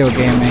potato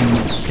damming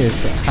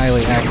is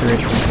highly accurate.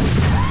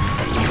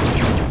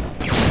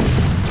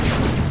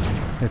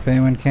 If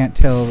anyone can't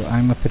tell,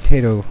 I'm a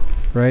potato,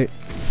 right?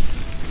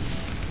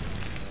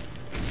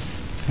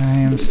 I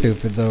am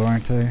stupid though,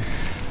 aren't I?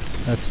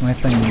 That's my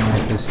thing in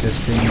life, is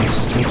just being as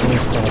stupid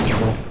as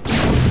possible.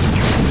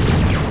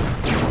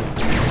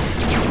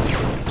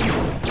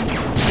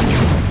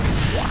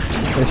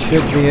 This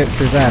should be it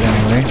for that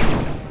anyway.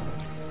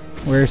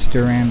 Where's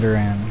Duran?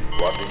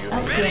 What do you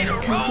need? Ready to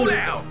roll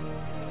out!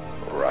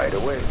 Right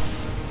away.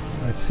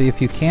 Let's see if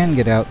you can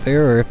get out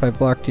there or if I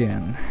blocked you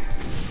in.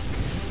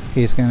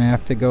 He's gonna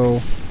have to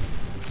go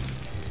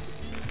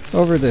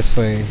over this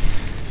way.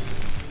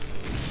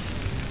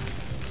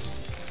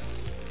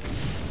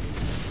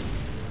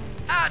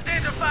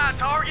 Identify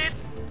target.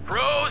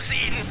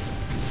 Proceeding.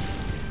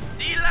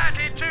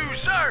 Delighted to,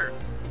 sir.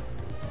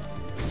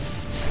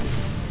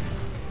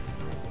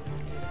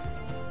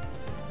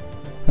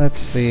 Let's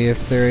see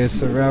if there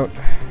is a route.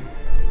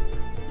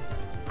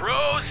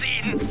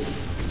 Proceeding.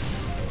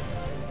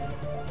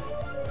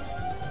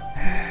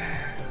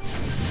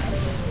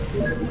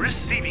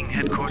 Receiving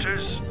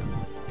headquarters.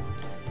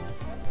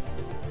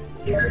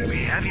 We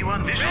have you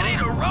on visual. Ready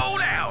to roll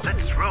out.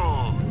 Let's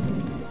roll.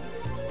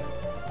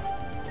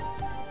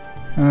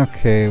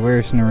 Okay,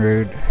 where's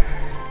Narud?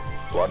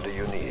 What do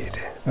you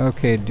need?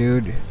 Okay,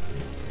 dude.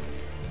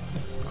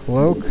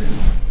 Cloak,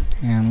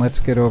 and let's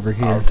get over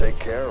here. I'll take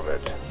care of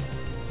it.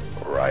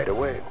 Right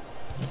away.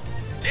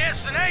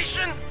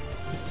 Destination.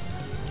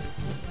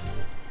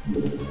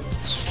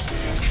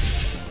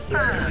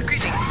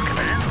 Greetings,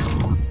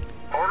 Command.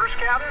 Orders,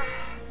 Captain?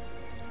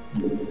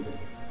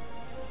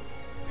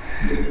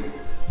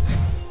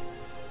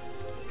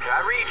 I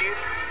read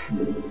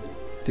you.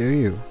 Do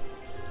you?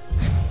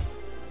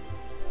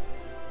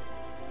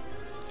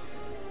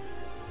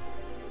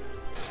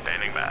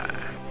 Standing by.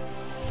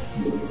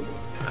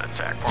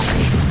 Attack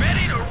formation.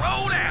 Ready to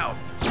roll out.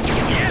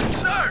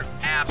 Yes, sir.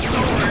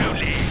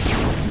 Absolutely.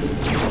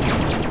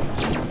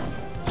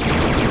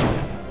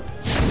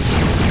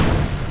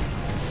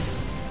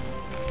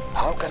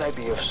 How can I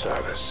be of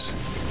service?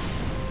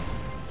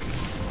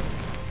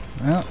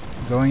 Well,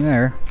 going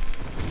there.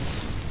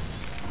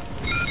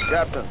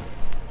 Captain,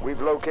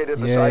 we've located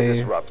the Yay, side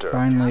disruptor.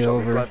 finally Shall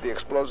over. we plant the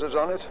explosives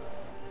on it?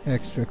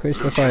 Extra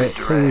crucify,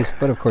 please,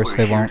 but of course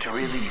they won't. We're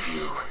here to relieve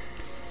you.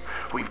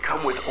 We've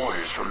come with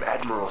orders from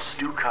Admiral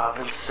Stukov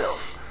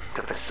himself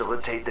to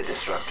facilitate the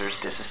disruptor's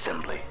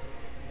disassembly.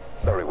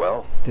 Very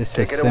well.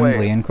 Take it Disassembly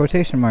away. in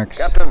quotation marks.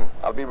 Captain,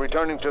 I'll be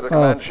returning to the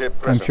command ship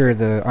I'm presently. sure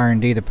the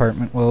R&D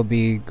department will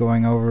be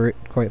going over it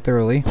quite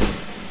thoroughly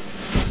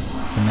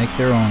to make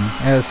their own,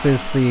 as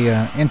is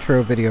the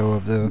intro video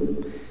of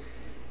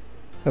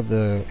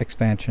the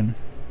expansion,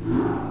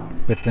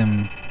 with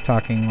them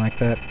talking like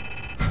that,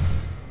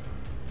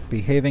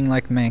 behaving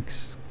like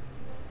Manx.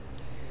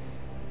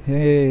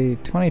 Hey,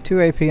 22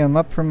 APM,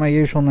 up from my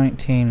usual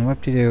 19.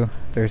 Whoop-de-doo.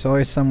 There's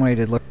always some way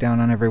to look down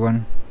on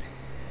everyone.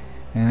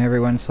 And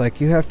everyone's like,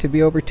 you have to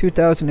be over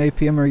 2000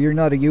 APM or you're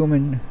not a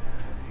human.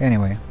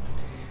 Anyway,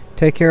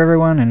 take care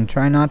everyone and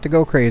try not to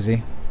go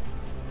crazy.